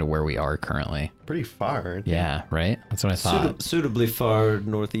relation to where we are currently? Pretty far. aren't they? Yeah, right? That's what I thought. Suitably far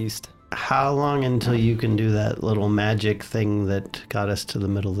northeast. How long until you can do that little magic thing that got us to the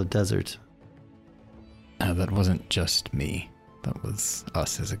middle of the desert? No, that wasn't just me. That was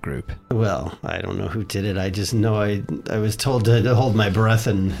us as a group. Well, I don't know who did it. I just know I was told to hold my breath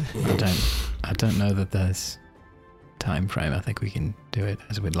and... I don't know that there's time frame. I think we can do it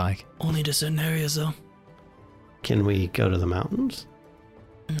as we'd like. Only to certain areas, though. Can we go to the mountains?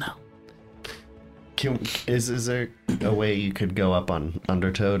 No. Is there a way you could go up on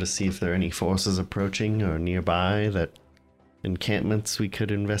Undertow to see if there are any forces approaching or nearby that encampments we could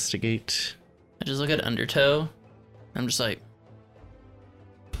investigate? I just look at Undertow. I'm just like,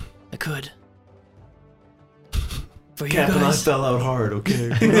 I could. For you Cap and I guys. fell out hard, okay?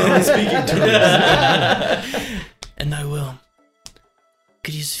 We're only speaking to And I will.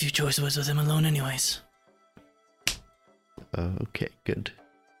 Could use a few choice words with him alone anyways. Okay, good.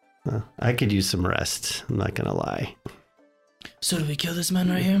 I could use some rest. I'm not gonna lie. So do we kill this man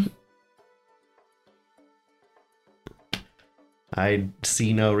right here? I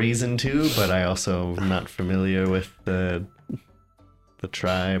see no reason to, but I also am not familiar with the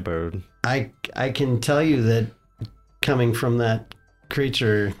tribe or. I can tell you that coming from that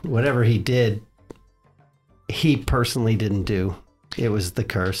creature, whatever he did, he personally didn't do. It was the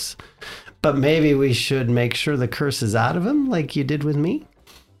curse. But maybe we should make sure the curse is out of him, like you did with me,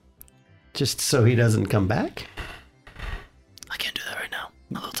 just so he doesn't come back. I can't do that right now.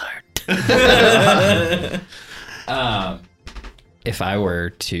 I'm a little tired. If I were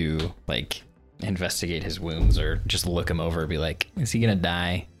to like investigate his wounds or just look him over, be like, is he gonna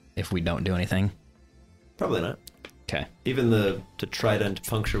die if we don't do anything? Probably not. Okay. Even the trident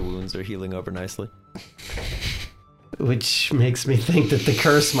puncture wounds are healing over nicely. Which makes me think that the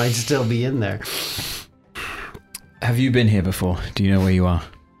curse might still be in there. Have you been here before? Do you know where you are?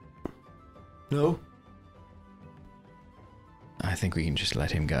 No. I think we can just let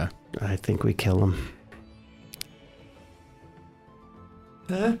him go. I think we kill him.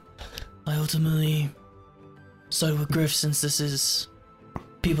 Huh? I ultimately side with Griff since this is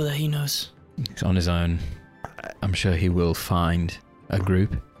people that he knows. He's on his own. I'm sure he will find a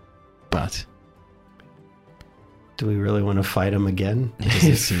group, but Do we really want to fight him again? he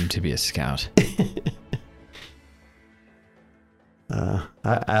doesn't seem to be a scout.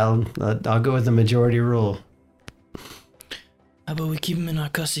 I'll go with the majority rule. How about we keep him in our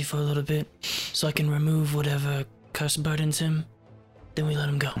custody for a little bit so I can remove whatever curse burdens him? Then we let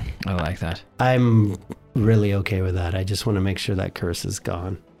him go. I like that. I'm really okay with that. I just want to make sure that curse is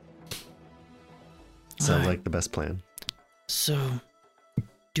gone. Sounds Alright. like the best plan. So, do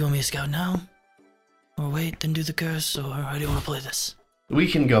you want me to scout now? Or wait, then do the curse? Or how do you want to play this? We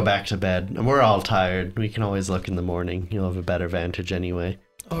can go back to bed. We're all tired. We can always look in the morning. You'll have a better vantage anyway.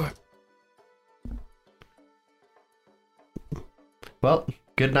 Or, Well,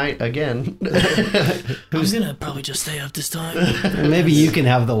 good night again. I'm gonna probably just stay up this time. Maybe you can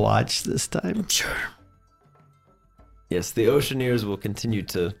have the watch this time. Sure. Yes, the Oceaneers will continue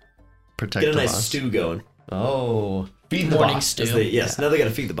to Protect get a the nice boss. stew going. Oh. Feed the Morning boss. stew. as they- now they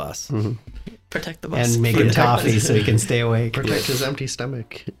gotta feed the boss. Protect the boss. And make him coffee so he can stay awake. Protect his empty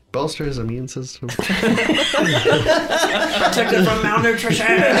stomach. Bolster his immune system. Protect it from malnutrition!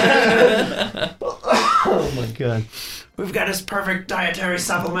 Oh my god. We've got his perfect dietary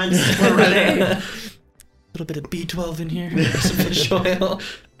supplements. We're ready. A little bit of B12 in here. Some fish oil.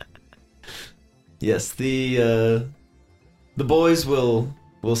 Yes, the boys will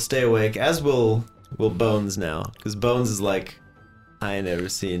stay awake, as will Bones now, because Bones is like, I ain't never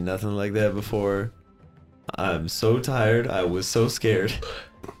seen nothing like that before. I'm so tired. I was so scared.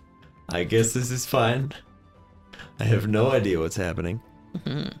 I guess this is fine. I have no idea what's happening.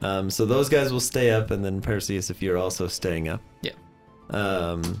 So those guys will stay up, and then Perseus, if you're also staying up. Yeah.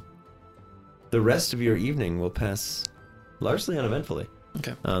 The rest of your evening will pass largely uneventfully.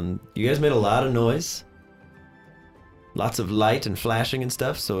 Okay. You guys made a lot of noise. Lots of light and flashing and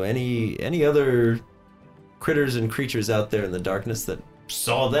stuff, so any other critters and creatures out there in the darkness that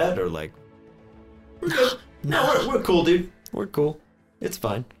saw that are like, we're good. No, we're cool, dude. We're cool. It's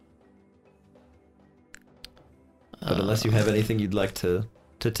fine. But unless you have anything you'd like to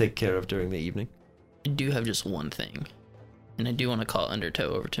take care of during the evening. I do have just one thing. And I do want to call Undertow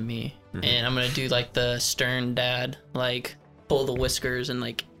over to me. And I'm going to do like the stern dad, like pull the whiskers and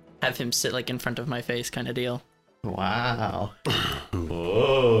like have him sit like in front of my face kind of deal. Wow.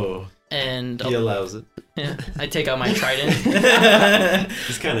 Whoa. And He allows it. yeah, I take out my trident.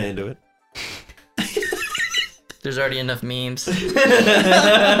 He's kind of into it. There's already enough memes.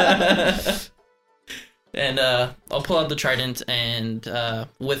 And I'll pull out the trident and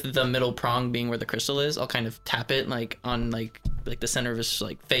with the middle prong being where the crystal is, I'll kind of tap it like on like the center of his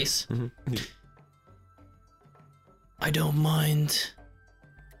like face. I don't mind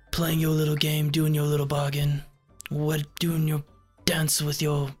playing your little game, doing your little bargain, doing your dance with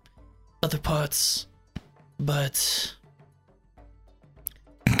your other parts, but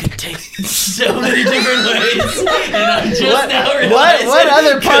could take so many different ways, and I just now realized What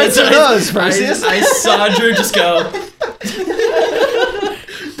other parts are those, I Perseus? saw Drew just go.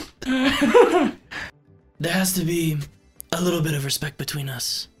 There has to be a little bit of respect between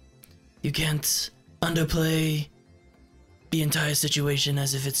us. You can't underplay the entire situation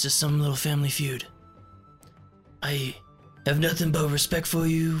as if it's just some little family feud. I have nothing but respect for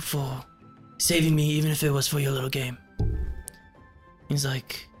you for saving me, even if it was for your little game. He's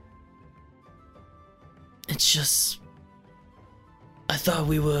like, it's just, I thought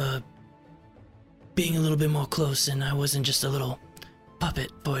we were being a little bit more close and I wasn't just a little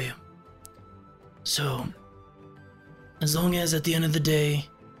puppet for you. So, as long as at the end of the day,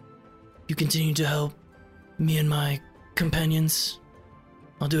 you continue to help me and my companions,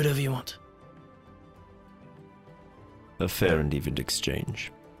 I'll do whatever you want. A fair and even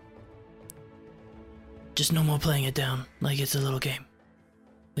exchange. Just no more playing it down like it's a little game.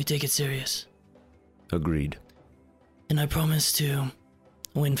 We take it serious. Agreed. And I promise to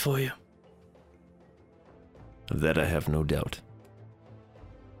win for you. Of that I have no doubt.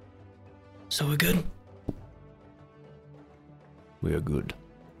 So we're good? We are good.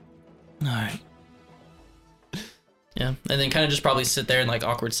 Alright. Yeah, and then kind of just probably sit there in like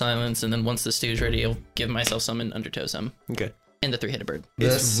awkward silence, and then once the stew's ready, I'll give myself some and undertow some. Okay. And the three-headed bird.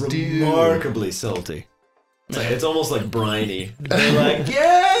 It's remarkably salty. It's almost like briny. They're like,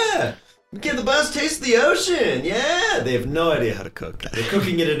 yeah! Get the best taste of the ocean! Yeah! They have no idea how to cook. They're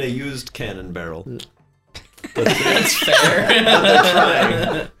cooking it in a used cannon barrel. But That's fair. but they're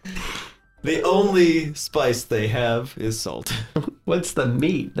trying. The only spice they have is salt. What's the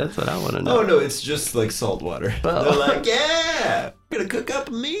meat? That's what I want to know. Oh no, it's just like salt water. Oh. They're like, yeah! We're gonna cook up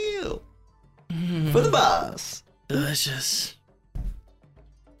a meal for the boss. Delicious.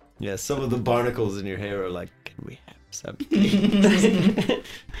 Yeah, some of the barnacles in your hair are like, can we have some?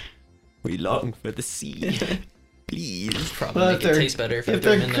 We long for the sea. Please. Probably Well, make it taste better if I if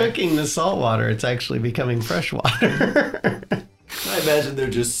throw they're it in there. cooking the salt water, it's actually becoming fresh water. I imagine they're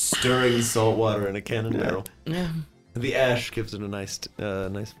just stirring salt water in a cannon barrel. Yeah. The ash gives it a nice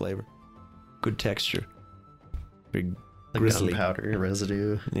flavor. Good texture. Very grisly. Gunpowder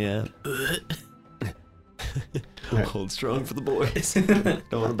residue. Yeah. Right. Hold strong for the boys.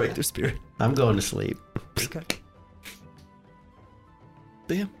 Don't want to break their spirit. I'm going to sleep. Okay.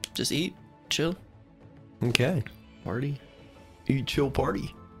 But yeah, just eat, chill. Okay. Party. Eat, chill,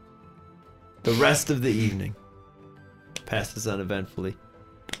 party. The rest of the evening passes uneventfully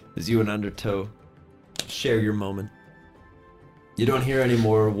as you and Undertow share your moment. You don't hear any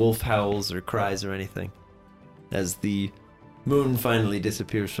more wolf howls or cries or anything as the moon finally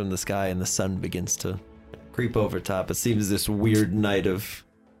disappears from the sky and the sun begins to creep over top. It seems this weird night of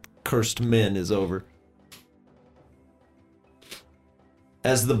cursed men is over.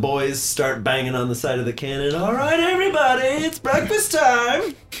 As the boys start banging on the side of the cannon, all right, everybody, it's breakfast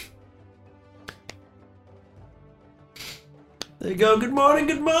time. There you go. Good morning,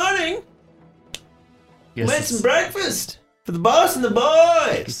 good morning. Yes, Made some breakfast for the boss and the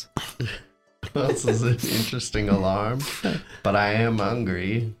boys. well, this is an interesting alarm, but I am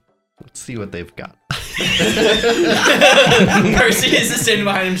hungry. Let's see what they've got. Percy is just standing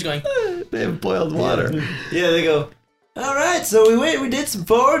behind him, just going, They have boiled water. Yeah, they go, all right, so we did some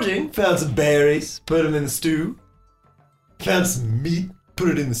foraging, found some berries, put them in the stew. Found some meat, put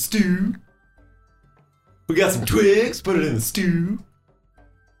it in the stew. We got some twigs, put it in the stew.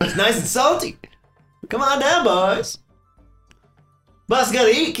 It's nice and salty. Come on down, boys. Boss gotta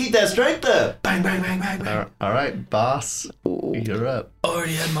eat, keep that strength up. Bang, bang, bang, bang, bang. All right, boss, you're up.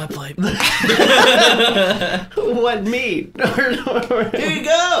 Already had my plate. What meat? Here you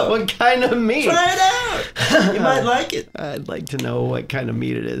go. What kind of meat? Try it out. You might like it. I'd like to know what kind of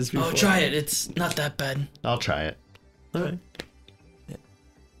meat it is. Oh, try it. It's not that bad. I'll try it. All right.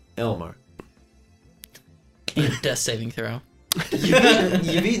 Elmar, death saving throw.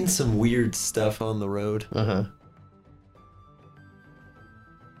 you've eaten some weird stuff on the road. Uh-huh.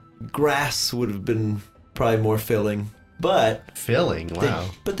 Grass would have been probably more filling, but Filling, wow.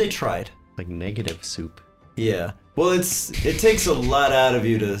 they tried. Like negative soup. Yeah. Well, it takes a lot out of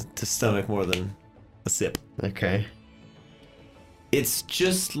you to stomach more than a sip. Okay. It's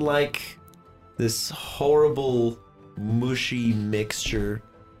just like this horrible, mushy mixture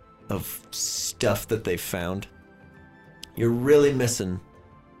of stuff that they found. You're really missing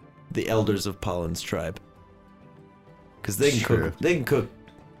the elders of Pollen's tribe, because they can Sure. cook. They can cook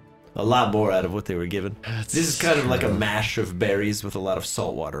a lot more out of what they were given. That's This is kind of like a true. mash of berries with a lot of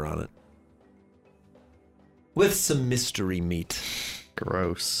salt water on it, with some mystery meat.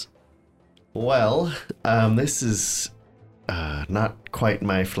 Gross. Well, this is not quite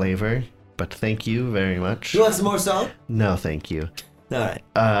my flavor, but thank you very much. You want some more salt? No, thank you. All right.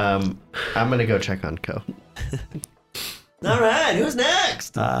 I'm gonna go check on Ko. All right. Who's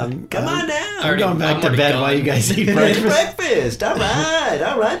next? Come Come on down. I'm going back I'm to already bed gone. while you guys eat Breakfast. breakfast. Breakfast.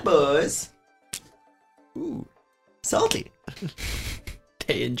 All right, boys. Ooh, salty.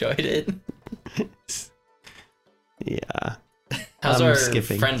 They enjoyed it. Yeah. How's I'm our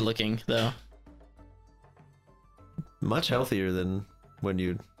skipping. friend looking, though? Much healthier than when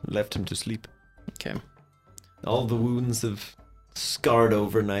you left him to sleep. Okay. All the wounds have scarred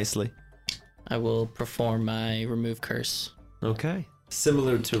over nicely. I will perform my remove curse. Okay.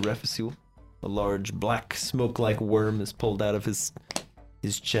 Similar to Refusul, a large black smoke-like worm is pulled out of his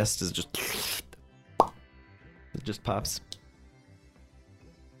chest. Is just it just pops.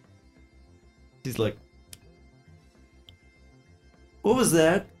 He's like, "What was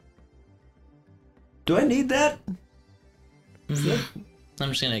that? Do I need that?" I'm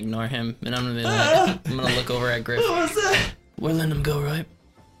just gonna ignore him, and I'm gonna be like, I'm gonna look over at Griff. What was that? We're letting him go, right?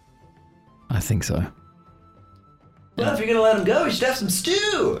 I think so. Well, if you're gonna let him go, you should have some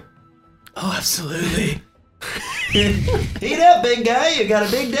stew. Oh, absolutely. Eat up, big guy. You got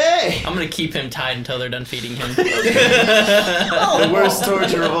a big day. I'm gonna keep him tied until they're done feeding him. The worst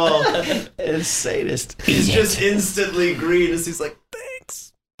torture of all. It's sadist. He's just instantly green as he's like,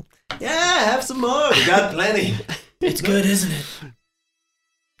 "Thanks. Yeah, have some more. We got plenty." It's good, isn't it?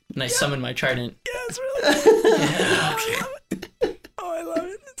 And I summon my trident. Yeah, it's really good. Oh, I love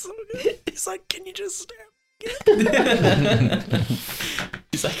it. It's so good. He's like, can you just stab?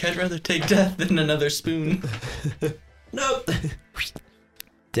 He's like, I'd rather take death than another spoon. Nope.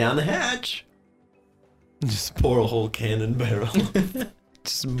 Down the hatch. Just pour a whole cannon barrel.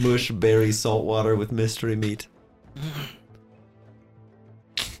 Just mush berry salt water with mystery meat.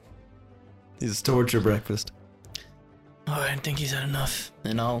 He's torture breakfast. Alright, I think he's had enough.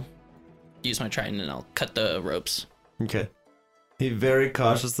 And I'll use my trident and I'll cut the ropes. Okay. He very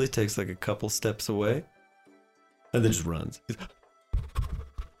cautiously takes like a couple steps away. And then just runs.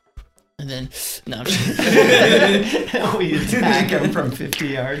 And then, no, I'm just We attack him from 50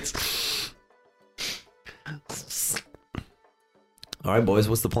 yards. Alright, boys,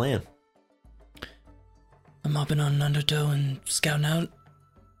 what's the plan? I'm hopping on an undertow and scouting out.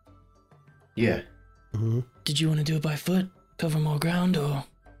 Yeah. Did you want to do it by foot? Cover more ground, or?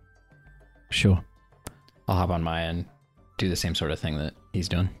 Sure. I'll hop on my end, do the same sort of thing that he's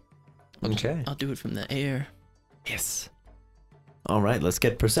doing. Okay. I'll do it from the air. Yes. Alright, let's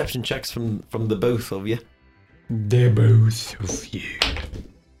get perception checks from the both of you. The both of you.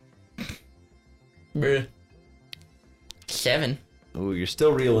 Bruh. 7. Oh, you're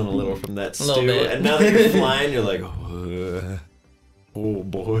still reeling a little from that A little stew. bit. And now that you're flying, you're like, oh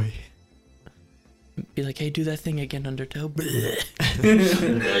boy. Be like, hey, do that thing again, undertow.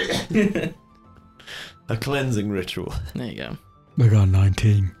 A cleansing ritual. There you go. I got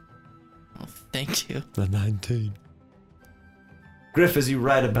 19. Oh, thank you. The 19. Griff, as you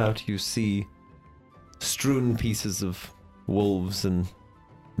ride about, you see strewn pieces of wolves and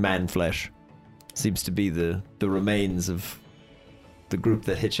man flesh. Seems to be the remains of the group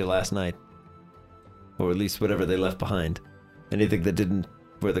that hit you last night. Or at least whatever they left behind. Anything that didn't,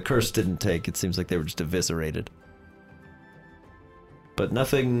 where the curse didn't take, it seems like they were just eviscerated. But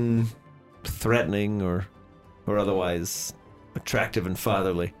nothing threatening or otherwise attractive and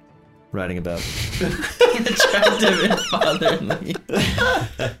fatherly riding about. Attractive and fatherly.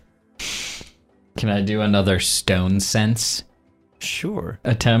 Can I do another stone sense Sure.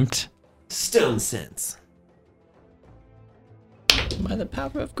 attempt? Stone sense. By the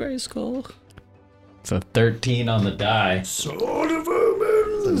power of Grayskull. It's a 13 on the die. Sword of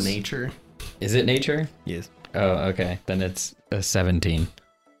omens. The nature. Is it nature? Yes. Oh, okay. Then it's a 17.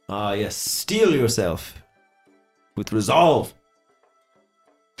 Ah, yes. Steel yourself with resolve.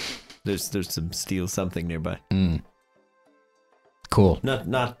 There's some steel something nearby. Cool.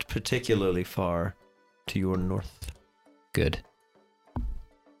 Not particularly far to your north. Good.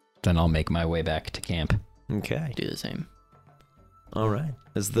 Then I'll make my way back to camp. Okay. Do the same. All right.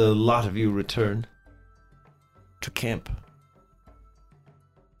 As the lot of you return to camp,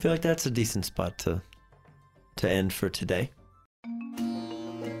 I feel like that's a decent spot to end for today.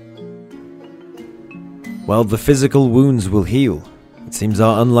 While the physical wounds will heal, it seems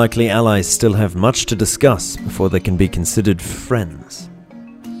our unlikely allies still have much to discuss before they can be considered friends.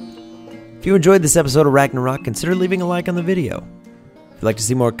 If you enjoyed this episode of Ragnarok, consider leaving a like on the video. If you'd like to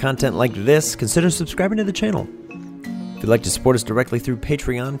see more content like this, consider subscribing to the channel. If you'd like to support us directly through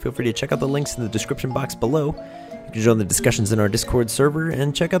Patreon, feel free to check out the links in the description box below. You can join the discussions in our Discord server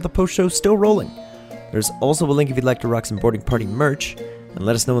and check out the post-show Still Rolling. There's also a link if you'd like to rock some Boarding Party merch, and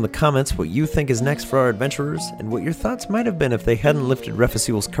let us know in the comments what you think is next for our adventurers and what your thoughts might have been if they hadn't lifted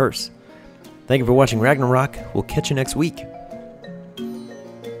Refusul's curse. Thank you for watching Ragnarok. We'll catch you next week.